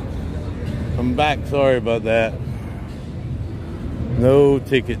 I'm back. Sorry about that. No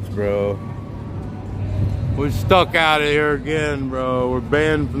tickets, bro. We're stuck out of here again, bro. We're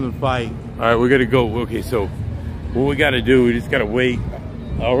banned from the fight. All right, we're gonna go. Okay, so what we gotta do, we just gotta wait.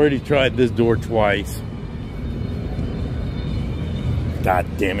 I already tried this door twice. God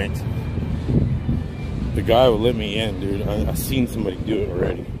damn it. The guy will let me in, dude. I seen somebody do it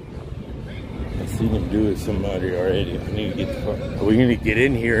already. I seen him do it somebody already. I need to get the fuck. We need to get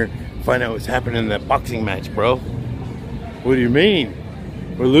in here, find out what's happening in that boxing match, bro. What do you mean?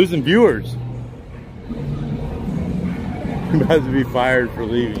 We're losing viewers. I'm about to be fired for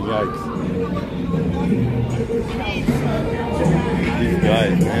leaving, yikes. These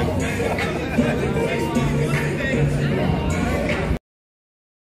guys, man.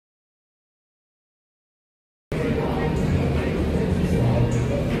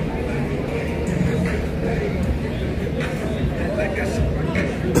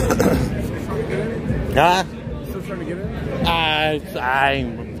 Huh? Still trying to get in? I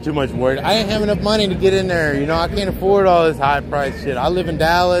ain't too much worried. I ain't have enough money to get in there. You know, I can't afford all this high price shit. I live in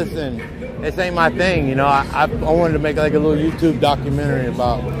Dallas and this ain't my thing. You know, I wanted to make like a little YouTube documentary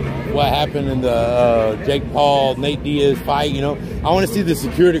about what happened in the Jake Paul, Nate Diaz fight. You know, I want to see the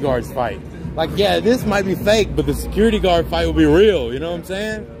security guards fight. Like, yeah, this might be fake, but the security guard fight will be real. You know what I'm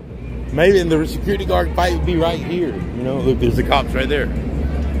saying? Maybe in the security guard fight would be right here. You know, look, there's the cops right there.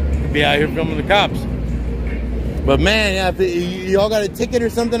 Be out here filming the cops. But man, y'all got a ticket or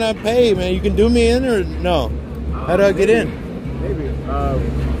something I pay, man. You can do me in or no? How do I get in? Maybe. I'm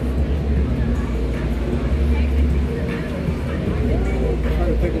trying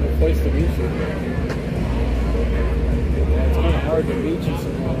to think of a place to meet you. It's kind of hard to meet you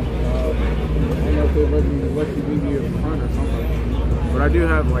somewhere. I don't know if they let you meet me in front or something. But I do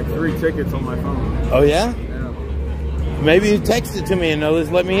have like 3 tickets on my phone. Oh yeah? Yeah. Maybe you text it to me and they'll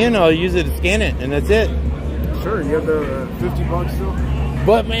just let me in. I'll use it to scan it, and that's it. Sure, you have the 50 bucks still?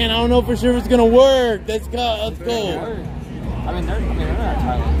 But man, I don't know for sure if it's gonna work. Let's go. I mean, they're not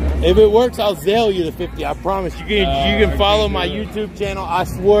tight. If it works, I'll Zelle you the 50. I promise. You can follow my YouTube channel. I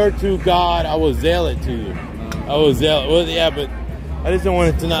swear to God, I will Zelle it to you. I will Zelle. Well, yeah, but I just don't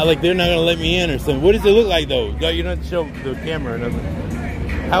want it to not like they're not gonna let me in or something. What does it look like though? You don't have to show the camera or nothing.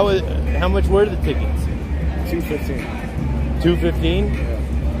 How much were the tickets? $2.15. $2.15?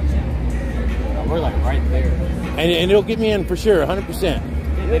 Yeah. We're like right there. And it'll get me in for sure, 100%.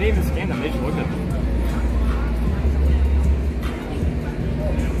 They didn't even scan them. They just looked at them.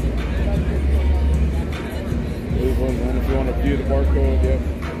 If you want to view the barcode, yep.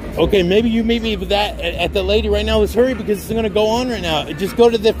 Okay, maybe you meet me with that at the lady right now. Let's hurry because it's going to go on right now. Just go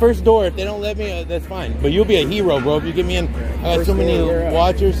to the first door. If they don't let me, that's fine. But you'll be a hero, bro, if you get me in. I got so many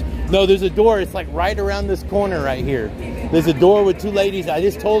watchers. No, there's a door. It's like right around this corner right here. There's a door with 2 ladies. I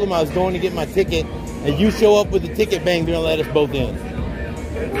just told them I was going to get my ticket. And you show up with the ticket, bang, they're going to let us both in.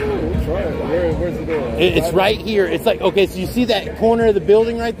 We'll try it. Where's the door? It's right here. It's like, okay, so you see that corner of the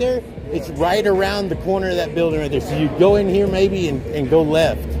building right there? It's right around the corner of that building right there. So you go in here maybe and go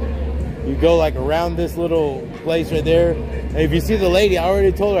left. You go like around this little place right there. And if you see the lady, I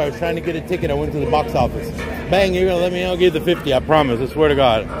already told her I was trying to get a ticket. I went to the box office. Bang, you're going to let me know. I'll give you the 50. I promise. I swear to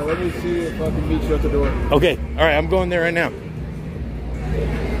God. Let me see if I can meet you at the door. Okay. All right. I'm going there right now.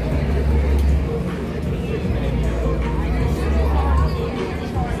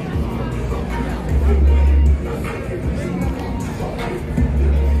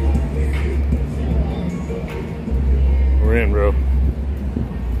 We're in, bro.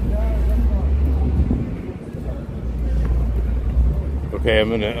 Okay, I'm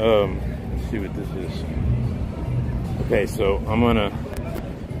gonna let's see what this is. Okay, so I'm gonna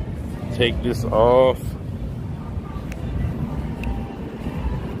take this off.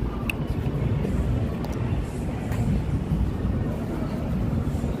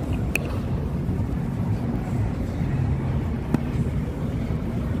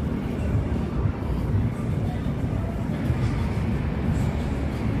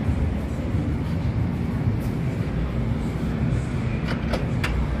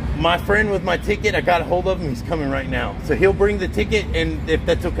 My friend with my ticket, I got a hold of him. He's coming right now, so he'll bring the ticket, and if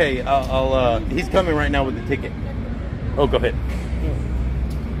that's okay, he's coming right now with the ticket. Oh, go ahead.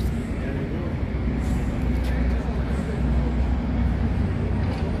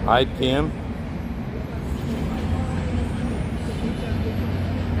 Hide cam.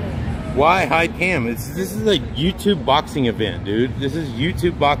 Why hide cam? This is a YouTube boxing event, dude. This is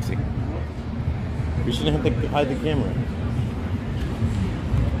YouTube boxing. We shouldn't have to hide the camera.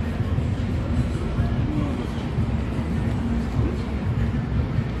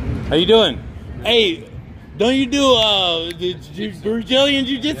 How you doing? Hey, don't you do Brazilian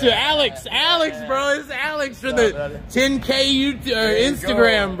Jiu-Jitsu? Alex, bro, it's Alex for the 10K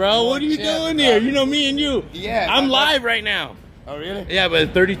Instagram, bro. What are you doing here? You know me and you. Yeah. I'm live right now. Oh, really? Yeah,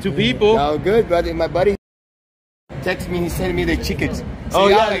 but 32 people. Oh, good, buddy. My buddy texted me. He's sending me the tickets. Oh,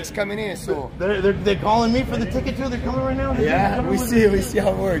 yeah. Alex coming in. So they're calling me for the ticket too. They're coming right now. Yeah, we see how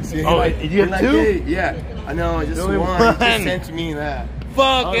it works. Oh, you have 2? Hey, yeah, I know. Just one. He just sent me that.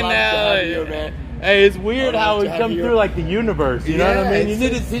 Fucking hell. Hey, it's weird how we come through like the universe. You know what I mean? You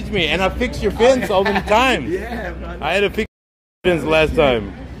need to teach me. And I fixed your fins so many times. Yeah, man. I had to fix your fins last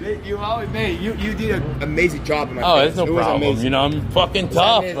time. You always made. You did an amazing job in my it's no problem. You know, I'm fucking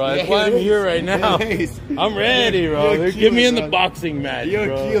tough, bro. That's why I'm here right now. I'm ready, bro. Get me in the boxing match. You're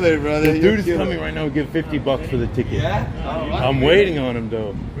a killer, brother. The dude is coming right now. Give $50 for the ticket. Yeah? I'm waiting on him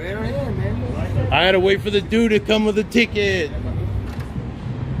though. Right in, man. I had to wait for the dude to come with the ticket.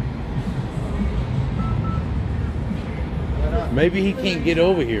 Maybe he can't get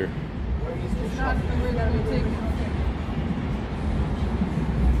over here.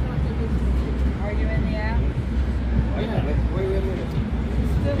 Are you in the app? Yeah, wait a minute.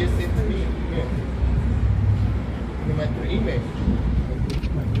 Just send to me. Yeah. My email.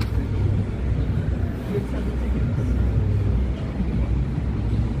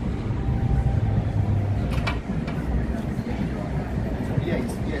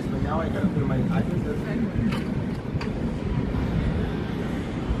 Yes, but now I gotta put my address.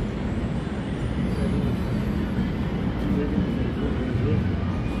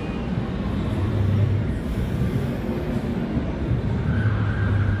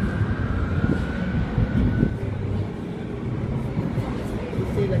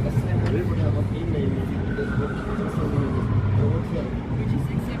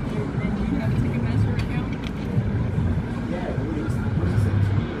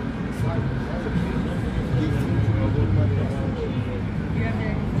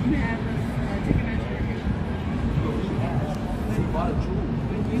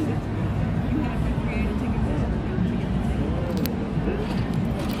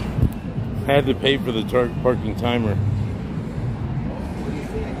 I had to pay for the parking timer.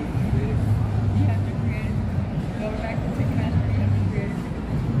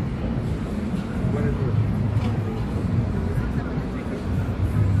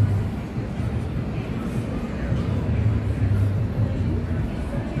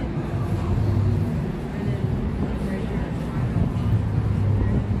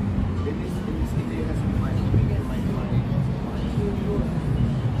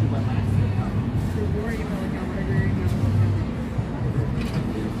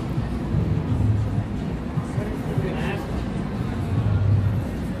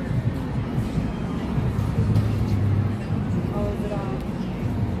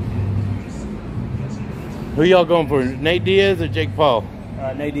 Who y'all going for? Nate Diaz or Jake Paul?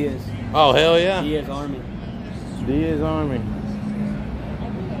 Nate Diaz. Oh, hell yeah. Diaz Army. Diaz Army.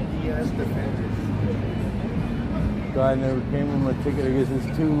 Guy never came with my ticket. I guess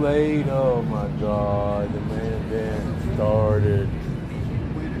it's too late. Oh my God, the main event started.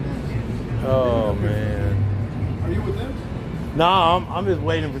 Oh man. Are you with them? No, I'm just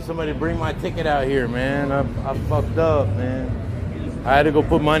waiting for somebody to bring my ticket out here, man. I fucked up, man. I had to go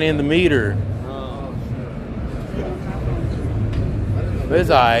put money in the meter. But it's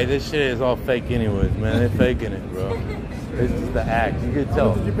alright. This shit is all fake anyways, man. They're faking it, bro. It's just the act. You could tell.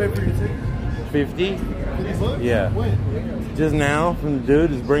 How much did you pay for your ticket? 50? 50 bucks? Yeah. When? Just now from the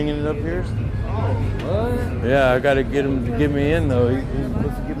dude who's bringing it up here. What? Yeah, I got to get him to get me in though. He's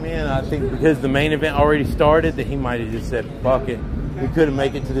supposed to get me in. I think because the main event already started, that he might have just said, "Fuck it, we couldn't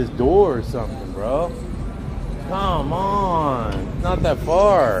make it to this door or something, bro." Come on, it's not that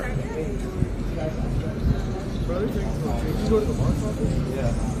far. Brother, did you go to the box office?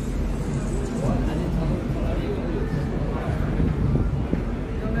 Yeah.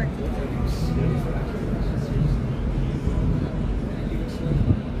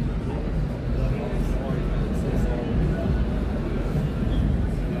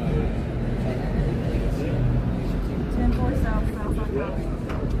 10-4 South South.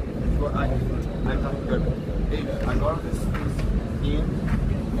 I got this game.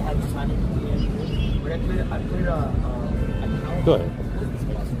 They have this money. I played Go ahead.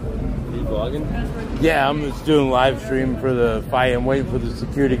 Are you vlogging? Yeah, I'm just doing live stream for the fight. I'm waiting for the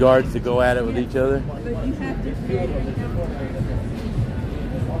security guards to go at it with each other. But you have to create an account.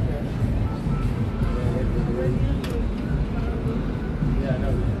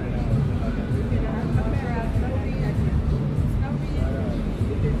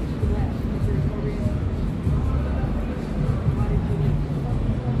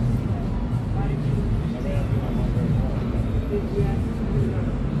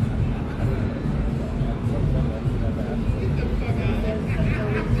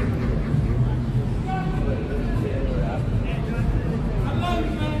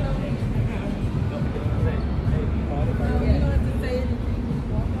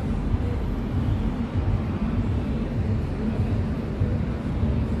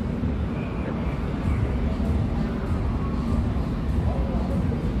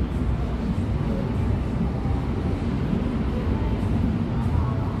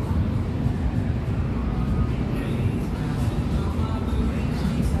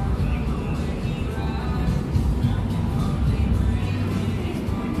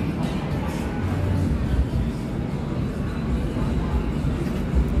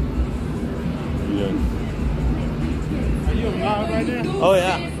 Oh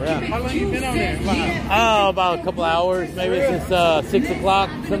yeah, yeah. How long you been on there? Oh, about a couple hours, maybe since 6 o'clock,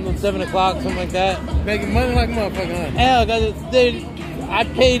 something 7 o'clock, something like that. Making money like a motherfucker, huh?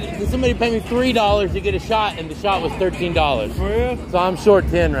 Yeah, somebody paid me $3 to get a shot, and the shot was $13. For real? So I'm short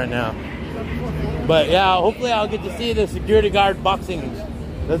 10 right now. But yeah, hopefully I'll get to see the security guard boxing.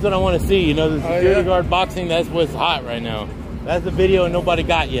 That's what I want to see. You know, the security guard boxing. That's what's hot right now. That's the video nobody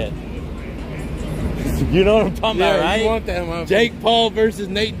got yet. You know what I'm talking about, right? You want that, motherfucker. Jake Paul versus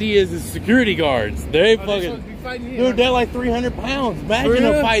Nate Diaz is security guards. They fucking, dude, they're like 300 pounds. Imagine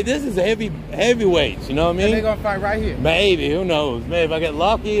a fight. This is heavyweights. You know what I mean? And they gonna fight right here. Maybe, who knows? Maybe if I get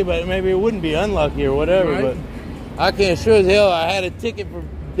lucky, but maybe it wouldn't be unlucky or whatever. Right. But I can't sure as hell. I had a ticket for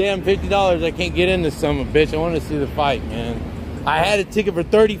damn $50. I can't get in this son of a bitch. I want to see the fight, man. I had a ticket for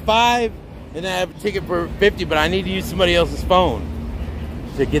 $35, and I have a ticket for $50, but I need to use somebody else's phone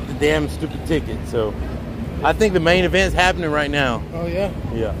to get the damn stupid ticket. So I think the main event's happening right now. Oh yeah?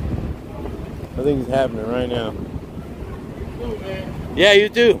 Yeah. I think it's happening right now. Cool, man. Yeah, you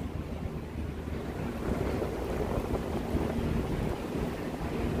too.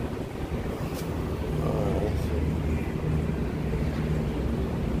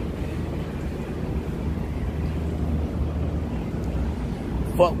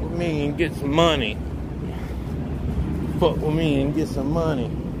 Fuck with me and get some money. Fuck with me and get some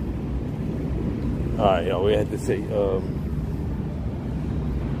money. Alright, y'all, we had to say, what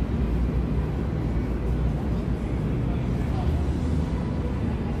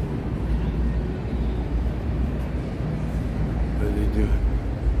did they do?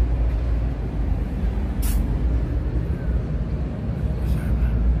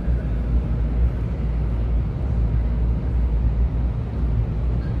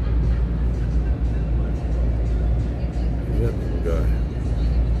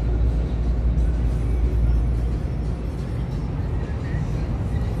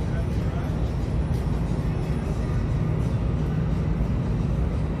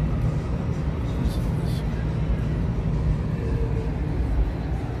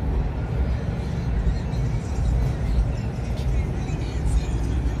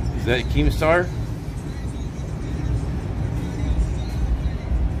 that Keemstar?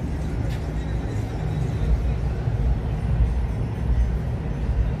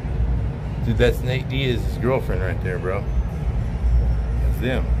 Dude, that's Nate Diaz's girlfriend right there, bro. That's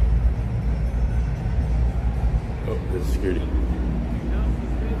them. Oh, there's security.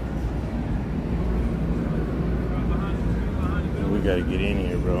 We gotta get in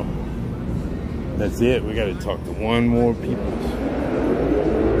here, bro. That's it. We gotta talk to one more people.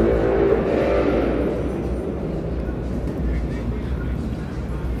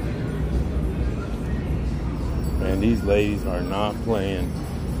 Man, these ladies are not playing.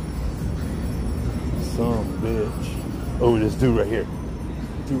 Some bitch. Oh, this dude right here.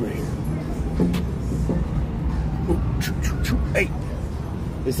 Dude right here. Oh, hey.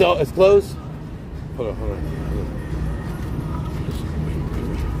 It's closed? Hold on.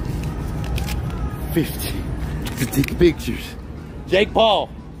 50 to take pictures. Jake Paul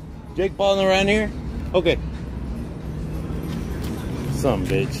around here? Okay. Some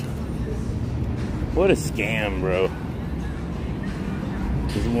bitch. What a scam, bro.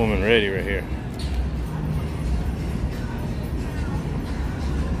 There's a woman ready right here.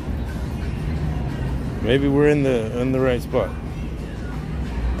 Maybe we're in the right spot.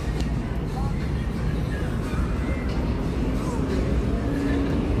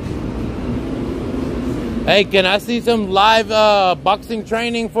 Hey, can I see some live boxing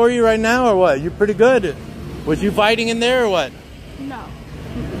training for you right now, or what? You're pretty good. Was you fighting in there, or what? No.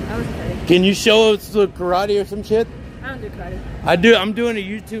 I was kidding. Can you show us the karate or some shit? I don't do karate. I'm doing a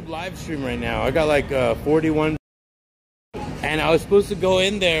YouTube live stream right now. I got like 41. And I was supposed to go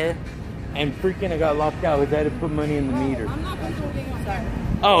in there, and freaking I got locked out because I had to put money in the meter. I'm not controlling your style.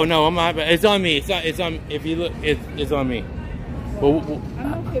 Oh no, I'm not. It's on me. It's on. If you look, it's on me. Well,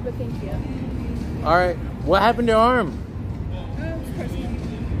 I'm okay, but thank you. All right. What happened to your arm?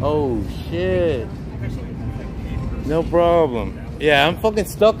 Oh shit. No problem. Yeah, I'm fucking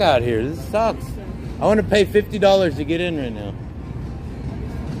stuck out here. This sucks. I want to pay $50 to get in right now.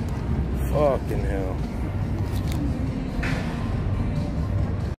 Fucking hell.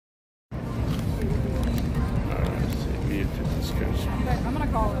 I'm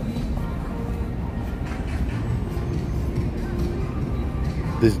gonna call him.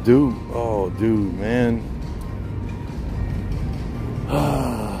 This dude, oh dude, man.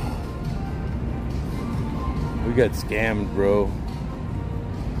 We got scammed, bro.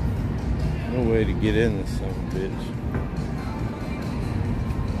 No way to get in this son of a bitch.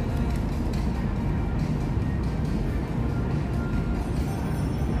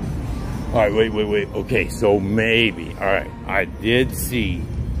 All right, wait. Okay, so maybe. All right, I did see.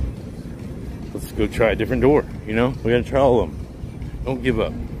 Let's go try a different door. You know, we gotta try all of them. Don't give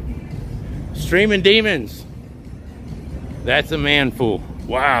up. Streaming Demons. That's a manful.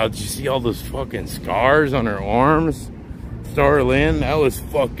 Wow, did you see all those fucking scars on her arms? Starlyn, that was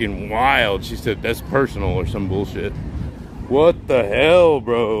fucking wild. She said that's personal or some bullshit. What the hell,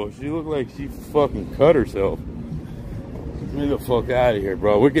 bro? She looked like she fucking cut herself. Get me the fuck out of here,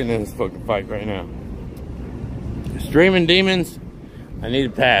 bro. We're getting in this fucking fight right now. Streaming Demons, I need a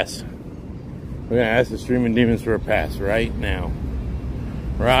pass. We're gonna ask the Streaming Demons for a pass right now.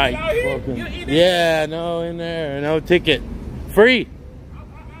 Right. Fucking, yeah, no, in there. No ticket. Free.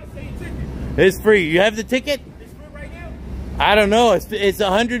 It's free. You have the ticket? It's free right now. I don't know. It's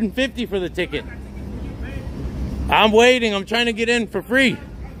 150 for the ticket. I'm waiting. I'm trying to get in for free.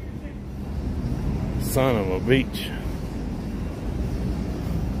 Son of a bitch.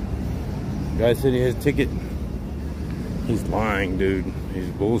 Guy said he has a ticket. He's lying, dude. He's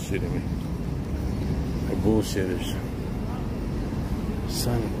bullshitting me. They're bullshitters.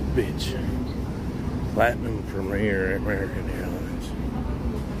 Son of a bitch. Platinum Premier American Airlines.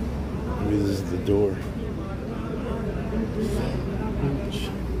 Maybe this is the door.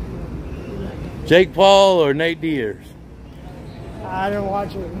 Jake Paul or Nate Diaz? I didn't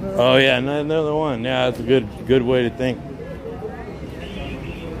watch it. Oh yeah, another one. Yeah, that's a good way to think.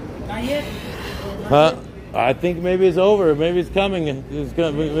 Not yet. Huh? I think maybe it's over. Maybe it's coming. It's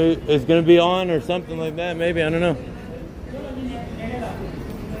gonna be on or something like that. Maybe, I don't know.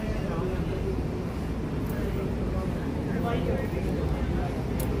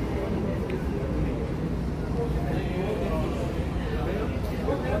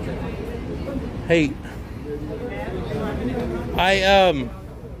 Hey,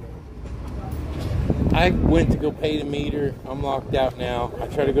 I went to go pay the meter. I'm locked out now. I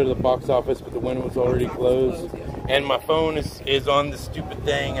tried to go to the box office, but the window was already closed. And my phone is on the stupid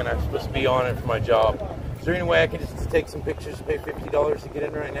thing, and I'm supposed to be on it for my job. Is there any way I can just take some pictures and pay $50 to get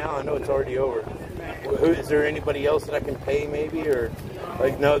in right now? I know it's already over. Is there anybody else that I can pay maybe, or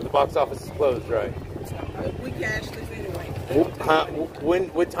like no, the box office is closed, right? We cash this anyway.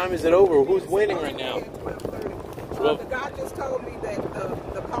 What time is it over? Who's winning right now? The guy just told me that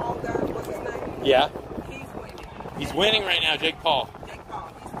the Paul guy, what's his name? Yeah. He's winning. He's winning right now, Jake Paul. Jake Paul,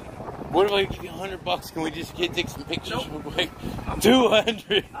 he's winning. What if I give you $100? Can we just take some pictures real quick?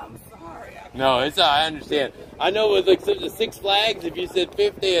 200. I'm sorry. No, I understand. I know with like the Six Flags, if you said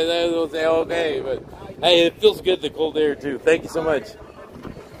 50, they'll say okay. But hey, it feels good, the cold air too. Thank you so much.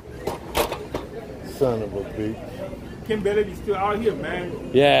 Son of a bitch. Kim Bennett still out here, man.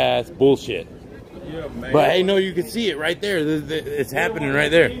 Yeah, it's bullshit. Yeah, man. But hey, no, you can see it right there. It's happening right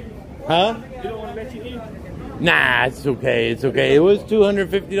there. Huh? You don't want to let you in? Nah, it's okay. It's okay. It was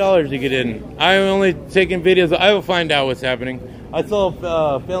 $250 to get in. I'm only taking videos. I will find out what's happening. I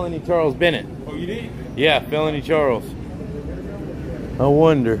saw Felony Charles Bennett. Oh, you did? Yeah, Felony Charles. I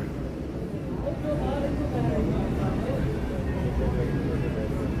wonder.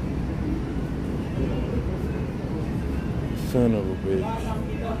 Son of a bitch.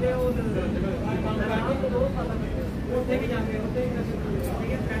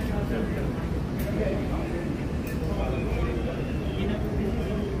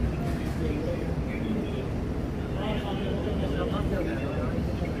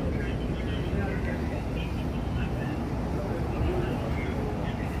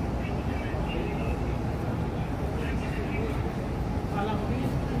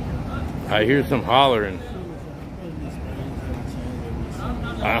 I hear some hollering.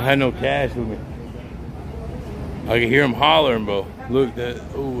 I don't have no cash with me. I can hear him hollering, bro. Look, that.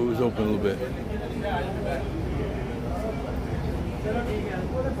 Oh, it was open a little bit.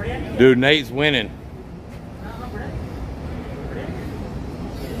 Dude, Nate's winning.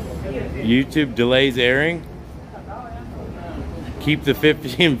 YouTube delays airing. Keep the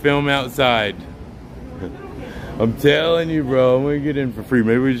 50 and film outside. I'm telling you, bro, I'm gonna get in for free.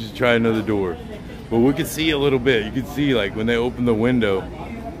 Maybe we just try another door. But we can see a little bit. You can see, like, when they open the window,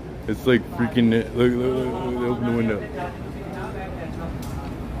 it's like freaking, look, they open the window.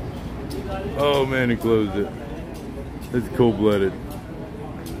 Oh man, he closed it. It's cold-blooded.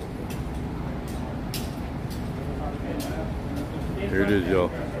 Here it is, y'all.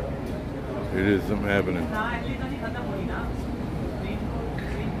 Here it is, something happening.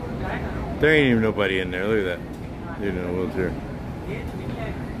 There ain't even nobody in there, look at that. Dude in a wheelchair.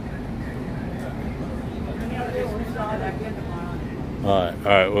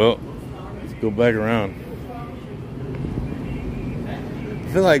 Alright, well, let's go back around. I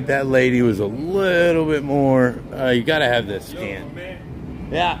feel like that lady was a little bit more, you gotta have this scan.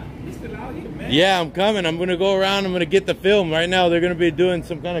 Yeah. Yeah, I'm coming. I'm gonna go around, I'm gonna get the film. Right now, they're gonna be doing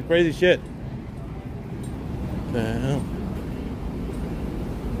some kind of crazy shit. What the hell?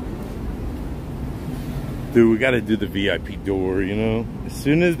 Dude, we gotta do the VIP door, you know? As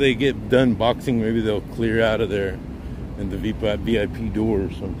soon as they get done boxing, maybe they'll clear out of there and the VIP door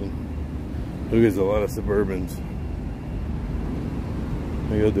or something. Look, there's a lot of Suburbans.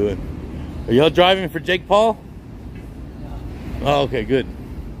 How y'all doing? Are y'all driving for Jake Paul? Oh, okay, good.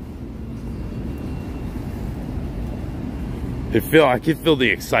 I can feel the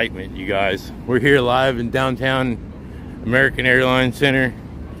excitement, you guys. We're here live in downtown American Airlines Center.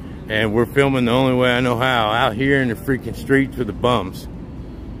 And we're filming the only way I know how, out here in the freaking streets with the bums.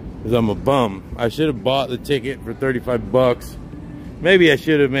 Because I'm a bum. I should have bought the ticket for 35 bucks. Maybe I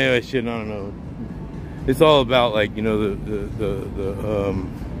should have, maybe I shouldn't, I don't know. It's all about, like, you know,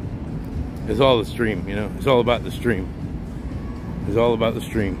 it's all the stream, you know. It's all about the stream. It's all about the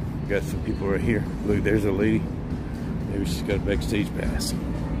stream. Got some people right here. Look, there's a lady. Maybe she's got a backstage pass.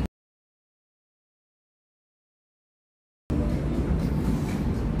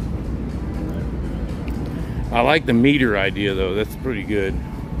 I like the meter idea though, that's pretty good.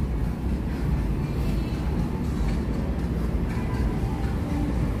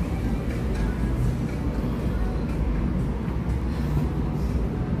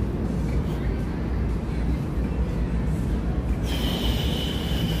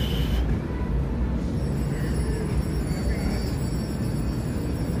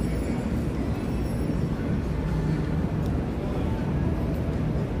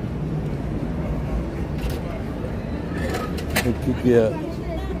 Yeah.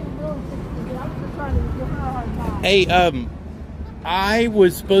 Hey, I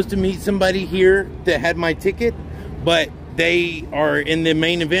was supposed to meet somebody here that had my ticket, but they are in the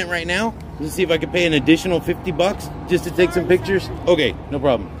main event right now. Let's see if I can pay an additional 50 bucks just to take some pictures. Okay, no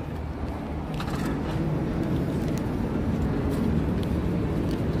problem.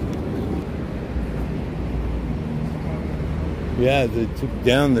 Yeah, they took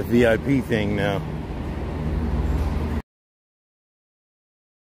down the VIP thing now.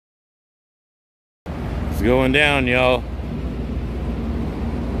 It's going down, y'all.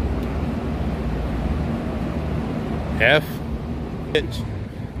 F.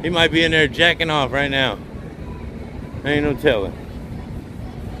 He might be in there jacking off right now. Ain't no telling.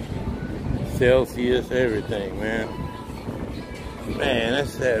 Celsius, everything, man. Man,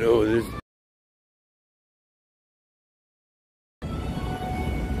 that's sad. Oh, this.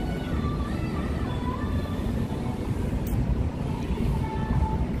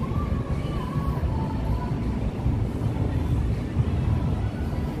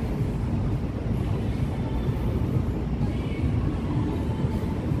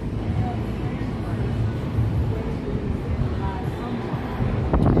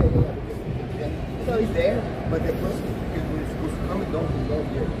 So he's there, but the person is supposed to come and don't go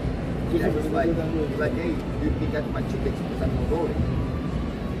here. Yeah, it's like, hey, you got my tickets because I'm not going.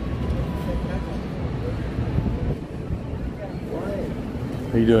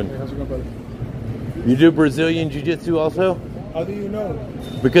 How you doing? Hey, how's it going, brother? You do Brazilian Jiu-Jitsu also? How do you know?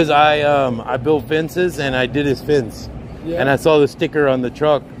 Because I build fences and I did his fence. Yeah. And I saw the sticker on the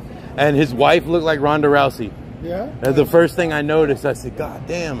truck. And his wife looked like Ronda Rousey. Yeah? That's the first thing I noticed. I said, God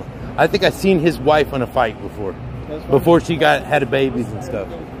damn. I think I've seen his wife on a fight before. Before she had babies and stuff.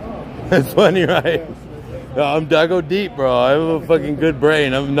 That's funny, right? I go deep, bro. I have a fucking good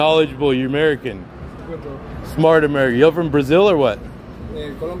brain. I'm knowledgeable. You're American. Smart American. You're from Brazil or what?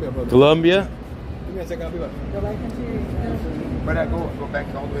 Colombia, brother. Colombia? Give me a second, I'll be back. Go back into your email. But I go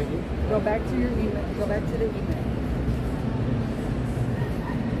back all the way here. Go back to your email. Go back to the email.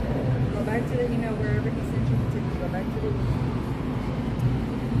 Go back to the email wherever he sent you the ticket. Go back to the email.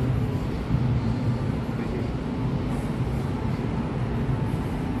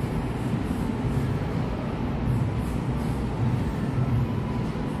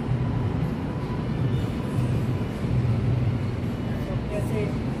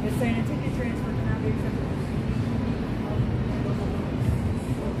 It's saying a ticket transfer cannot be accepted.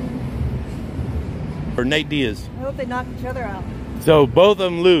 Or Nate Diaz. I hope they knock each other out. So both of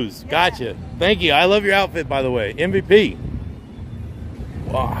them lose. Gotcha. Thank you. I love your outfit, by the way. MVP.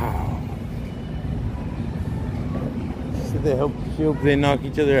 Wow. She hopes they knock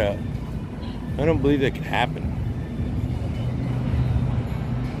each other out. I don't believe that could happen.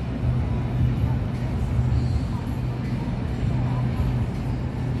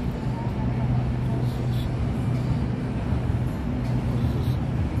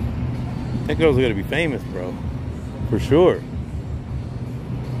 That girl's gonna be famous, bro. For sure.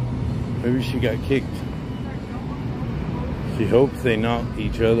 Maybe she got kicked. She hopes they knock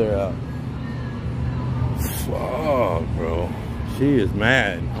each other out. Fuck, bro. She is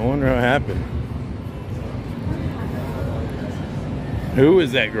mad. I wonder what happened. Who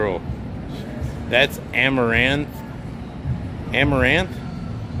is that girl? That's Amouranth. Amouranth?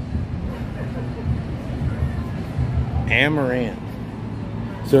 Amouranth.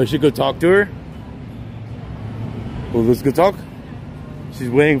 So I should go talk to her? Well, let's go talk. She's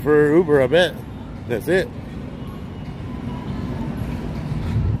waiting for her Uber, I bet. That's it.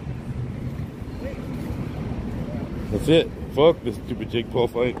 That's it. Fuck this stupid Jake Paul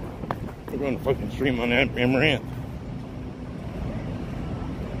fight. We're going to fucking stream on that Amouranth.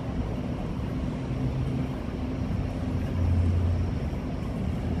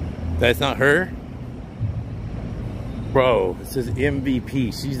 That's not her? Bro, it says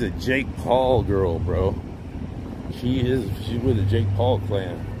MVP. She's a Jake Paul girl, bro. She's with the Jake Paul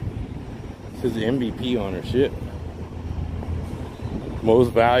clan. It says MVP on her shit.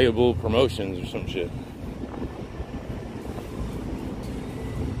 Most valuable promotions or some shit.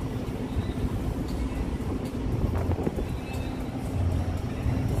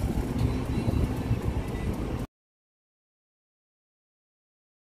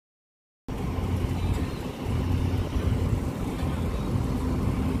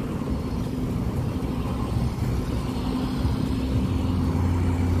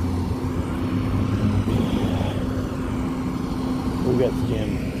 We got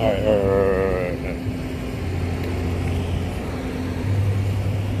scammed. All right.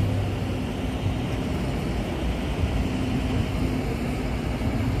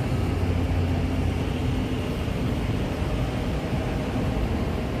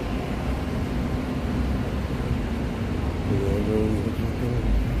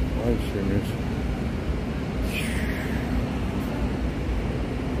 Live streamers.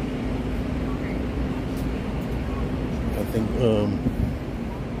 I think,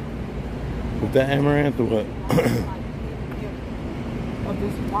 with that Amouranth or what?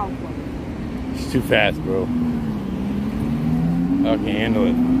 She's too fast, bro. I can't handle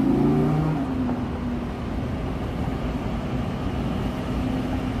it.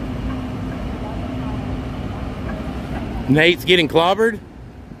 Nate's getting clobbered?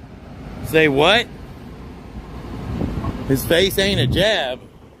 Say what? His face ain't a jab.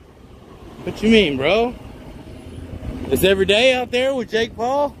 What you mean, bro? It's every day out there with Jake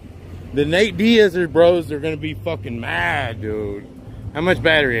Paul? The Nate Diaz bros are gonna be fucking mad, dude. How much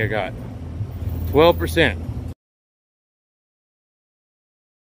battery I got? 12%.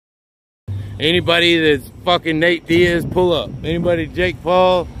 Anybody that's fucking Nate Diaz, pull up. Anybody Jake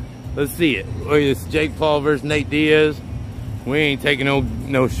Paul, let's see it. Look at this, Jake Paul versus Nate Diaz. We ain't taking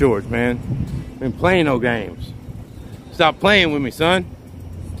no shorts, man. Been playing no games. Stop playing with me, son.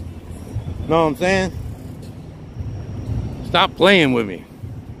 Know what I'm saying? Stop playing with me.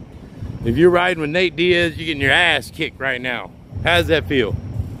 If you're riding with Nate Diaz, you're getting your ass kicked right now. How does that feel?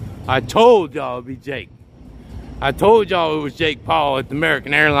 I told y'all it'd be Jake. I told y'all it was Jake Paul at the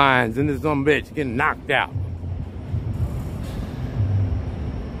American Airlines and this dumb bitch getting knocked out.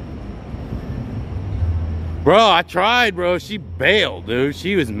 Bro, I tried, bro. She bailed, dude.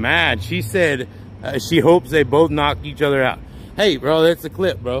 She was mad. She said she hopes they both knock each other out. Hey, bro, that's the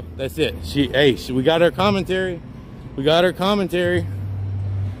clip, bro. That's it. We got her commentary. We got her commentary.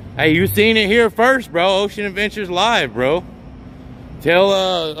 Hey, you seen it here first, bro. Ocean Adventures Live, bro. Tell,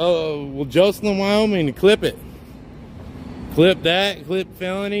 well, Jocelyn, Wyoming to clip it. Clip that, clip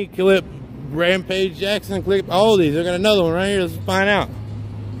Felony, clip Rampage Jackson, clip all these. I got another one right here. Let's find out.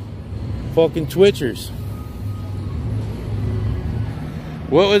 Fucking Twitchers.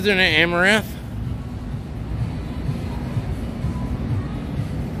 What was her name? Amouranth?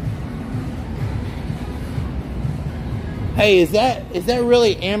 Hey, is that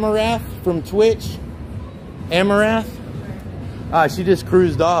really Amouranth from Twitch? Amouranth? She just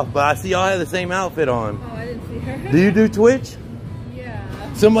cruised off, but I see y'all have the same outfit on. Oh, I didn't see her. Do you do Twitch?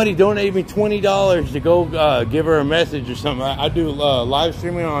 Yeah. Somebody donated me $20 to go give her a message or something. I do live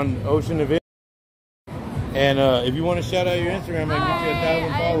streaming on Ocean Event. And if you want to shout out your Instagram, I can get you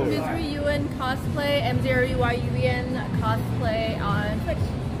 1,000 followers. I'm Misery Ewan Cosplay, MZREYUEN Cosplay on Twitch.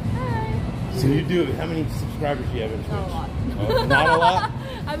 Hi. So you do, how many subscribers do you have in Twitch? Not a lot. Oh, not a lot?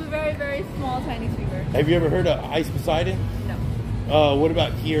 I'm a very, very small, tiny streamer. Have you ever heard of Ice Poseidon? No. What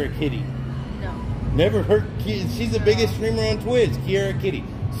about Kiera Kitty? No. Never heard? She's the biggest streamer on Twitch, Kiera Kitty.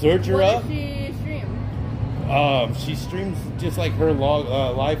 Search her up. What does she stream? She streams just like her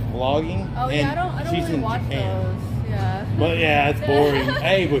life vlogging. Oh yeah, I don't really watch those. Yeah. But yeah, it's boring.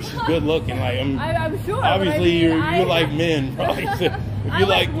 Hey, but she's good looking. Like I'm sure. Obviously, you're like men, probably. So if I you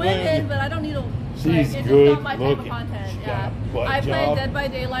like women, but I don't need to. She's it's good just not my looking. type of content. She Yeah. got a I play job. Dead by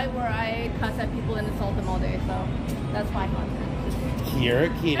Daylight where I cuss at people and insult them all day. So that's my content.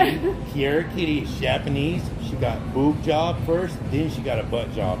 Kiera Kitty. Kiera Kitty is Japanese. She got boob job first, then she got a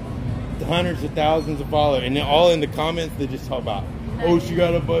butt job. Hundreds of thousands of followers, and then all in the comments they just talk about, oh, she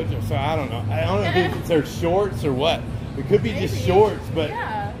got a butt job. So I don't know if it's her shorts or what. It could be just shorts, but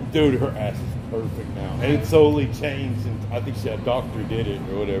dude, her ass is perfect now, and it's solely changed. And I think a doctor did it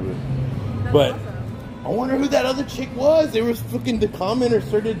or whatever. But I wonder who that other chick was. They were fucking, the commenters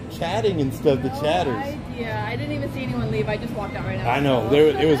started chatting and stuff. The chatters. Yeah, I didn't even see anyone leave. I just walked out right now. I know.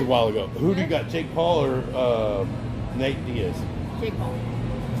 It was a while ago. Who do you got? Jake Paul or Nate Diaz? Jake Paul.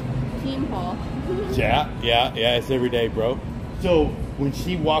 Team Paul. Yeah, it's every day, bro. So when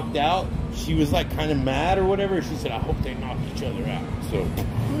she walked out, she was like kind of mad or whatever. She said, I hope they knock each other out. So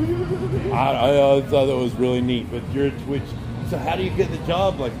I thought that was really neat. But you're a Twitch. So how do you get the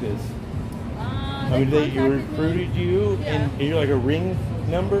job like this? I mean, they recruited you, and you're like a ring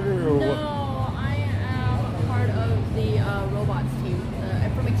number or what? No, I am part of the robots team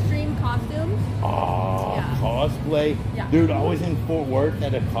from Extreme Costumes. Oh, yeah. Cosplay. Yeah. Dude, I was in Fort Worth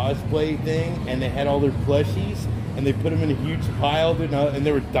at a cosplay thing, and they had all their plushies, and they put them in a huge pile, and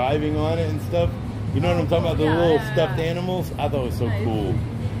they were diving on it and stuff. You know what I'm talking about? The little stuffed animals? I thought it was so cool.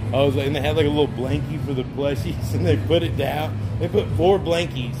 I was like, and they had like a little blankie for the plushies, and they put it down. They put 4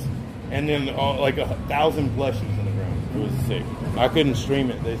 blankies, and then like 1,000 plushies on the ground. It was sick. I couldn't stream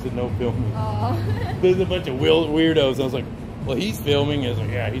it. They said no filming. There's a bunch of weirdos. I was like, well, he's filming. I was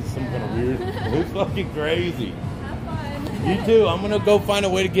like, yeah, he's some kind of weird. It's fucking crazy. Have fun. You too. I'm gonna go find a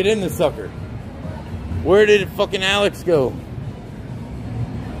way to get in this sucker. Where did fucking Alex go?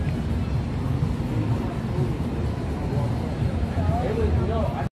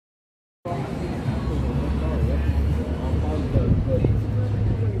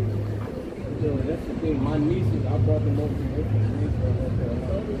 That's the thing. My nieces, I brought them over from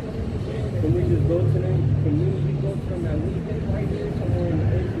Can we just go to them? Can we go to them at least right here somewhere in the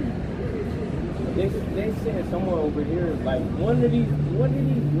entry? They said somewhere over here, like one of these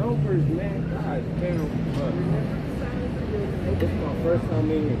numbers, man. God damn, this is my first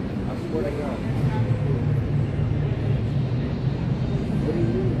time in here. I swear to God. What do you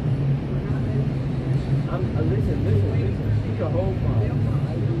mean? Listen. He's a whole problem.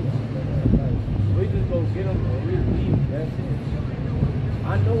 We just go get him and we leave. That's it.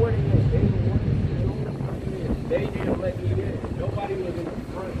 I know what it is. They didn't let me in. Nobody was in the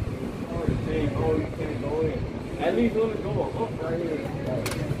front. Saying, oh, you can't go in. At least let me go up right here.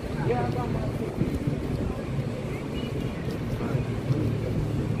 Yeah, I got my ticket.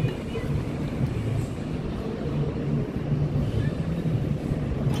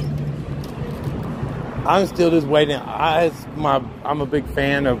 I'm still just waiting. I'm a big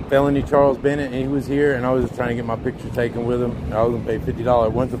fan of Felony Charles Bennett, and he was here, and I was just trying to get my picture taken with him. I was gonna pay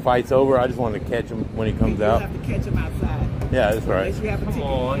 $50. Once the fight's over, I just wanted to catch him when he comes out. You have to catch him outside. Yeah, that's right. Unless you have a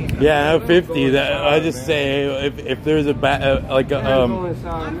ticket. Yeah, I have 50. That I just say if there's a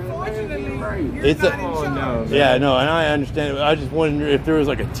Unfortunately, it's a yeah, no, and I understand. I just wonder if there was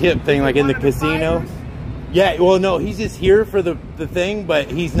like a tip thing, like in the casino. Yeah, well, no, he's just here for the thing, but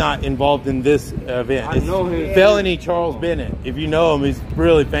he's not involved in this event. It's Felony Charles Bennett. If you know him, he's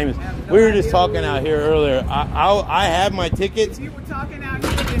really famous. We were just talking out here earlier. I have my tickets. If you were talking out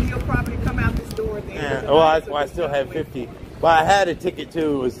here, then he'll probably come out this door then. Yeah, well, I still have 50. But I had a ticket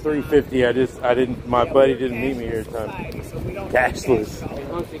too. It was $350. I didn't. My buddy didn't meet me here in time. Cashless.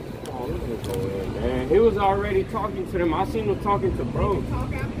 Man, he was already talking to them. I seen him talking to bro.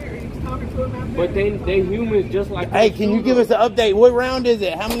 But they humans just like. Hey, can you give us an update? What round is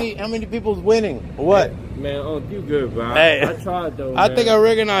it? How many people's winning? Or what? Man, oh, you good, bro. Hey, I tried though. I think I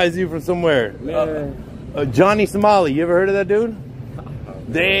recognize you from somewhere. Man. Johnny Somali. You ever heard of that dude?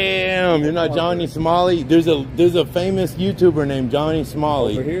 Damn, you're not Johnny Somali. There's a famous YouTuber named Johnny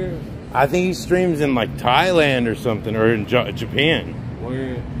Somali. Over here? I think he streams in like Thailand or something, or in Japan.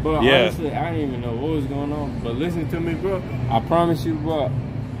 Weird. But yeah. Honestly, I didn't even know what was going on. But listen to me, bro. I promise you, bro.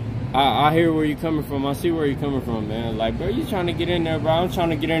 I hear where you're coming from. I see where you're coming from, man. Like, bro, you trying to get in there, bro. I'm trying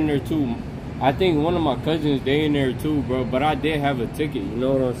to get in there too. I think one of my cousins, they in there too, bro. But I did have a ticket, you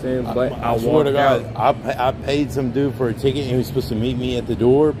know what I'm saying? But I swear to God, out. I paid some dude for a ticket, and he was supposed to meet me at the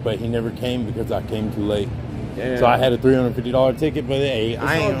door, but he never came because I came too late. Damn. So I had a $350 ticket, but hey,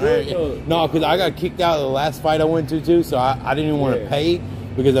 I ain't no, because I got kicked out of the last fight I went to too, so I didn't even want to pay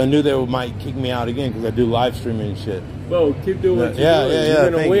because I knew they might kick me out again because I do live streaming and shit. Bro, keep doing what you're doing. You're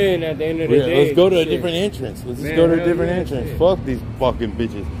gonna win at the end of the day. Let's go to a different entrance. Let's just go to a different entrance. Fuck these fucking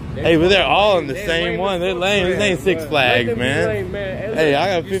bitches. Hey, but they're all in the same one. They're lame. This ain't Six Flags, man. Hey,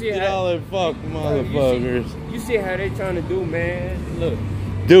 I got $50 fuck motherfuckers. You see how they trying to do, man? Look.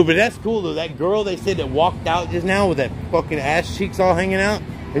 Dude, but that's cool though. That girl they said that walked out just now with that fucking ass cheeks all hanging out.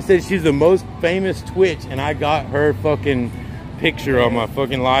 They said she's the most famous Twitch, and I got her fucking picture on my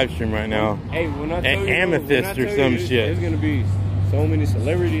fucking live stream right now. Hey, when I tell you, Amethyst or some shit. There's gonna be so many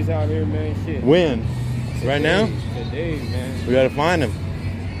celebrities out here, man. Shit. When? Right now? Today, man. We gotta find them.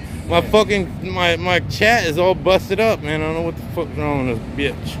 My fucking my chat is all busted up, man. I don't know what the fuck's wrong with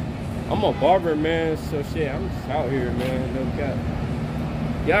this bitch. I'm a barber, man. So shit, I'm just out here, man. No cap.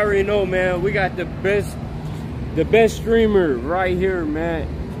 Y'all already know, man. We got the best streamer right here, man.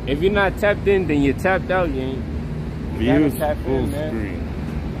 If you're not tapped in, then you're tapped out. You ain't. Views tap full in, man. screen.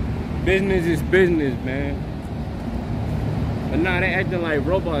 Business is business, man. But now they acting like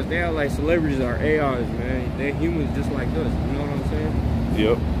robots. They act like celebrities are AIs, man. They're humans just like us. You know what I'm saying?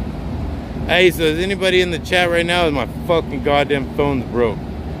 Yep. Hey, so is anybody in the chat right now? Is my fucking goddamn phone's broke?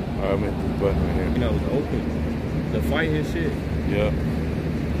 Alright, I'm at this button right here. You know, it was open. The fight and shit. Yep.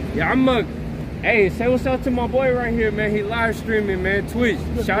 Yeah, hey, say what's up to my boy right here, man. He live streaming, man. Twitch.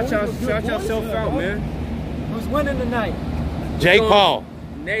 Shout yourself out, man. Who's winning tonight? Jake Paul.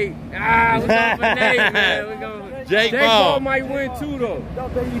 Nate. Ah, we're going for Nate, man. We're going Jake Paul. Paul Might win too, though.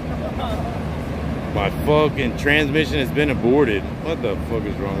 My fucking transmission has been aborted. What the fuck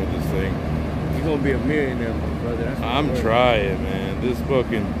is wrong with this thing? You're gonna be a millionaire, my brother. That's I'm trying, man. This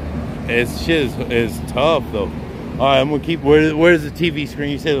fucking shit is tough though. Alright, I'm gonna keep where's the TV screen?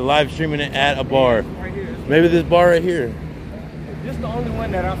 You said live streaming it at a bar. Right here. Maybe this bar right here. This is the only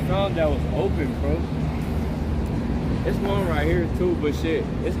one that I found that was open, bro. It's one right here too, but shit,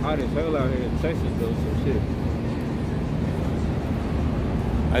 it's hot as hell out here in Texas though, so shit.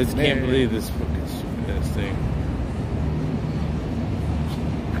 I just can't believe this fucking stupid ass thing.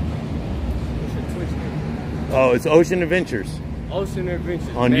 What's your Twitch name? Oh, it's Ocean Adventures. Ocean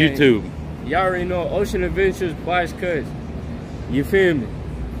Adventures. On man. YouTube. Y'all already know Ocean Adventures, Blash Cuts. You feel me?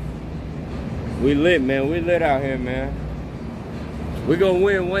 We lit, man. We lit out here, man. We gonna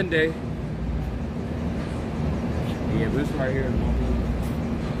win one day. Yeah, this right here.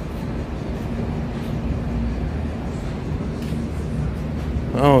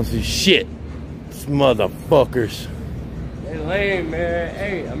 I don't see shit. These motherfuckers. They lame, man.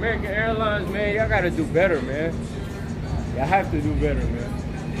 Hey, American Airlines, man, y'all gotta do better, man. Y'all have to do better, man.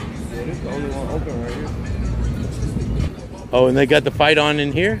 Yeah, this is the only one open right here. Oh, and they got the fight on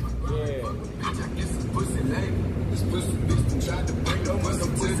in here? Yeah.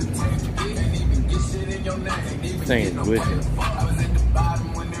 Saying with it.